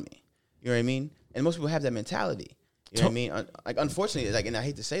people around me. You know what I mean? And most people have that mentality. You know what I mean? Like, unfortunately, like, and I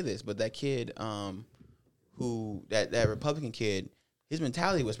hate to say this, but that kid, who that Republican kid, his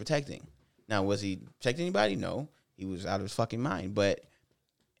mentality was protecting. Now, was he protecting anybody? No, he was out of his fucking mind. But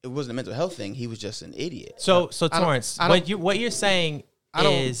it wasn't a mental health thing. He was just an idiot. So Torrance, what you're saying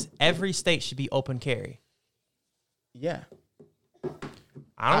is every state should be open carry. Yeah.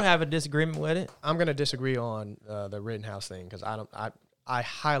 I don't have a disagreement with it. I'm going to disagree on the Rittenhouse thing because I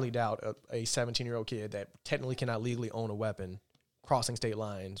highly doubt a 17-year-old kid that technically cannot legally own a weapon crossing state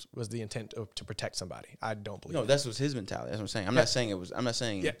lines was the intent to protect somebody. I don't believe. No, that was his mentality. That's what I'm saying. I'm not saying it was. I'm not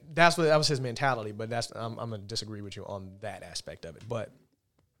saying. Yeah, that was his mentality. But I'm going to disagree with you on that aspect of it. But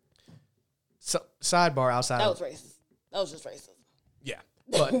sidebar outside. That was racist. That was just racist. Yeah,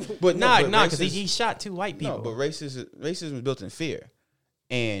 but no, because he shot 2 white people. No, but racism is built in fear,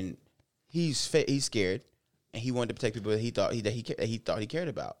 and he's scared, and he wanted to protect people that he thought he cared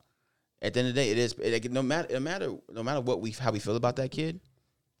about. At the end of the day, it is no matter how we feel about that kid,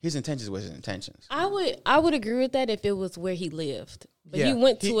 his intentions was his intentions. I would agree with that if it was where he lived, but Yeah. he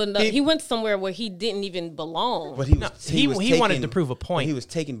went to he went somewhere where he didn't even belong. But he wanted to prove a point. He was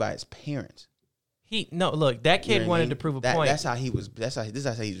taken by his parents. That kid wanted to prove a point. That's how he was. This is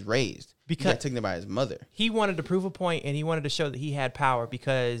how he was raised. Because he got taken by his mother. He wanted to prove a point, and he wanted to show that he had power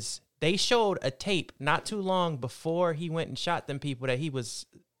because they showed a tape not too long before he went and shot them people that he was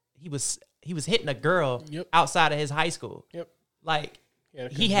hitting a girl outside of his high school. Yep. Like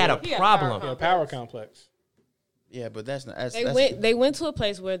he had a problem. Yeah, power complex. Yeah, but that's not. They went to a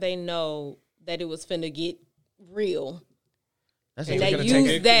place where they know that it was finna get real. And they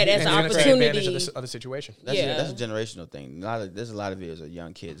use that as an opportunity of the situation. That's a generational thing. There's a lot of videos of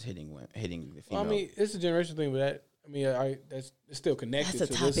young kids hitting the female. Well, I mean, it's a generational thing, but it's still connected.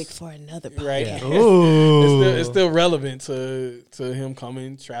 That's a to topic this, for another podcast. right? Yeah. It's still relevant to him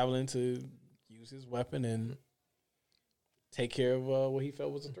traveling to use his weapon and take care of what he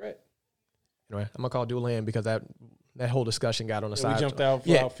felt was a threat. Anyway, I'm gonna call Doolin because that whole discussion got on the side. We jumped out for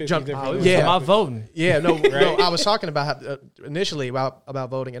about 50 different. About voting. Yeah, no, I was talking about how, initially about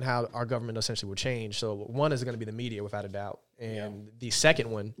voting and how our government essentially will change. So one is going to be the media, without a doubt, and the second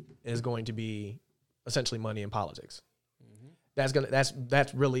one is going to be essentially money and politics. Mm-hmm.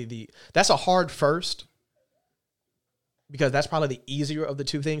 That's a hard first because that's probably the easier of the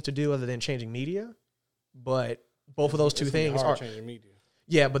two things to do, other than changing media. But both of those two things are changing media.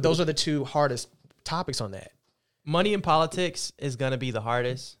 Yeah, but those are the two hardest topics on that. Money and politics is going to be the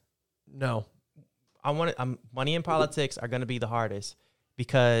hardest. No. Money and politics are going to be the hardest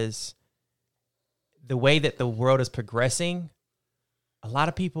because the way that the world is progressing,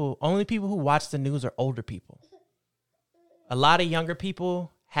 only people who watch the news are older people. A lot of younger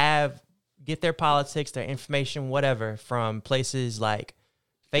people get their politics, their information, whatever, from places like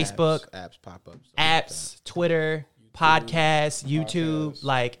Facebook, apps pop-ups, apps, Twitter, podcasts, YouTube,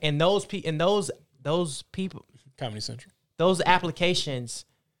 like, and those people, Comedy Central. those applications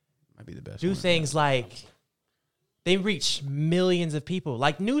might be the best. do things like they reach millions of people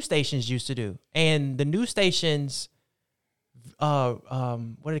like news stations used to do. And the news stations, what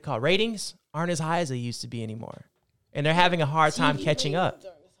do they call it? Ratings aren't as high as they used to be anymore. And they're having a hard time catching up.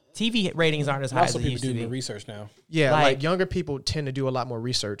 TV ratings aren't as high as Also, they people used do to be. more research now. Yeah, Like- like younger people tend to do a lot more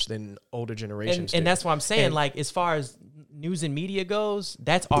research than older generations. And do. that's what I'm saying. And- Like, as far as news and media goes,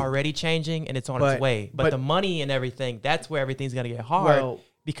 that's already changing and it's on But- its way. But but- the money and everything, that's where everything's going to get hard Well-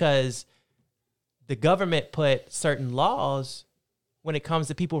 because the government put certain laws when it comes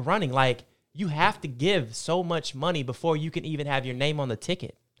to people running. Like, you have to give so much money before you can even have your name on the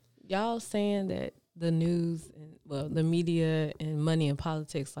ticket. Y'all saying that the news and the media and money and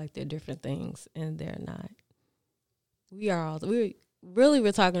politics like they're different things, and they're not.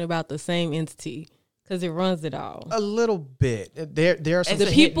 We're talking about the same entity because it runs it all. a little bit. There are some. It's The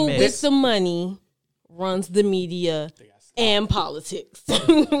a hit people and with miss. the money runs the media and politics.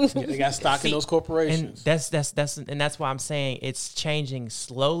 They got stock in those And corporations. that's why I'm saying it's changing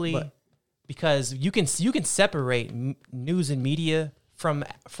slowly because you can separate news and media from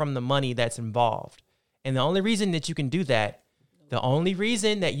the money that's involved. And the only reason that you can do that,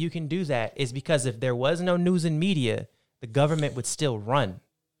 is because if there was no news and media, the government would still run.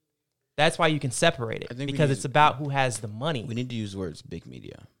 That's why you can separate I it think we because need- it's about who has the money. We need to use words big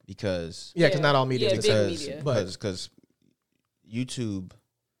media because Yeah, because not all media Yeah, is big the because media. because YouTube,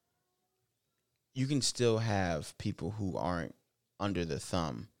 you can still have people who aren't under the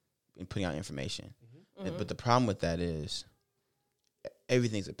thumb in putting out information. But the problem with that is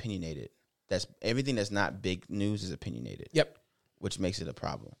everything's opinionated. Everything that's not big news is opinionated. Yep. Which makes it a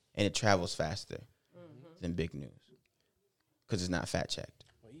problem, and it travels faster than big news because it's not fact checked.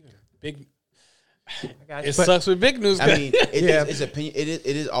 Big. got It you. sucks with big news. I mean, Yeah. it's opinion. It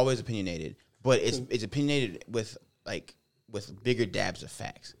is always opinionated, but it's opinionated with bigger dabs of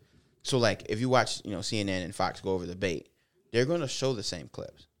facts. So like if you watch CNN and Fox go over the debate, they're going to show the same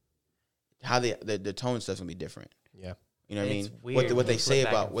clips. How the tone and stuff's gonna be different. Yeah. You know what I It's mean? weird What they when say you flip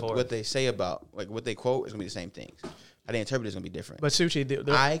back about and what forth. they say about like what they quote is gonna be the same things. How they interpret it is gonna be different. But Suchi,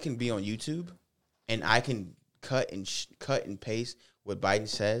 I can be on YouTube, and I can cut and paste what Biden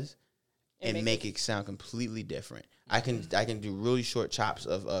says, and make it sound completely different. I can do really short chops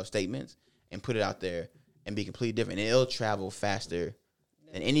of statements and put it out there and be completely different. And it'll travel faster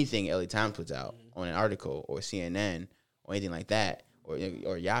than anything LA Times puts out on an article or CNN or anything like that or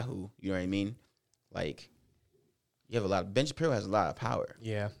Yahoo. You know what I mean? Like you have a lot. Ben Shapiro has a lot of power.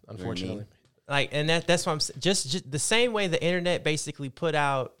 yeah, You know what I unfortunately. mean? Like, and that's what I'm just the same way the internet basically put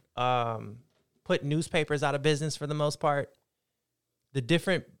newspapers out of business for the most part. The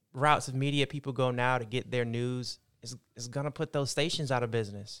different routes of media people go now to get their news is gonna put those stations out of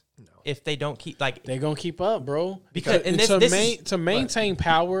business. No. If they don't keep like They're gonna keep up, bro. Because- and to this is- maintain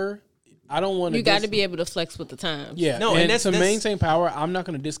power, I don't want to. You got to be able to flex with the times. Yeah, No, and and that's- to that's- maintain power, I'm not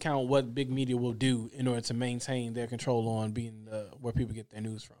going to discount what big media will do in order to maintain their control on being where people get their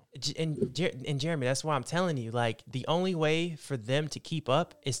news from. and Jeremy, that's why I'm telling you, like the only way for them to keep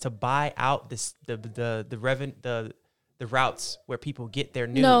up is to buy out the routes where people get their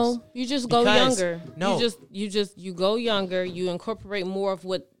news. No, you just go Because- younger. no. You go younger. You incorporate more of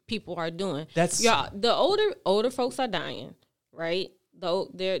what people are doing. That's- the older folks are dying, right?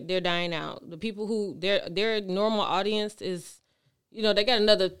 They're dying out. The people who their normal audience is, they got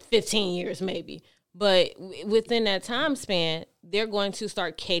another 15 years maybe. But within that time span, they're going to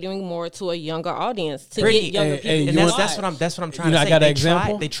start catering more to a younger audience to Brittany, get younger hey, people. you And want- that's what I'm trying know, to I say. got an They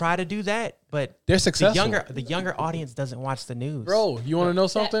example. They try to do that, but They're successful. the younger audience doesn't watch the news. Bro, you want to know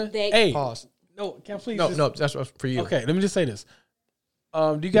something? Hey, Pause. no, can I please? No, just- no, that's what's for you. Okay, let me just say this.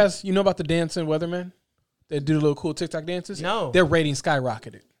 Do you guys know about the dancing weathermen? They do the little cool TikTok dances. No. Their rating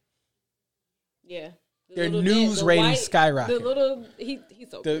skyrocketed. Yeah. The Their little news the ratings skyrocketed. The little he's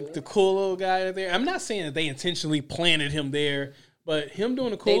so cool. The cool little guy there. I'm not saying that they intentionally planted him there, but him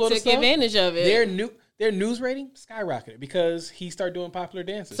doing the cool They little took stuff. advantage of it. Their news rating skyrocketed because he started doing popular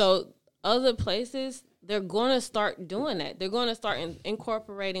dances. So other places, they're going to start doing that. They're going to start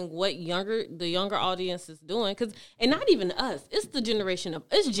incorporating what the younger audience is doing. And not even us. It's the generation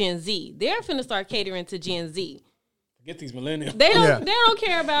it's Gen Z. They're finna start catering to Gen Z. get these millennials. They don't. Yeah. They don't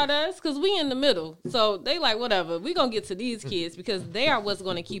care about us because we in the middle. So they like whatever. We gonna get to these kids because they are what's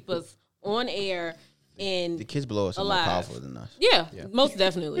gonna keep us on air and The kids below us are more Alive. powerful than us. yeah, most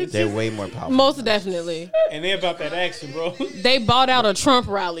definitely. They're way more powerful. Most definitely. And they about that action, bro. They bought out a Trump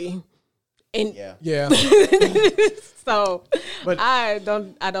rally. And Yeah. Yeah. so But- I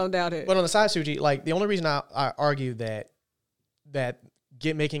don't doubt it. But on the side, Suji, like the only reason I argue that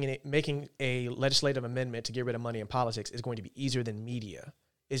making a legislative amendment to get rid of money in politics is going to be easier than media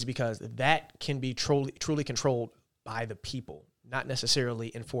is because that can be truly controlled by the people, not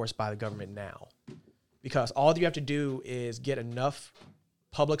necessarily enforced by the government now. Because all you have to do is get enough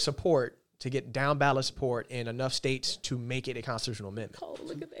public support to get down ballot support in enough states to make it a constitutional amendment. Oh,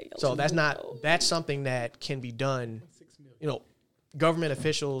 look at that. So that's something that can be done. You know, government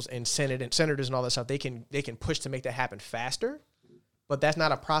officials and senators and all that stuff, they can push to make that happen faster, but that's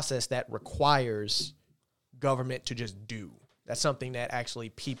not a process that requires government to just do. That's something that actually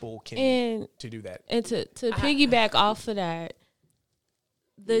people can to do that. And to piggyback off of that,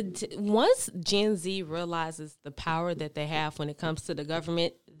 once Gen Z realizes the power that they have when it comes to the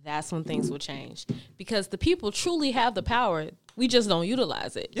government, that's when things will change. Because the people truly have the power. We just don't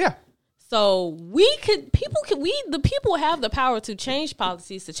utilize it. Yeah. So the people have the power to change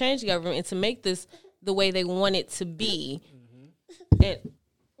policies, to change the government, and to make this the way they want it to be. And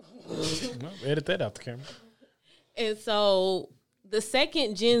edit that out the camera. And so the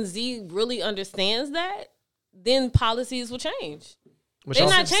second Gen Z really understands that, then policies will change. They're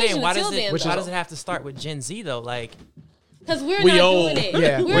not changing until then. Why does it have to start with Gen Z though? Like, because we're not doing it.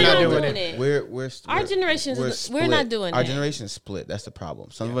 Yeah, we're not doing it. Our generation, we're not doing Our that. generation is split. That's the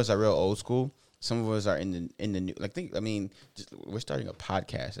problem. Some of us are real old school. Some of us are in the new. Like, we're starting a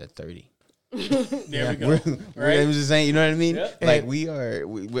podcast at 30. There we go. Right? I'm just saying, you know what I mean? Yep.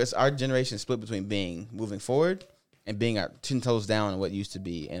 Like our generation is split between moving forward and being 10 toes down on what used to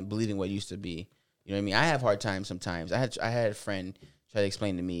be and believing what used to be. You know what I mean? I have hard times sometimes. I had a friend try to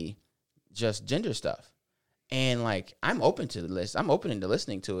explain to me just gender stuff. And like, I'm open to the list. I'm open to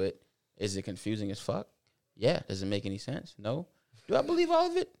listening to it. Is it confusing as fuck? Yeah. Does it make any sense? No. Do I believe all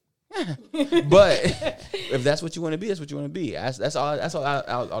of it? But if that's what you want to be, that's what you want to be. That's all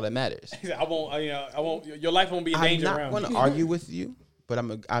that matters. I won't. Your life won't be in danger around. I'm not going to argue with you, but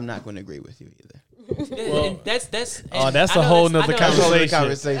I'm not going to agree with you either. Well, that's a whole nother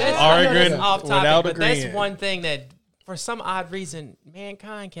conversation. Arguing off topic, without but agreeing. that's one thing that, for some odd reason,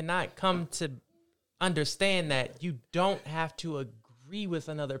 mankind cannot come to understand that you don't have to agree with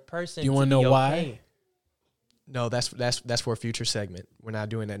another person. You want to know why? No, that's for a future segment. We're not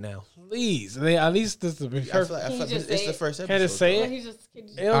doing that now. Please, at least this is I feel like it's the first episode. Can I just say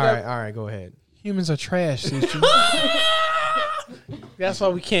it? All right, go ahead. Humans are trash. That's why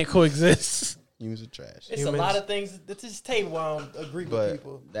we can't coexist. Humans are trash. It's a lot of things at this table I don't agree with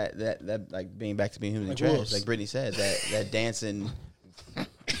people. That like being back to being humans Like are trash. wolves. Like Brittany said, that dancing.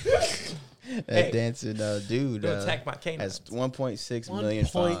 Dancing dude attack my canine. has 1.6 million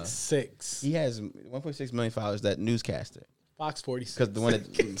followers. 1.6. He has 1.6 million followers. That newscaster, Fox 46. because the one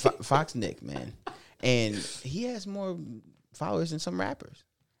that Fox Nick, man, and he has more followers than some rappers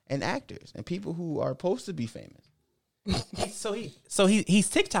and actors and people who are supposed to be famous. So he's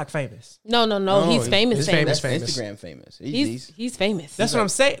TikTok famous. No. He's famous. he's famous. famous. That's Instagram famous. He's famous. That's what I'm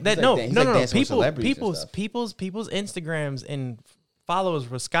saying. That he's like dancing with celebrities and stuff. People's Instagrams and followers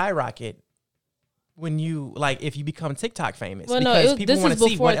will skyrocket when you if you become TikTok famous. Well, because people want to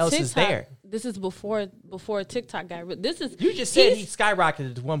see what else TikTok, is there. This is before TikTok got. This is You just said he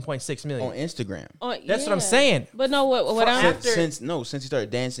skyrocketed to 1.6 million. on Instagram. That's what I'm saying. But no, what I'm Since he started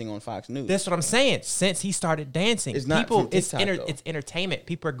dancing on Fox News. That's what I'm saying. Since he started dancing, It's not from TikTok, though. it's entertainment.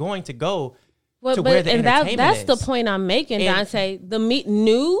 People are going to go Well, to where the entertainment that's is. the point I'm making, And- Dante. The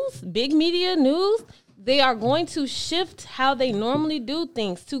news, big media news, they are going to shift how they normally do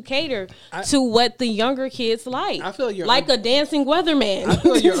things to cater to what the younger kids like. I feel you're like a dancing weatherman. I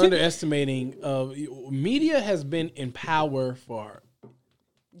feel you're underestimating. Media has been in power for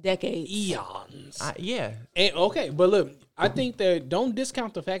decades. eons. yeah. And, okay, but look, I think that don't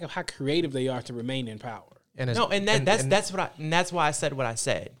discount the fact of how creative they are to remain in power. That's why I said what I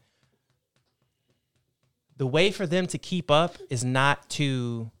said. The way for them to keep up is not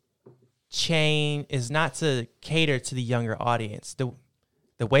to cater to the younger audience.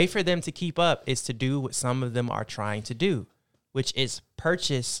 The way for them to keep up is to do what some of them are trying to do, which is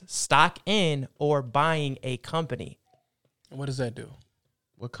purchase stock in or buying a company. And what does that do?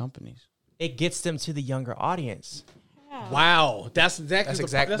 What companies? It gets them to the younger audience. Wow, that's exactly that's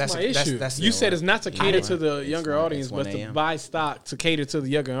my that's- issue. that's You the said one. it's not to cater to the younger not- audience, it's but 1 to a.m. buy stock to cater to the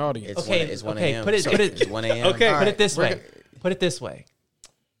younger audience. It's 1 a.m. Put it Okay. Put it this way. Put it this way.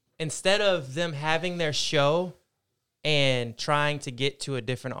 Instead of them having their show and trying to get to a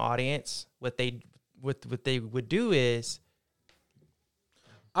different audience, what they would do is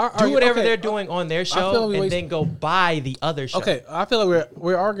do whatever they're doing on their show and then go buy the other show. Okay, I feel like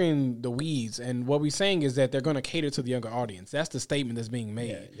we're arguing the weeds, and what we're saying is that they're going to cater to the younger audience. That's the statement that's being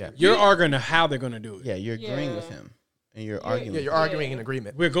made. Yeah. You're arguing how they're going to do it. Yeah, you're agreeing with him. And you're arguing. Yeah, you're arguing in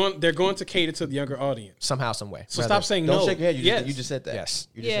agreement They're going to cater to the younger audience. somehow, some way. So stop saying Don't no. shake your head. Yes. You just said that. Yes.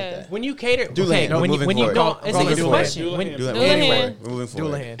 You just said that. When you cater, Doulahan. No, when you moving when you forward. go, it's Moving a good forward. question. Doulahan. When, Doulahan. Anyway, We're moving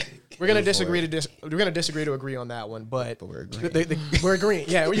forward. Doulahan. We're gonna Moving disagree forward. we're gonna disagree to agree on that one, but We're agreeing. we're agreeing.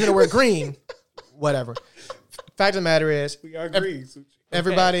 Yeah, even though we're agreeing, whatever. Fact of the matter is, We agree.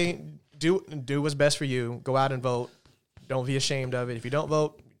 everybody do what's best for you. Go out and vote. Don't be ashamed of it. If you don't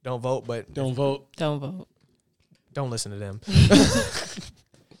vote, don't vote. But Don't vote. Don't vote. don't listen to them.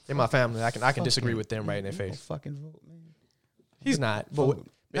 They're my family. I can disagree with them right in their face. Fucking vote, man. He's not. But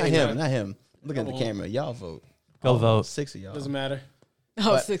Not him. Not him. Look at the camera. Y'all vote. Go vote. 6 of y'all. Doesn't matter.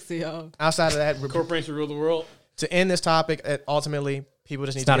 Oh, But- 60 y'all. outside of that, Corporations rule the world. to end this topic, ultimately, people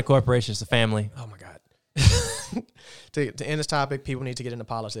just need It's to not a corporation; it's a family. oh my god. To end this topic, people need to get into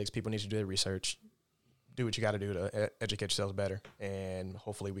politics. People need to do their research. Do what you got to do to educate yourselves better, and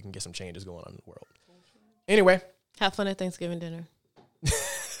hopefully, we can get some changes going on in the world. Anyway, Have fun at Thanksgiving dinner.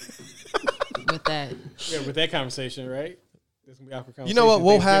 With that. Yeah, with that conversation, right? This gonna be awkward you know what?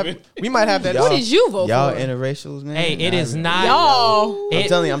 We'll have. Thanksgiving. We might have that. What did you vote Y'all for? interracials, man. Hey, it is not. Y'all. I'm It-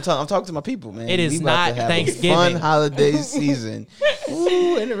 telling you, I'm talking to my people, man. It is We about to not have Thanksgiving. A fun holiday season.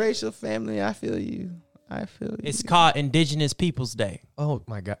 Ooh, interracial family. I feel you. I feel you. It's called Indigenous Peoples Day. Oh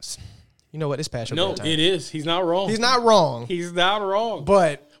my god. You know what? It's past your No, bedtime. it is. He's not wrong. He's not wrong, He's not wrong.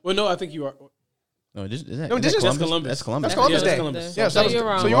 but Well, no, I think you are. No, this, is that, No, is this that is- That's Columbus? Columbus. That's Columbus. that's Columbus Yeah, that's Day. Columbus. Yeah, So that you're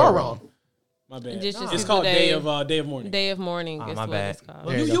wrong. So you are wrong. My bad. Indigenous It's people called day. Day of Mourning. Day of mourning. Oh, is my what bad. it's called.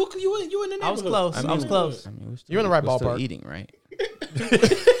 There you go. You in the neighborhood. I was close. I was close. I mean, we're still, You're in the right we're still ballpark. eating, right?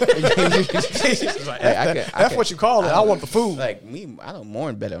 That's what you call it. I want the food. Like me, I don't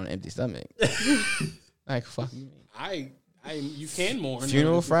mourn better on an empty stomach. Like fuck you. You can mourn.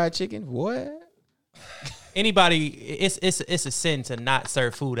 Funeral fried chicken? What? Anybody, it's a sin to not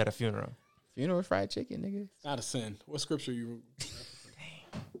serve food at a funeral. Funeral fried chicken, nigga. Not a sin. What scripture you?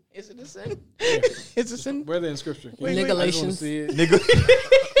 Is it a sin? It's a sin. Where they in scripture? wait. I just wanna Nigalations. see it. Nigga.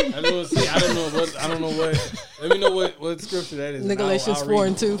 I just wanna see. I don't know what. Let me know what scripture that is. and Nigalations I'll 4 read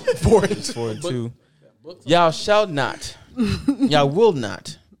and 2. 4-2. Y'all shall not. Y'all will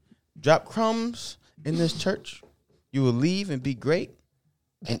not drop crumbs in this church. You will leave and be great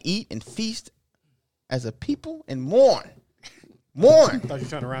and eat and feast as a people and mourn. Mourn. I thought you were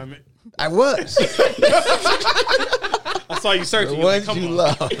trying to rhyme it. I was. I saw you searching. The You're like, ones come you on.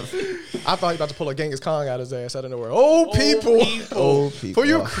 love. I thought you were about to pull a Genghis Khan out of his ass out of nowhere. Oh, people. Old people. For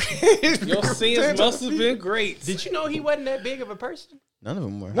your creative. Your sins must have been great. Did you know he wasn't that big of a person? None of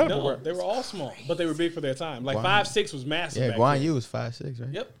them were. None of them No, were. they were all small, but they were big for their time. Like Wow. 5'6" was massive. Yeah, back Guan then. Yu was 5'6", right?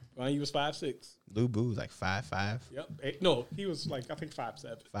 Yep, Guan Yu was 5'6". Lou Boo was like 5'5", Yep. No, he was like I think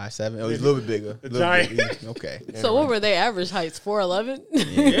 5'7". 5'7". Oh, he's a little bit bigger. The Little giant. bit. Okay. So what were their average heights? 4'11"?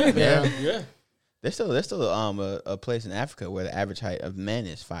 Yeah. There's still a place in Africa where the average height of men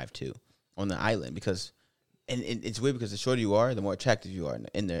is 5'2" on the island because, and it's weird because the shorter you are, the more attractive you are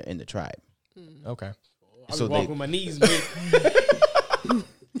in the tribe. Okay. I So was walking they- with my knees big.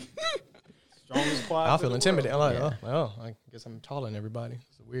 Strongest quad. I in feel the intimidated. I'm like, Yeah. oh, I guess I'm taller than everybody.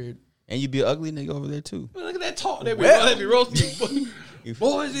 It's weird. And you'd be an ugly nigga over there too. world. Look at that talk. They be, Well. they be roasting. You-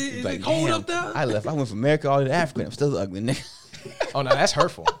 Boys, is you'd it be like, cold "Damn, up there? I left. I went from America all the way to Africa. And I'm still an ugly nigga. Oh no, that's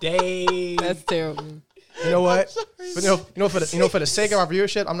hurtful. Dang. That's terrible. You know what? But for the sake of our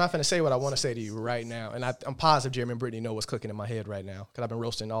viewership, I'm not going to say what I want to say to you right now. And I'm positive Jeremy and Brittany know what's cooking in my head right now because I've been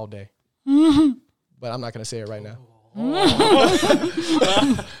roasting all day. But I'm not going to say it right now.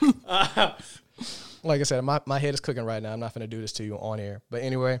 Like I said, my head is cooking right now. I'm not going to do this to you on air. But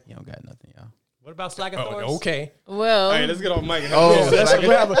anyway, You don't got nothing, y'all. What about Slagathors? okay. Well, All right, let's get off mic. Oh, we'll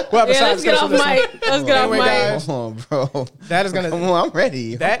have a yeah, side let's get off discussion on this. mic. Let's get off Anyway, mic. guys. Come on, bro. That is Come gonna on, I'm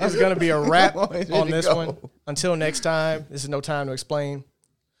ready. that is gonna be a wrap I'm always ready on to this go. one. Until next time, this is No Time to Explain.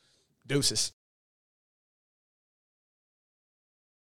 Deuces.